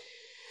 I'd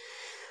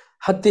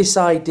had this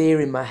idea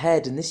in my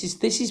head, and this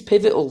is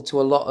pivotal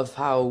to a lot of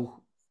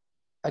how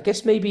I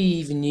guess maybe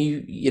even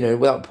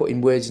without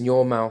putting words in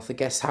your mouth, I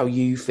guess how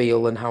you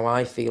feel and how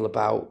I feel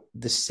about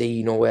the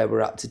scene or where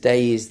we're at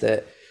today is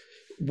that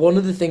one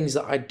of the things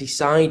that I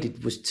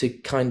decided was to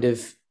kind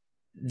of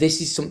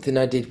this is something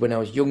I did when I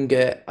was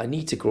younger. I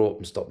need to grow up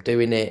and stop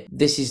doing it.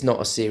 This is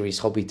not a serious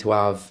hobby to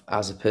have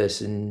as a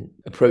person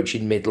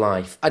approaching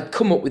midlife. I'd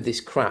come up with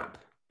this crap.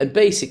 And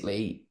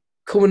basically,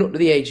 coming up to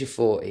the age of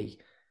 40,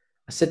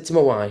 I said to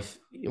my wife,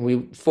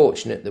 we're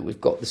fortunate that we've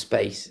got the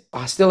space.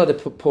 I still had a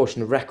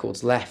proportion of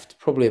records left,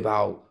 probably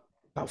about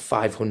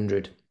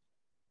 500.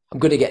 I'm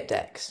going to get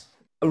decks.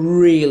 I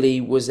really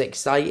was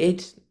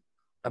excited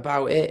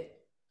about it.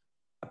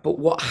 But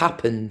what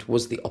happened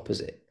was the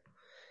opposite.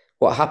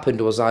 What happened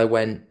was I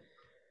went,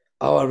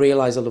 oh, I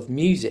realise I love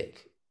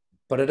music,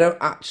 but I don't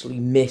actually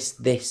miss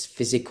this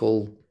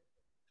physical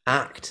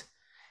act.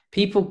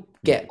 People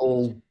get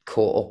all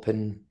caught up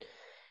and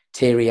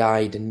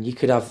teary-eyed, and you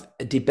could have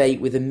a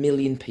debate with a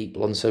million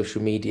people on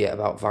social media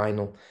about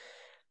vinyl.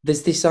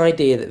 There's this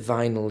idea that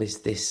vinyl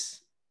is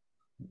this,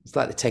 it's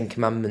like the Ten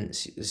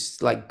Commandments.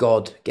 It's like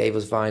God gave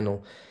us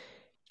vinyl.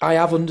 I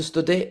have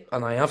understood it,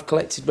 and I have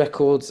collected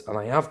records, and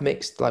I have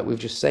mixed, like we were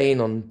just saying,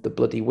 on the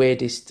bloody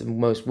weirdest and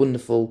most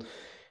wonderful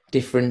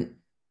different,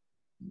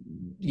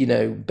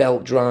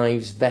 belt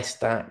drives,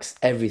 Vestax,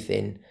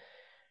 everything.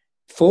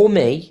 For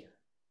me,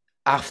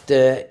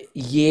 after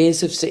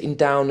years of sitting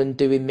down and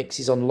doing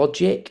mixes on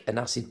Logic and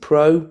Acid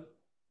Pro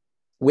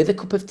with a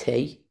cup of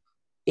tea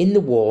in the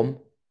warm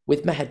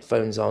with my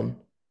headphones on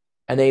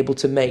and able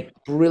to make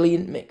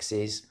brilliant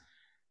mixes,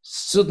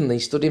 suddenly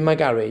stood in my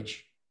garage,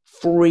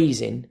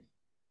 freezing,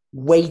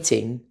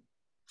 waiting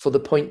for the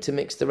point to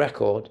mix the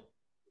record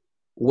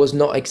was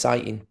not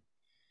exciting.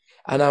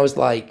 And I was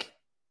like,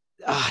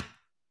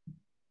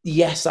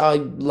 yes, I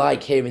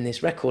like hearing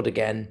this record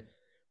again.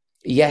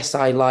 Yes,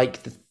 I like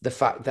the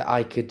fact that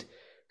I could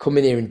come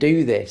in here and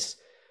do this,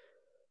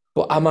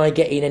 but am I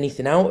getting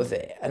anything out of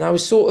it? And I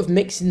was sort of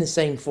mixing the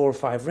same 4 or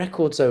 5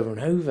 records over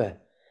and over.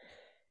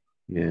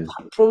 Yeah.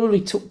 That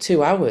probably took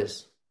 2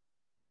 hours.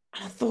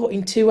 And I thought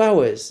in 2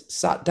 hours,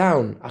 sat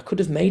down, I could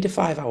have made a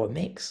 5 hour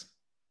mix.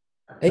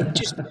 It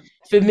just,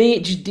 for me,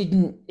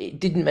 it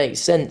didn't make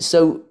sense.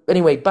 So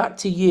anyway, back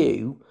to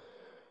you.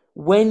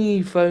 When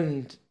you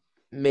phoned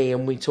me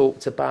and we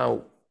talked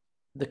about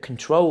the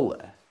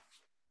controller,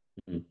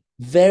 Mm.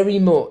 very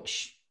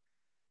much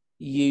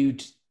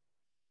you'd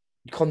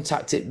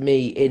contacted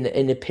me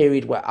in a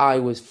period where I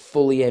was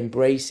fully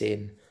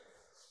embracing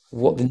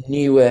what the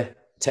newer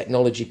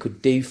technology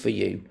could do for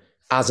you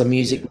as a Yeah.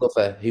 music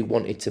lover who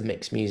wanted to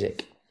mix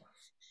music.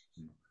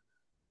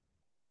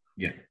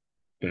 Yeah.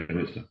 Very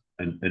much so.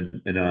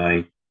 And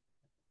I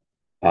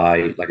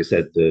like I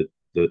said, the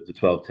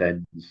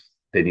 1210s,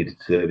 they needed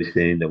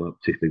servicing, they weren't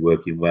particularly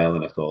working well,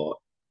 and I thought,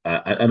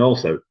 and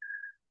also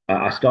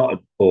I started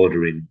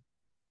ordering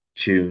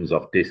tunes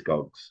off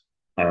Discogs,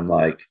 and I'm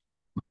like,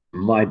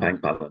 my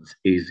bank balance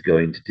is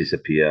going to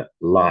disappear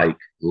like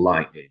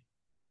lightning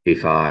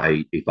if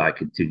I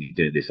continue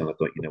doing this. And I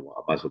thought, you know what,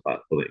 I might as well bite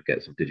the bullet and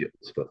get some digital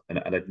stuff. And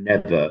I'd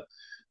never,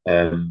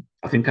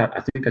 I think I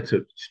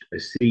took a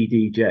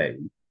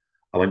CDJ.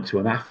 I went to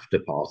an after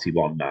party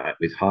one night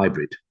with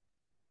Hybrid,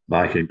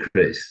 Mike and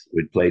Chris,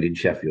 who'd played in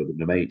Sheffield, and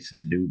the mates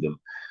knew them,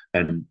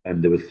 and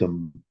there was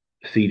some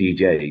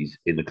CDJs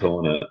in the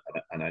corner,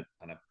 and I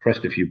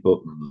pressed a few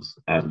buttons,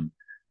 and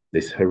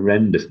this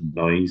horrendous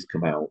noise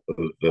come out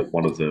of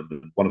one of them.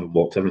 And one of them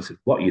walked over and said,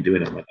 "What are you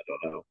doing?" I went, "I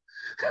don't know."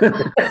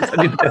 I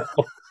didn't know.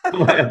 I'm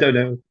like, I don't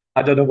know.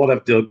 I don't know what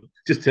I've done.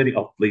 Just turn it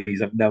off,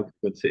 please. I'm now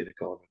going to sit in the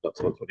corner and not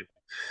talk to anyone.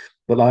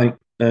 But like,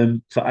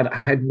 so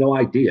I had no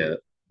idea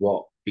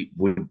what it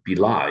would be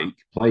like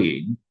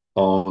playing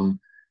on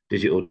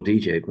digital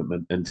DJ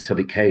equipment until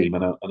it came,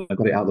 and I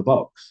got it out of the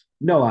box.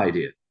 No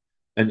idea.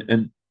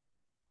 And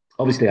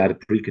obviously I had a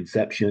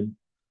preconception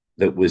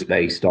that was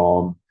based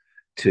on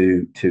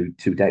two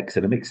decks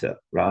and a mixer,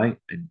 right?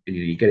 And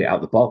you get it out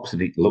of the box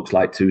and it looks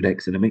like two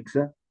decks and a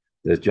mixer.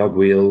 There's jog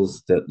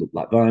wheels that look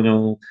like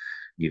vinyl.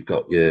 You've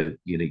got your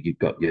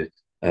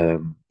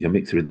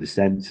mixer in the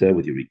center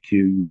with your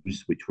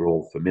EQs, which were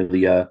all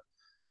familiar.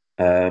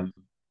 Um,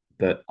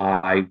 but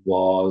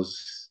I'll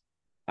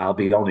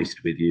be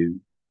honest with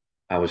you,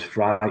 I was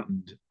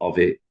frightened of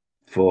it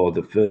for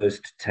the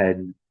first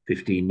 10,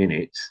 15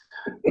 minutes.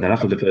 And then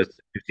after the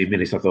first 15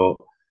 minutes, I thought,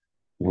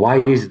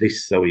 why is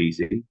this so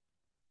easy?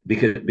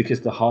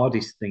 Because the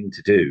hardest thing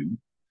to do,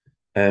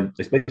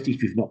 especially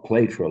if you've not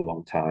played for a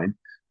long time,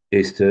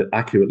 is to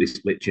accurately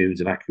split tunes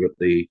and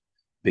accurately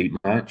beat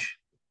match.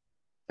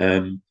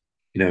 Um,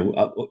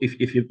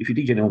 if you're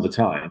DJing all the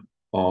time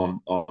on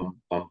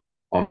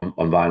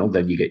vinyl,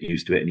 then you get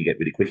used to it and you get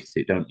really quick at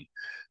it, don't you?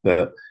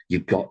 But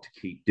you've got to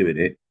keep doing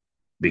it,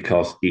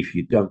 because if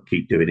you don't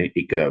keep doing it,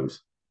 it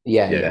goes.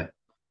 Yeah.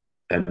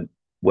 And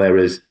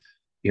whereas,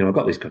 I've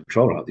got this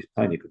controller out, this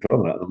tiny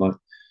controller out, and I'm like,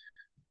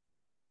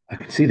 I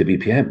can see the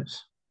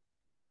BPMs.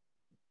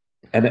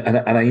 And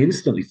I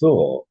instantly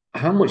thought,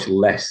 how much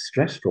less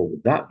stressful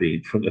would that be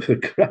in front of a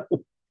crowd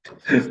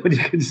when you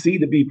can see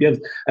the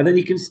BPMs? And then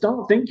you can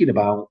start thinking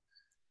about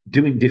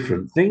doing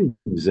different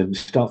things and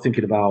start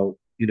thinking about,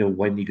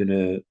 when you're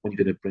gonna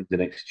bring the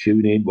next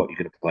tune in, what you're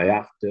gonna play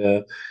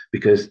after.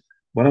 Because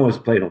when I was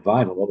playing on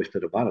vinyl, always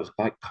played on vinyl, I was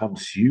quite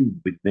consumed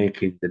with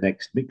making the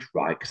next mix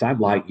right. Because I'm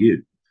like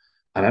you,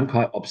 and I'm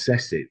quite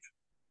obsessive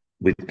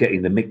with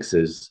getting the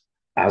mixers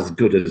as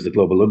good as the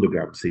Global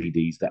Underground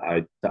CDs that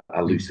I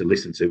used to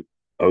listen to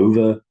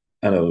over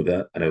and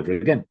over and over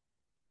again.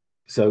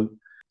 So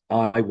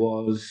I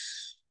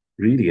was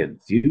really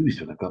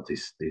enthused when I got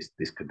this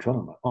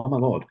control. I'm like, oh my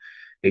lord,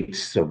 it's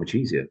so much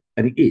easier,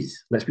 and it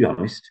is. Let's be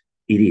honest,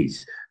 it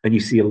is. And you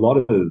see a lot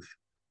of,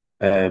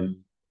 I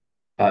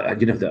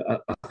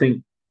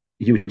think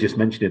you were just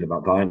mentioning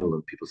about vinyl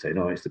and people saying,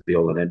 "Oh, it's the be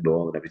all and end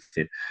all and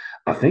everything."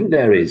 I think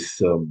there is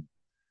some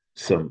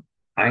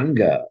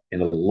anger in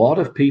a lot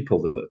of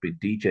people that have been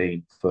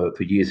DJing for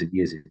years and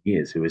years and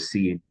years, who are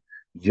seeing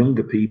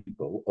younger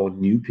people or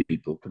new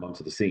people come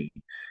onto the scene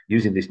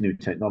using this new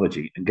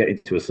technology and getting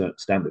to a certain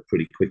standard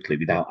pretty quickly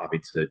without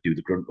having to do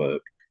the grunt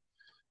work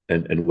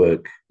and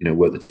work the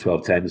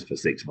 1210s for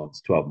 6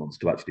 months, 12 months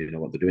to actually know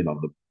what they're doing on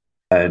them.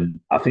 And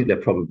I think they're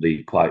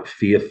probably quite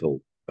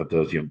fearful of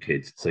those young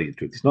kids, to tell you the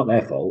truth. It's not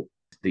their fault.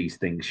 These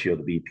things show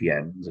the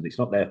BPMs, and it's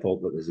not their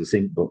fault that there's a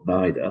sync button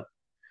either.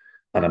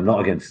 And I'm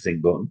not against the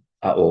sync button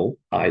at all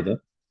either,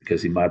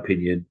 because in my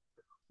opinion,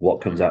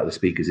 what comes out of the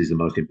speakers is the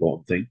most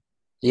important thing.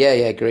 Yeah,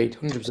 agreed.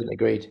 100%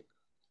 agreed.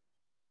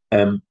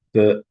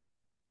 But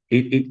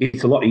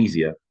it's a lot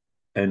easier,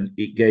 and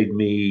it gave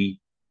me,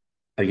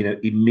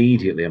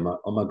 immediately, I'm like,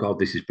 oh my god,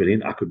 this is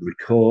brilliant. I could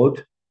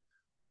record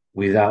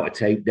without a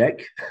tape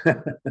deck, so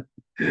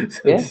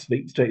to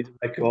speak, straight to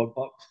the record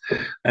box,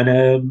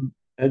 and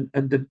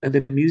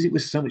the music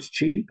was so much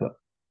cheaper.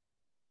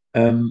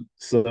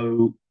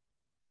 So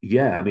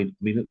yeah, I mean,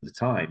 at the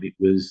time, it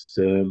was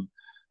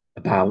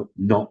about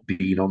not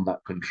being on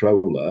that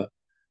controller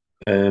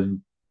 4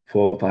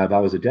 or 5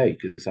 hours a day,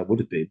 because I would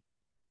have been,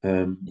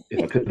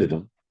 if I could have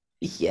done.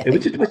 Yeah.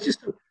 It was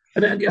just,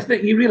 and I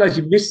think you realise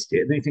you missed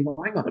it, and then you think,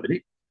 well, hang on a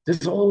minute,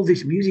 there's all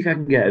this music I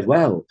can get as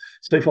well.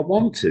 So if I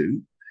want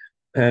to,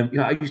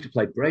 I used to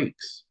play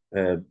breaks,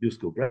 new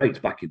school breaks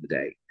back in the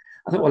day.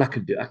 I thought, well, I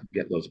can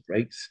get loads of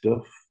break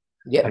stuff.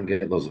 I Yep. can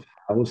get loads of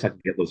house. I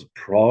can get loads of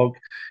prog.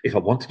 If I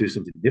want to do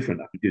something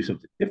different, I can do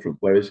something different.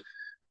 Whereas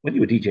when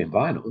you were DJing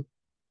vinyl,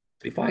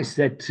 if I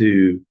said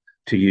to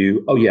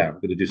you, "Oh yeah, I'm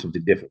going to do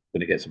something different. I'm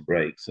going to get some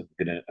breaks. I'm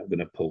going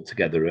to pull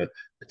together a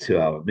 2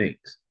 hour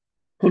mix,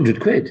 £100,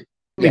 Yeah.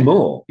 probably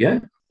more."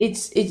 Yeah,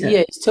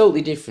 Yeah, it's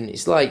totally different.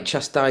 It's like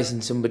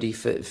chastising somebody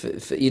for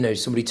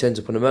somebody turns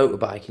up on a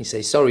motorbike and you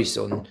say, "Sorry,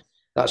 son,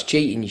 that's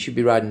cheating. You should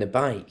be riding a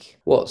bike."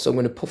 What? So I'm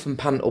going to puff and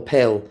pant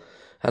uphill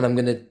and I'm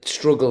going to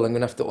struggle. I'm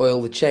going to have to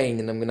oil the chain,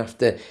 and I'm going to have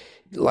to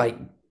like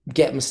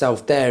get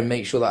myself there and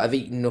make sure that I've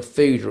eaten enough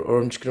food, or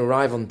I'm just going to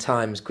arrive on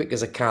time as quick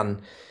as I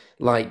can.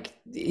 Like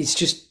it's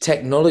just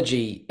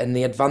technology and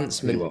the Really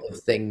advancement what? of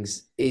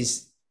things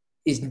is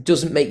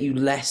doesn't make you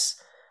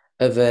less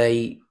of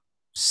a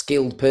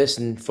skilled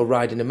person for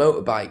riding a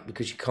motorbike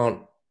because you can't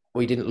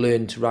or you didn't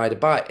learn to ride a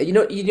bike. You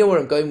know where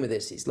I'm going with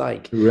this. It's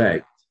like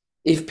Correct.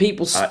 if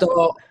people I,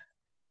 start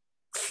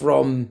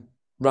from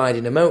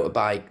riding a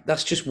motorbike,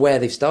 that's just where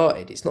they've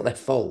started. It's not their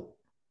fault.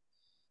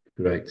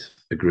 correct.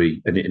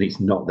 Agree. And it's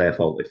not their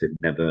fault if they've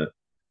never,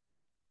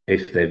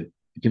 if they've,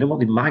 you know what,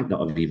 they might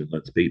not have even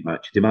learned to beat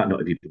match. They might not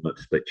have even learned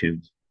to split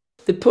tunes.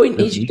 The point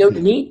They don't is, you need don't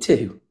to. need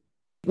to.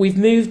 We've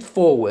moved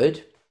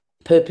forward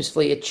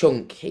purposefully a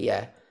chunk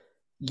here.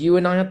 You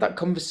and I had that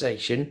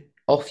conversation.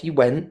 Off you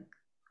went.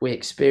 We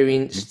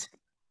experienced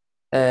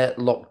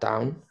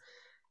lockdown.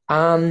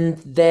 And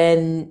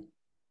then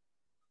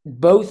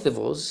both of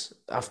us,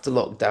 after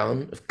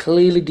lockdown, have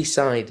clearly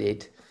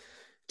decided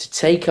to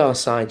take our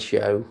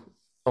sideshow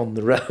on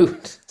the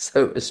road,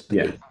 so to Yeah.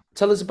 speak.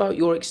 Tell us about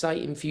your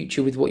exciting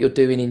future with what you're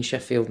doing in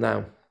Sheffield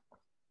now.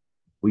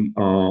 We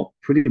are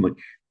pretty much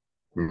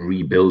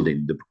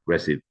rebuilding the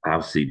progressive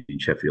house scene in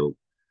Sheffield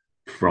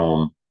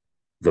from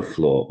the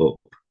floor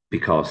up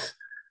because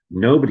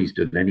nobody's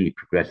done any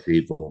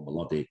progressive or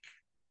melodic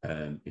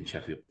in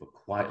Sheffield for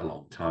quite a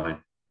long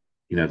time.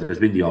 You know, there's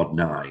been the odd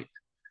night.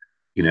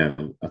 You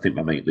know, I think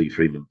my mate Lee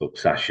Freeman booked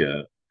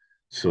Sasha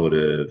sort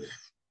of,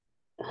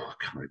 I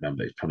can't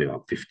remember, it's probably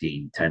about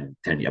 15, 10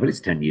 years, but it's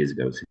 10 years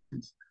ago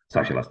since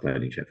Sasha last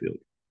played in Sheffield.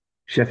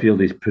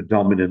 Sheffield is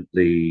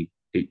predominantly,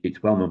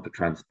 it's well known for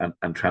trance,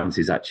 and trance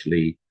is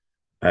actually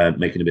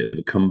making a bit of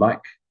a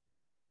comeback.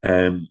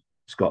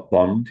 Scott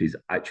Bond is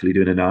actually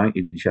doing a night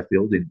in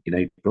Sheffield in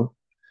April.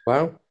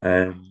 Wow.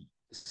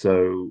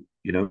 So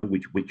you know,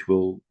 which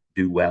will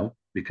do well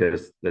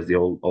because there's the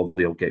old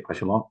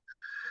Gatecrasher lot.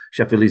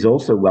 Sheffield is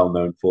also well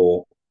known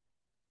for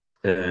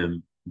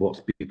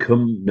what's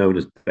become known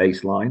as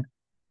baseline,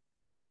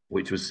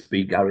 which was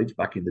speed garage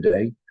back in the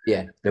day.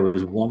 Yeah. There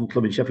was one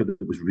club in Sheffield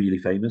that was really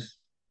famous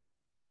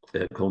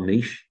called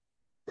Niche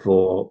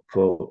for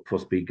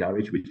speed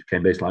garage, which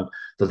became baseline.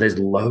 So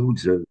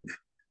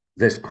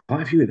there's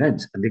quite a few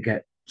events, and they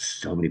get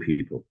so many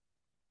people.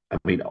 I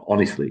mean,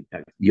 honestly,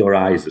 your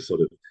eyes are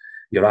sort of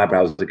your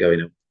eyebrows are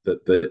going up,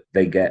 but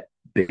they get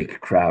big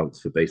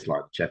crowds for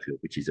baseline Sheffield,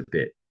 which is a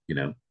bit,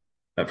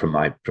 from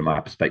my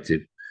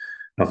perspective,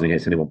 nothing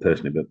against anyone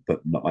personally, but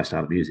not my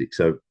style of music.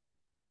 So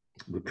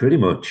we're pretty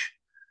much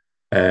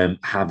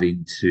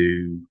having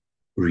to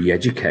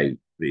re-educate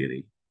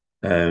really,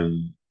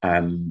 and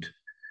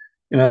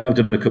I've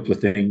done a couple of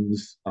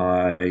things.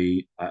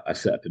 I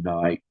set up a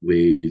night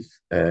with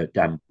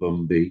Dan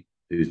Bumby,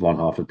 who's one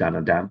half of Dan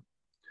and Dan,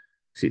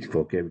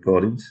 64K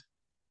recordings.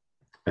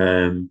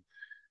 Um,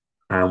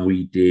 and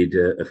we did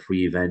a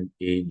free event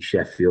in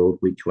Sheffield,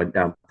 which went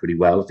down pretty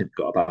well. I think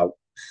we got about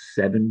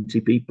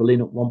 70 people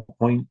in at one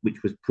point,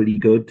 which was pretty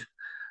good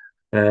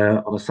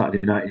on a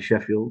Saturday night in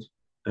Sheffield.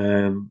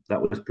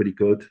 That was pretty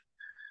good.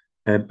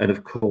 And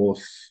of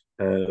course,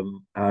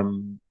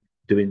 I'm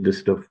doing the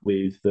stuff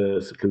with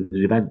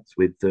secluded events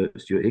with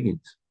Stuart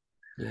Higgins.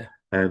 Yeah.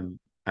 And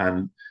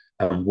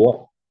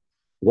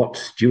what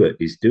Stuart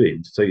is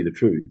doing, to tell you the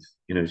truth,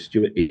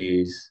 Stuart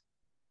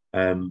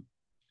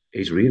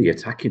is really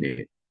attacking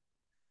it.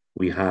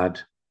 We had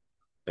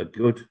a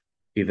good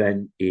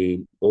event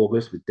in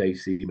August with Dave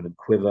Seaman and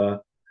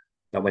Quiver.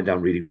 That went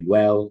down really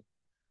well.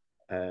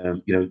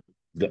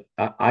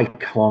 I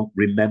can't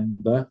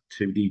remember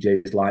two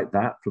DJs like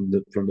that from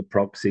the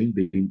prog scene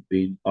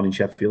being on in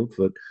Sheffield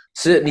for.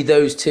 Certainly,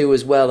 those two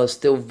as well are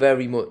still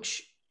very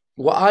much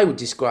what I would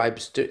describe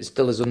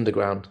still as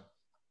underground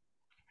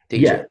DJ.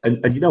 Yeah,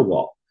 and you know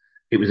what?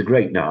 It was a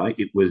great night.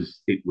 It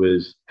was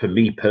for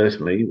me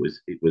personally.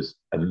 It was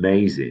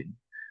amazing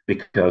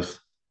because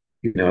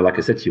like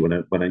I said to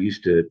you, when I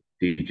used to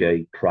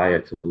DJ prior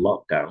to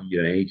lockdown,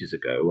 ages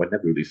ago, I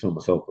never really saw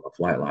myself on a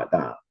flight like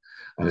that,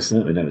 and I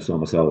certainly never saw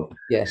myself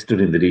Yeah. stood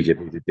in the DJ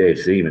booth with Dave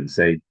Seaman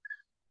saying,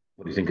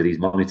 "What do you think of these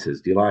monitors?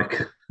 Do you like?"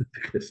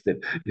 Because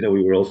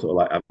we were all sort of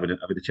like having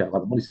a chat about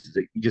the monitors.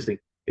 You just think,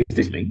 "Is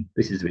this me?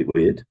 This is a bit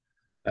weird."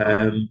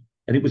 And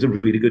it was a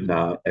really good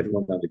night.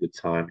 Everyone had a good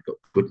time. Got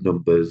good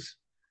numbers,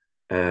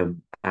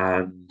 and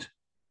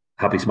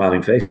happy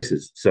smiling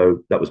faces.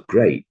 So that was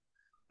great.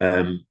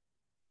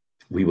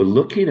 We were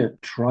looking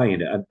at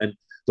trying it, and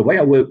the way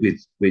I work with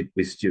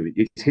Stuart,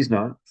 it's his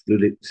night.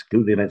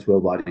 Excluding events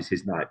worldwide is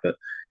his night, but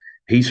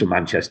he's from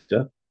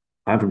Manchester.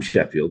 I'm from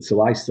Sheffield,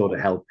 so I sort of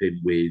help him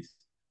with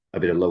a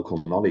bit of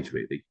local knowledge,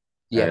 really.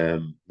 Yeah.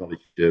 Knowledge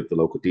of the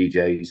local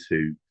DJs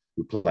who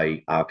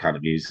play our kind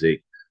of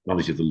music,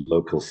 knowledge of the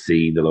local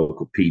scene, the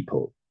local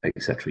people,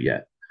 etc.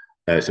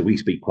 Yeah. So we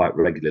speak quite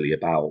regularly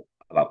about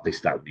this,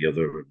 that, and the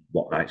other, and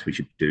what nights we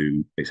should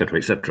do, etc.,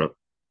 etc.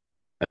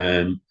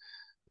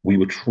 We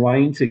were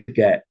trying to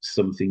get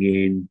something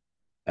in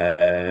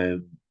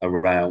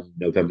around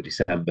November,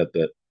 December,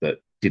 but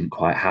didn't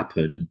quite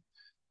happen.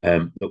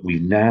 But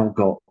we've now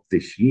got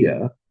this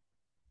year,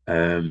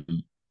 um,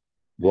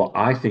 what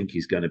I think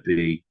is going to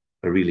be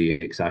a really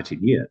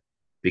exciting year,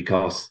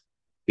 because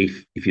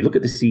if you look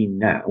at the scene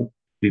now,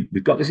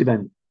 we've got this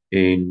event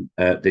in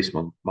this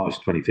month, March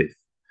 25th,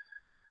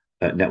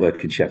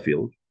 Network in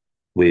Sheffield,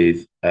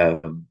 with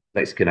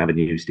Mexican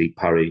Avenue, Steve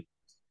Parry,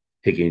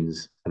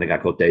 Higgins, and a guy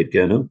called Dave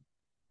Gurno,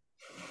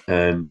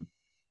 um,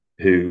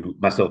 who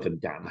myself and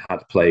Dan had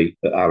to play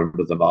at our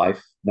Another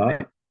Life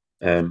night.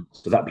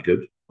 So that'd be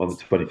good on the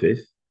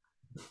 25th.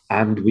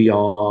 And we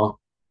are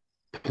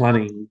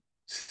planning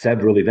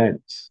several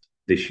events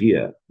this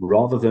year,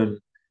 rather than,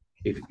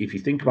 if you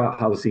think about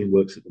how the scene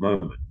works at the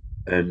moment,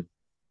 and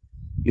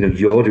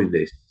you're doing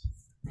this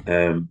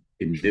in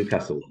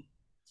Newcastle,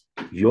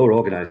 you're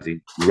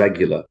organising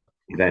regular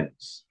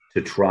events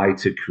to try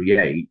to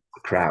create a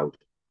crowd,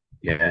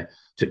 yeah,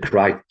 to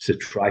try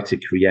to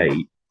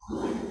create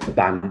a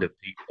band of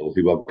people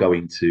who are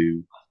going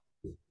to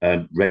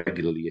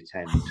regularly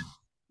attend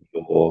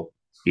your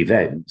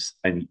events,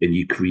 and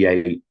you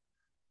create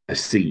a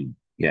scene,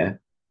 yeah.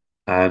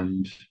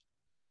 And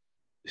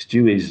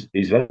Stu is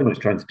very much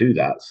trying to do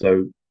that.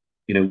 So,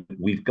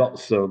 we've got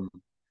some,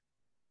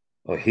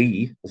 or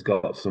he has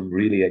got some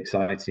really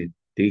exciting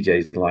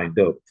DJs lined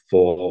up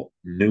for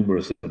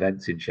numerous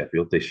events in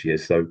Sheffield this year.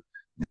 So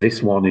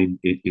this one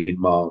in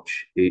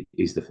March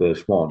is the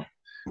first one,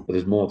 but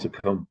there's more to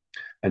come,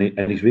 and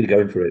he's really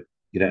going for it,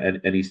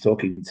 and he's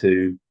talking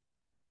to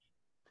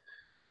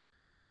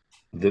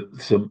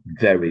some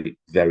very,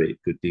 very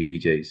good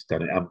DJs.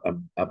 Danny,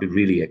 I'll be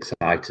really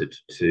excited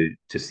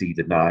to see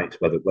the night,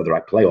 whether I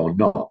play or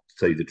not. To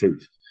tell you the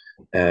truth,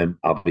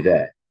 I'll be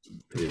there.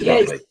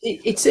 Yeah,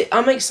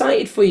 I'm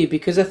excited for you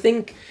because I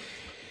think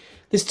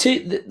there's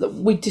two.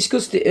 We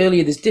discussed it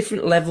earlier. There's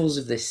different levels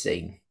of this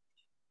scene.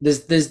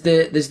 There's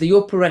the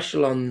upper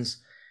echelons,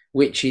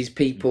 which is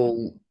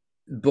people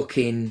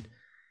booking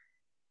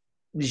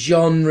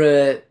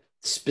genre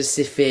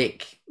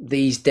specific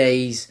these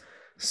days,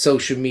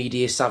 social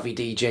media savvy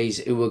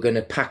DJs who are going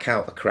to pack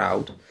out a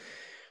crowd.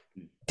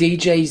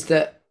 DJs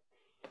that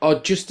are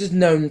just as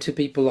known to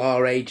people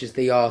our age as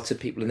they are to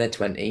people in their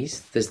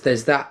 20s.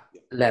 There's that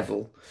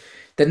level.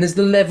 Then there's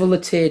the level a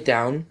tier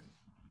down.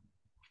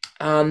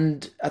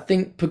 And I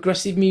think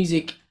progressive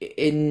music,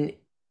 in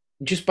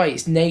just by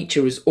its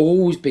nature, has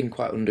always been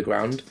quite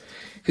underground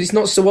because it's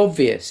not so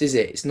obvious, is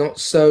it? It's not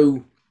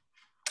so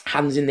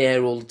hands in the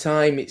air all the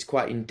time. It's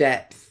quite in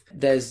depth.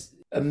 There's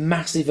a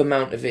massive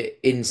amount of it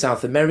in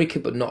South America,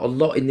 but not a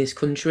lot in this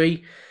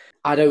country.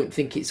 I don't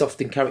think it's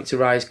often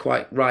characterised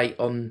quite right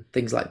on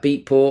things like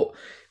Beatport.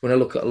 When I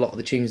look at a lot of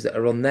the tunes that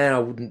are on there, I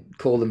wouldn't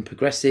call them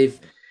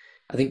progressive.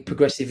 I think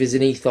progressive is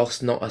an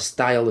ethos, not a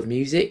style of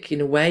music in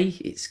a way.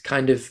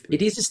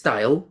 It is a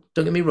style,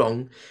 don't get me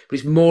wrong, but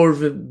it's more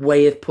of a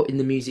way of putting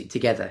the music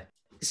together.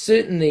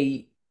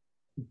 Certainly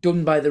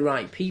done by the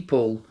right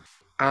people,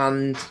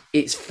 and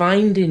it's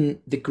finding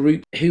the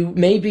group who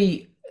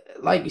maybe,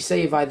 like you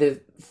say, have either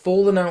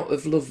fallen out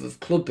of love of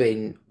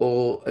clubbing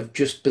or have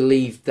just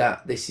believed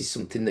that this is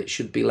something that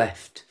should be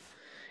left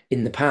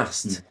in the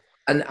past.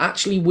 And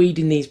actually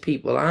weeding these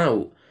people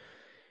out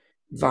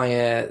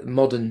via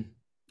modern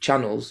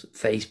channels,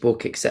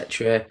 Facebook,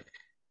 etc.,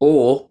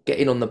 or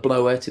getting on the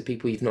blower to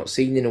people you've not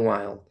seen in a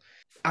while.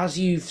 As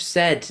you've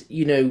said,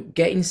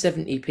 getting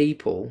 70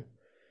 people,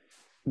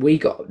 we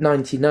got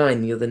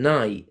 99 the other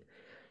night.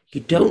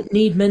 You don't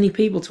need many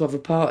people to have a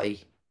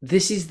party.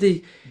 This is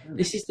the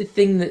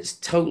thing that's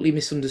totally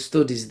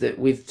misunderstood, is that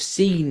we've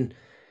seen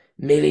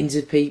millions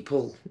of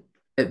people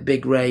at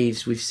big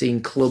raves. We've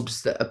seen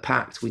clubs that are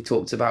packed. We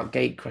talked about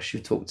Gatecrasher,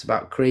 we talked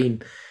about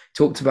Cream,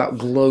 talked about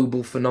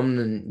global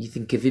phenomenon. You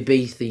think of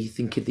Ibiza, you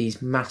think of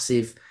these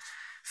massive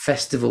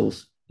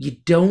festivals. You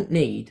don't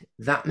need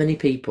that many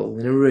people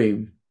in a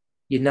room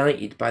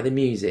united by the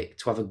music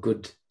to have a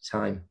good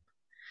time.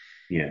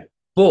 Yeah.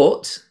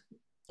 But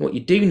what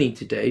you do need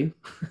to do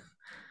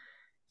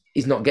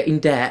is not get in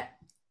debt,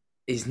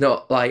 is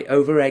not like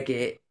over egg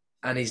it,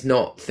 and is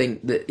not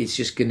think that it's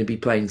just going to be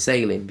plain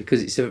sailing,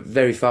 because it's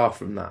very far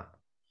from that.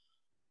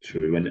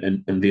 True.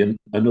 And the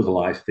Another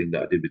Life thing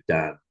that I did with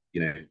Dan,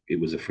 it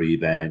was a free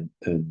event,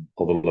 and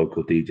all the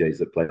local DJs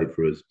that played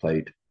for us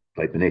played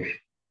the niche,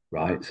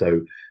 right?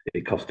 So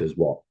it cost us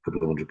what, a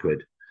couple of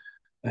 £100,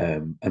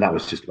 and that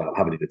was just about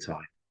having a good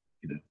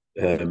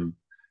time.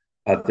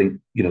 I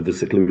think the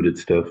secluded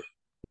stuff.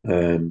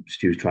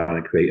 Stu's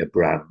trying to create a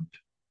brand.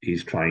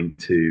 He's trying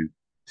to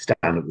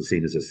stand up the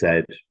scene, as I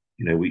said.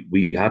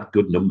 We had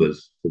good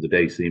numbers for the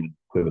Day Seaman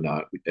Quiver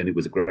night, and it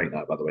was a great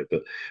night, by the way.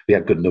 But we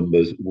had good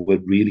numbers. We're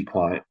really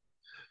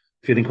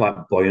feeling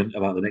quite buoyant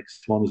about the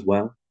next one as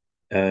well.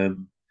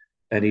 And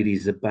it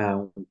is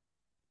about,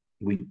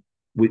 we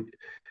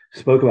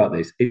spoke about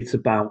this. It's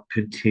about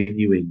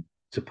continuing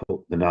to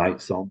put the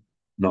nights on,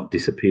 not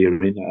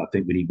disappearing. I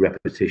think we need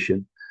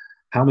repetition.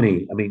 How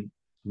many? I mean,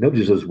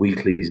 nobody does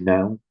weeklies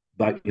now.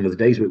 Like, the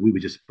days we were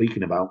just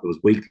speaking about, there was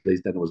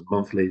weeklies, then there was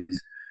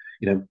monthlies.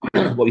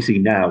 What you see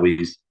now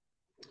is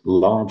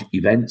large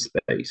event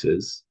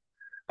spaces,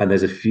 and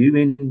there's a few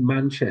in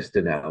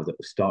Manchester now that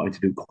are starting to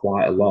do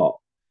quite a lot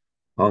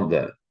aren't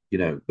there?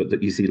 But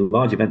that you see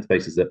large event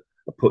spaces that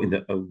are putting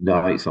their own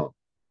nights on,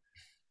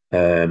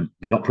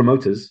 not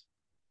promoters,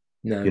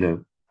 you No.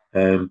 know.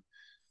 Um,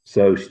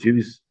 so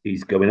Stu's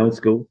he's going old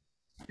school.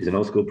 He's an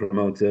old school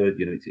promoter.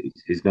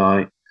 It's his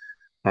night,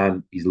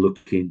 and he's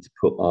looking to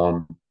put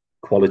on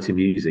quality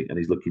music, and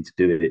he's looking to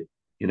do it,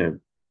 you know,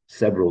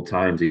 several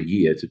times a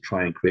year to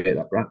try and create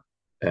that brand.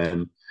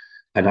 Um,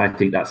 and I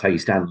think that's how you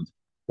stand.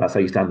 That's how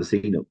you stand the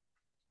scene up.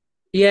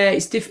 Yeah,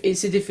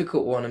 it's a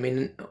difficult one. I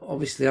mean,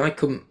 obviously, I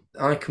come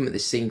at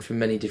this scene from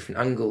many different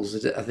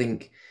angles. I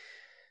think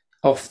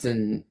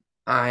often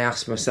I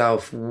ask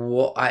myself,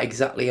 what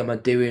exactly am I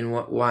doing?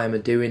 Why am I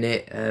doing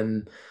it?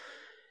 I'm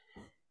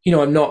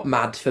not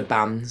mad for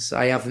bands.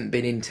 I haven't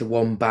been into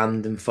one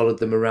band and followed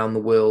them around the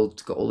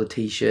world. Got all the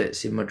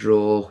t-shirts in my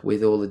drawer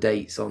with all the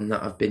dates on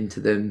that I've been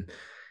to them.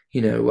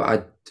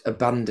 I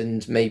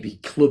abandoned maybe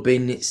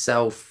clubbing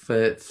itself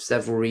for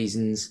several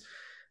reasons,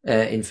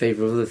 in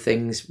favour of other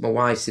things. My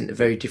wife's into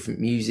very different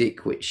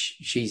music, which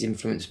she's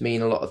influenced me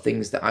in a lot of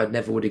things that I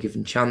never would have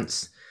given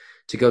chance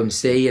to go and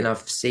see, and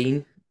I've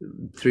seen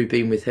through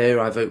being with her.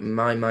 I've opened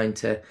my mind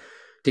to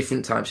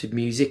different types of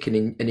music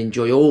and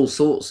enjoy all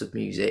sorts of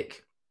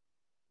music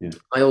Yeah,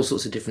 by all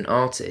sorts of different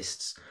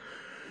artists.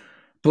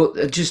 But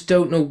I just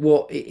don't know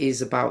what it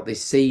is about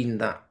this scene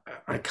that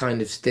I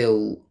kind of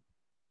still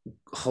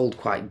hold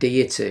quite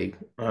dear to.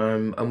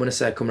 And when I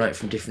say I come at it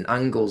from different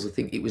angles, I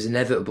think it was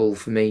inevitable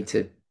for me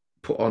to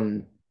put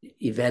on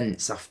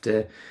events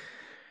after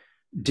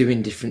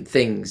doing different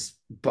things,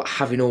 but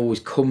having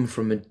always come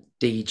from a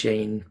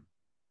DJing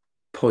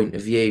point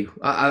of view,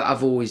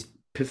 I've always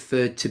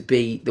preferred to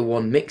be the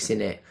one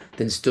mixing it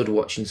than stood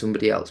watching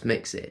somebody else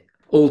mix it.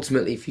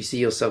 Ultimately, if you see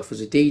yourself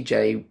as a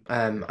DJ,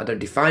 I don't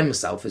define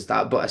myself as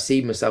that, but I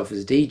see myself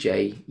as a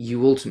DJ.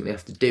 You ultimately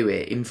have to do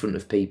it in front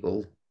of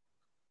people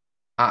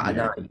at a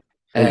yeah. night.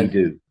 Oh, you Um,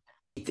 do.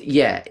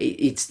 yeah,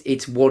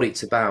 it's what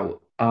it's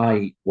about.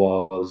 I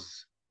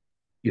was,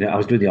 I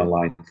was doing the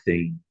online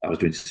thing. I was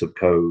doing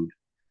subcode,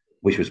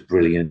 which was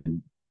brilliant.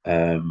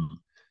 And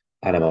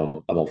I'm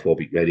on 4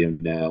 Beat Radio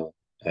now,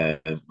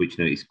 which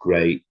is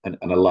great, and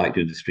I like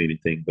doing the streaming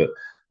thing.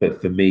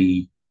 But for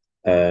me,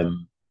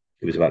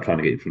 it was about trying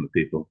to get in front of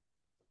people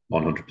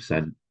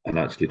 100% and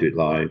actually do it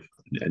live.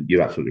 And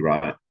you're absolutely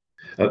right.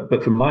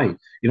 But from my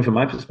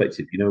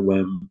perspective,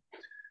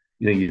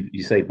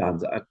 you say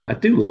bands. I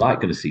do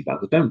like going to see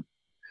bands. I don't.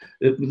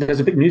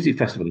 There's a big music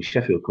festival in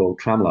Sheffield called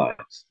Tramlines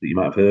that you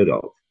might have heard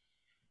of,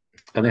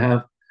 and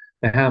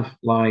they have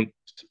like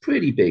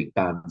pretty big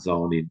bands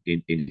on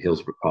in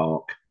Hillsborough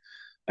Park,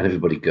 and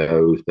everybody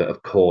goes. But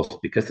of course,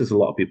 because there's a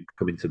lot of people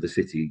coming to the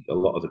city, a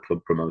lot of the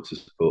club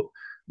promoters put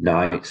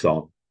nights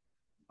on.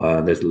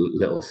 There's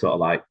little sort of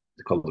like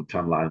they call them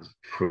tramlines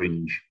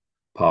fringe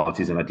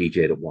parties, and I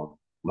DJ'd at one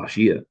last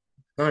year.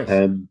 Nice.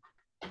 Um,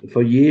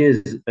 for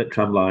years at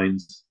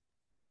tramlines,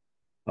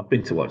 I've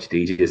been to watch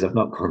DJs. I've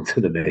not gone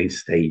to the main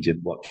stage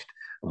and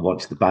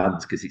watched the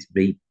bands because it's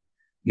me,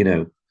 you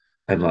know.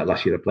 And like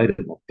last year, I played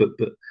it,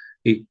 but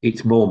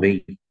it's more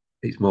me.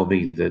 It's more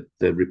me.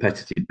 The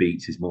repetitive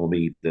beats is more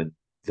me than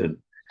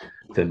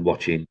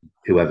watching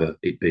whoever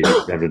it be,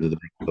 Reverend of the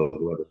Big or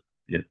whoever.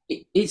 Yeah,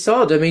 It's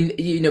odd. I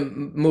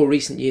mean, more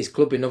recent years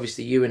clubbing.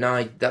 Obviously, you and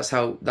I. That's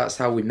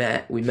how we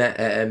met. We met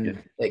yeah.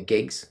 at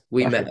gigs.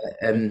 We met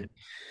Sasha, at yeah,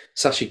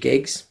 Sasha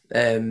gigs,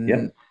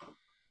 yeah.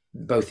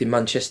 both in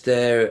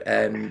Manchester,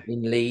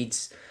 in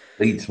Leeds.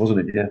 Leeds,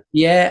 wasn't it? Yeah,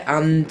 Yeah,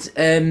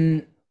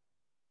 and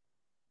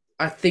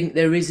I think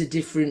there is a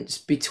difference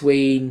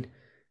between.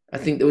 I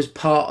think there was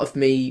part of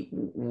me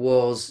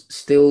was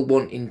still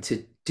wanting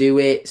to do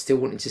it, still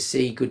wanting to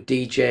see good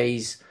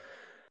DJs,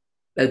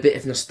 a bit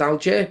of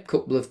nostalgia. A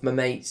couple of my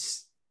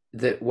mates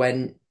that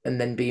went,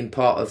 and then being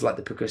part of like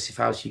the Progressive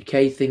House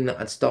UK thing that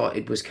I'd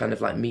started was kind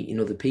of like meeting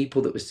other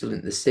people that were still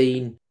in the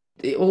scene.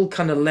 It all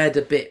kind of led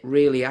a bit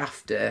really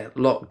after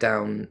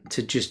lockdown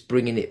to just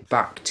bringing it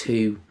back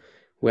to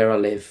where I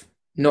live.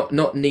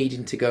 Not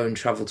needing to go and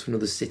travel to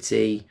another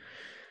city.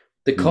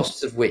 The mm,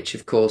 costs of which,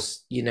 of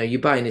course, you're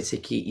buying a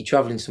ticket, you're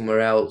traveling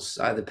somewhere else,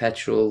 either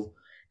petrol,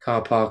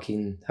 car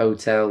parking,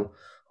 hotel,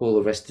 all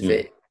the rest of mm,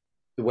 it,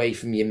 away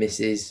from your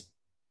missus,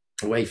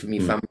 away from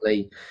your mm,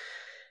 family.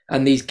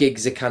 And these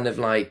gigs are kind of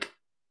like,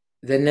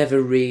 they're never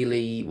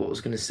really, what I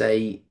was going to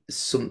say,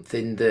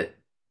 something that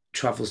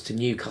travels to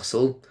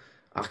Newcastle.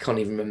 I can't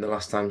even remember the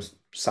last time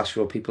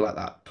Sasha or people like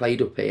that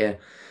played up here.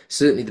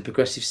 Certainly the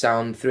Progressive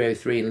Sound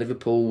 303 in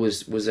Liverpool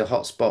was a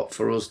hot spot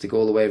for us to go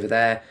all the way over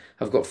there.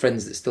 I've got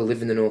friends that still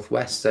live in the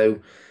northwest, so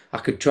I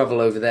could travel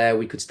over there.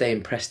 We could stay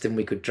in Preston.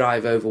 We could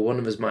drive over. One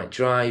of us might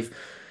drive.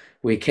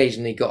 We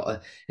occasionally got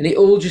and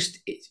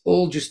it's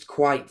all just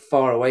quite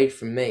far away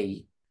from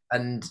me.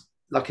 And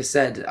like I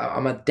said,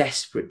 am I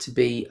desperate to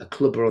be a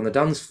clubber on the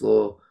dance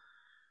floor?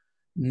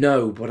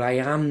 No, but I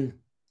am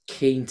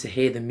keen to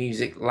hear the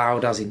music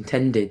loud as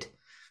intended.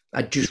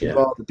 I'd just yeah.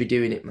 rather be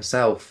doing it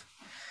myself.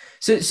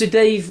 So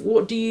Dave,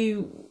 what do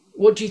you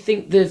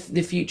think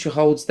the future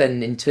holds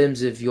then in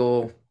terms of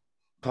your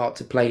part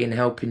to play in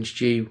helping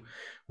Stu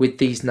with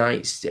these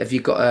nights? Have you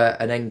got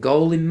an end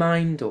goal in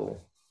mind or?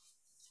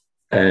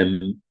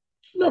 Um,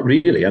 Not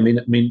really. I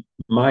mean,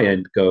 my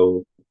end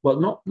goal. Well,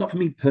 not for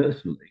me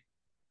personally.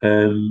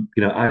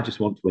 I just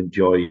want to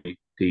enjoy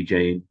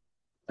DJing.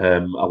 I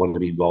want to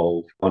be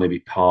involved. I want to be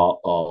part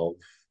of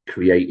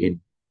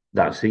creating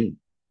that scene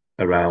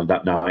around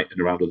that night and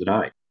around other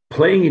night.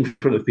 Playing in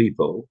front of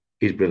people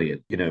is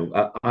brilliant.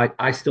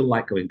 I still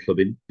like going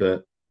clubbing,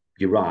 but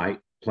you're right.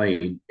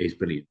 Playing is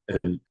brilliant.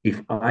 And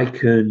if I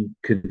can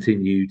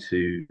continue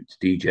to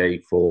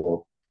DJ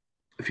for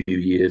a few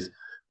years,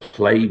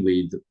 play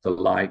with the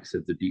likes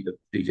of the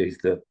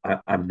DJs that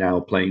I'm now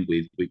playing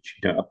with, which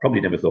I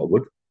probably never thought I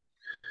would.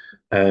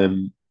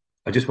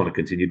 I just want to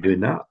continue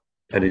doing that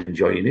and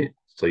enjoying it.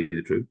 To tell you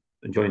the truth,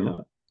 enjoying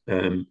that.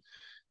 Um,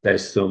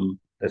 there's some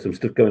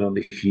stuff going on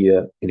this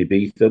year in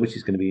Ibiza, which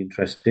is going to be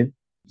interesting.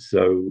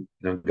 So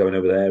I'm going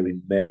over there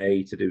in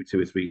May to do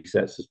 2 or 3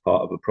 sets as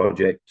part of a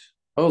project.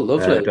 Oh,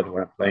 lovely. Don't know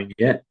where I'm playing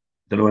yet.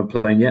 Don't know where I'm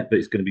playing yet, but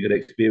it's going to be a good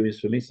experience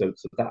for me. So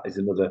that is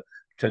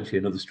potentially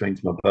another string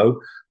to my bow.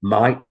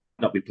 Might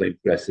not be playing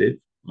progressive.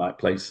 Might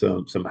play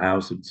some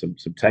house and some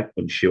tech.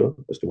 Unsure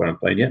as to where I'm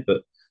playing yet,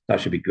 but that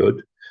should be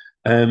good.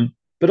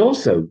 But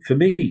also for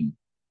me,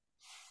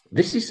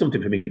 this is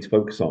something for me to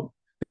focus on.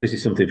 This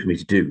is something for me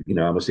to do.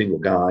 I'm a single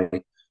guy,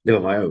 live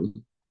on my own,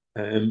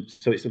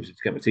 so it's something to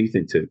get my teeth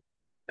into.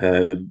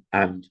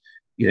 And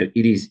it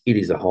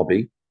is a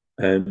hobby,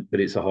 but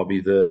it's a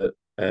hobby that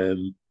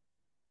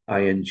I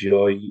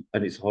enjoy,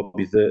 and it's a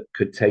hobby that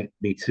could take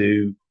me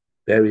to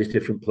various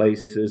different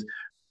places.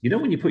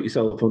 When you put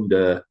yourself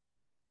under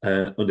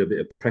a bit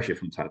of pressure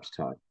from time to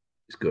time,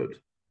 it's good.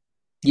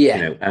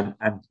 Yeah.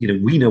 And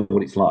we know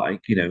what it's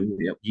like.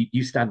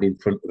 You stand in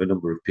front of a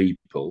number of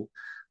people,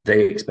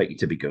 they expect you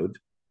to be good,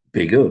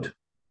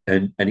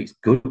 and it's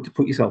good to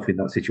put yourself in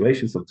that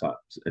situation sometimes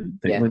and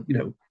think,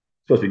 Yeah. well,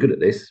 supposed to be good at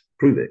this,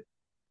 prove it.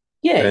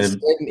 Yeah, Um,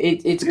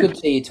 it's yeah, good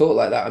to hear you talk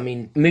like that. I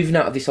mean, moving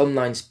out of this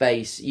online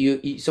space,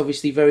 it's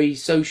obviously a very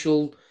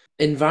social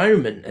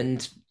environment,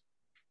 and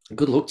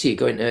good luck to you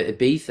going to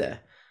Ibiza,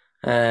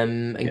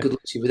 and yeah, good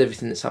luck to you with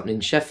everything that's happening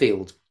in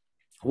Sheffield.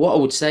 What I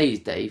would say is,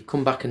 Dave,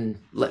 come back and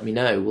let me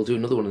know. We'll do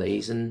another one of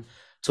these and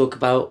talk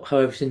about how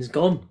everything's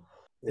gone.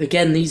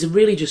 Again, these are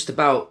really just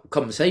about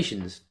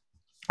conversations.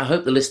 I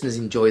hope the listeners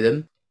enjoy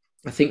them.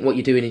 I think what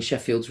you're doing in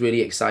Sheffield's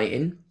really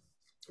exciting.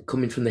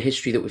 Coming from the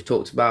history that we've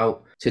talked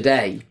about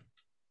today,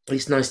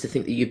 it's nice to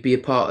think that you'd be a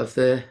part of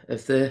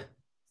the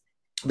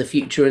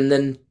future and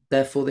then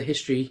therefore the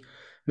history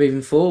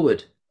moving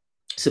forward.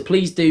 So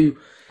please do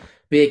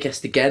be a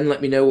guest again.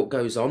 Let me know what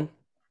goes on.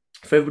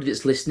 For everybody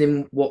that's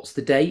listening, what's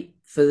the date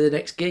for the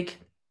next gig?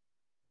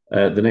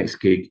 the next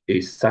gig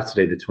is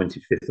Saturday, the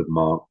 25th of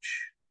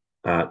March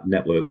at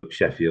Network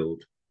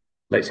Sheffield,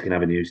 Lexington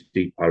Avenue,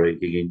 Steve Parry,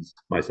 Higgins,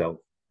 myself,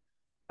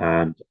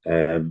 and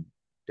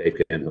Dave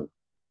Cairnhill.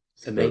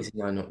 So Amazing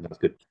lineup. that's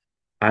good.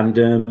 And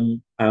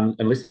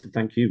listen,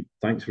 thank you.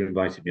 Thanks for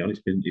inviting me on.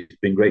 It's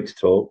been great to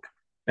talk.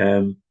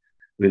 Um,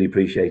 really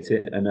appreciate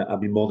it, and I'd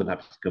be more than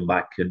happy to come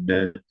back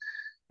and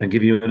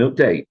give you an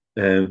update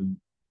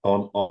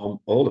on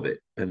all of it.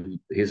 And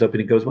here's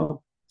hoping it goes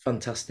well.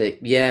 Fantastic.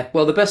 Yeah.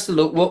 Well, the best of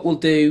luck. What we'll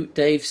do,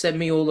 Dave, send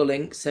me all the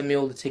links, send me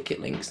all the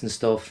ticket links and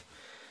stuff.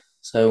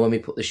 So when we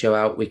put the show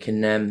out, we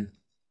can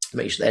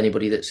make sure that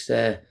anybody that's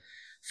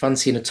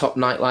fancying a top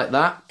night like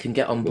that can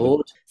get on Brilliant.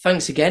 board.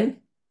 Thanks again.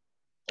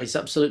 It's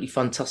absolutely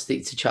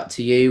fantastic to chat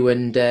to you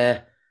and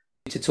to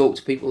talk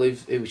to people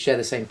who share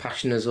the same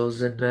passion as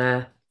us.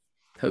 And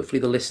hopefully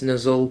the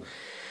listeners will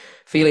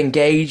feel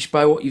engaged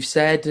by what you've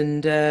said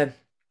and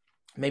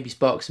maybe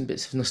spark some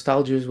bits of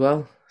nostalgia as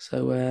well.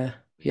 So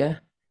yeah,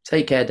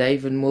 take care,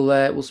 Dave, and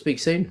we'll speak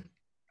soon.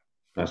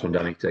 Nice one,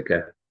 Danny. Take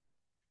care.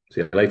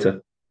 See you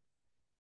later.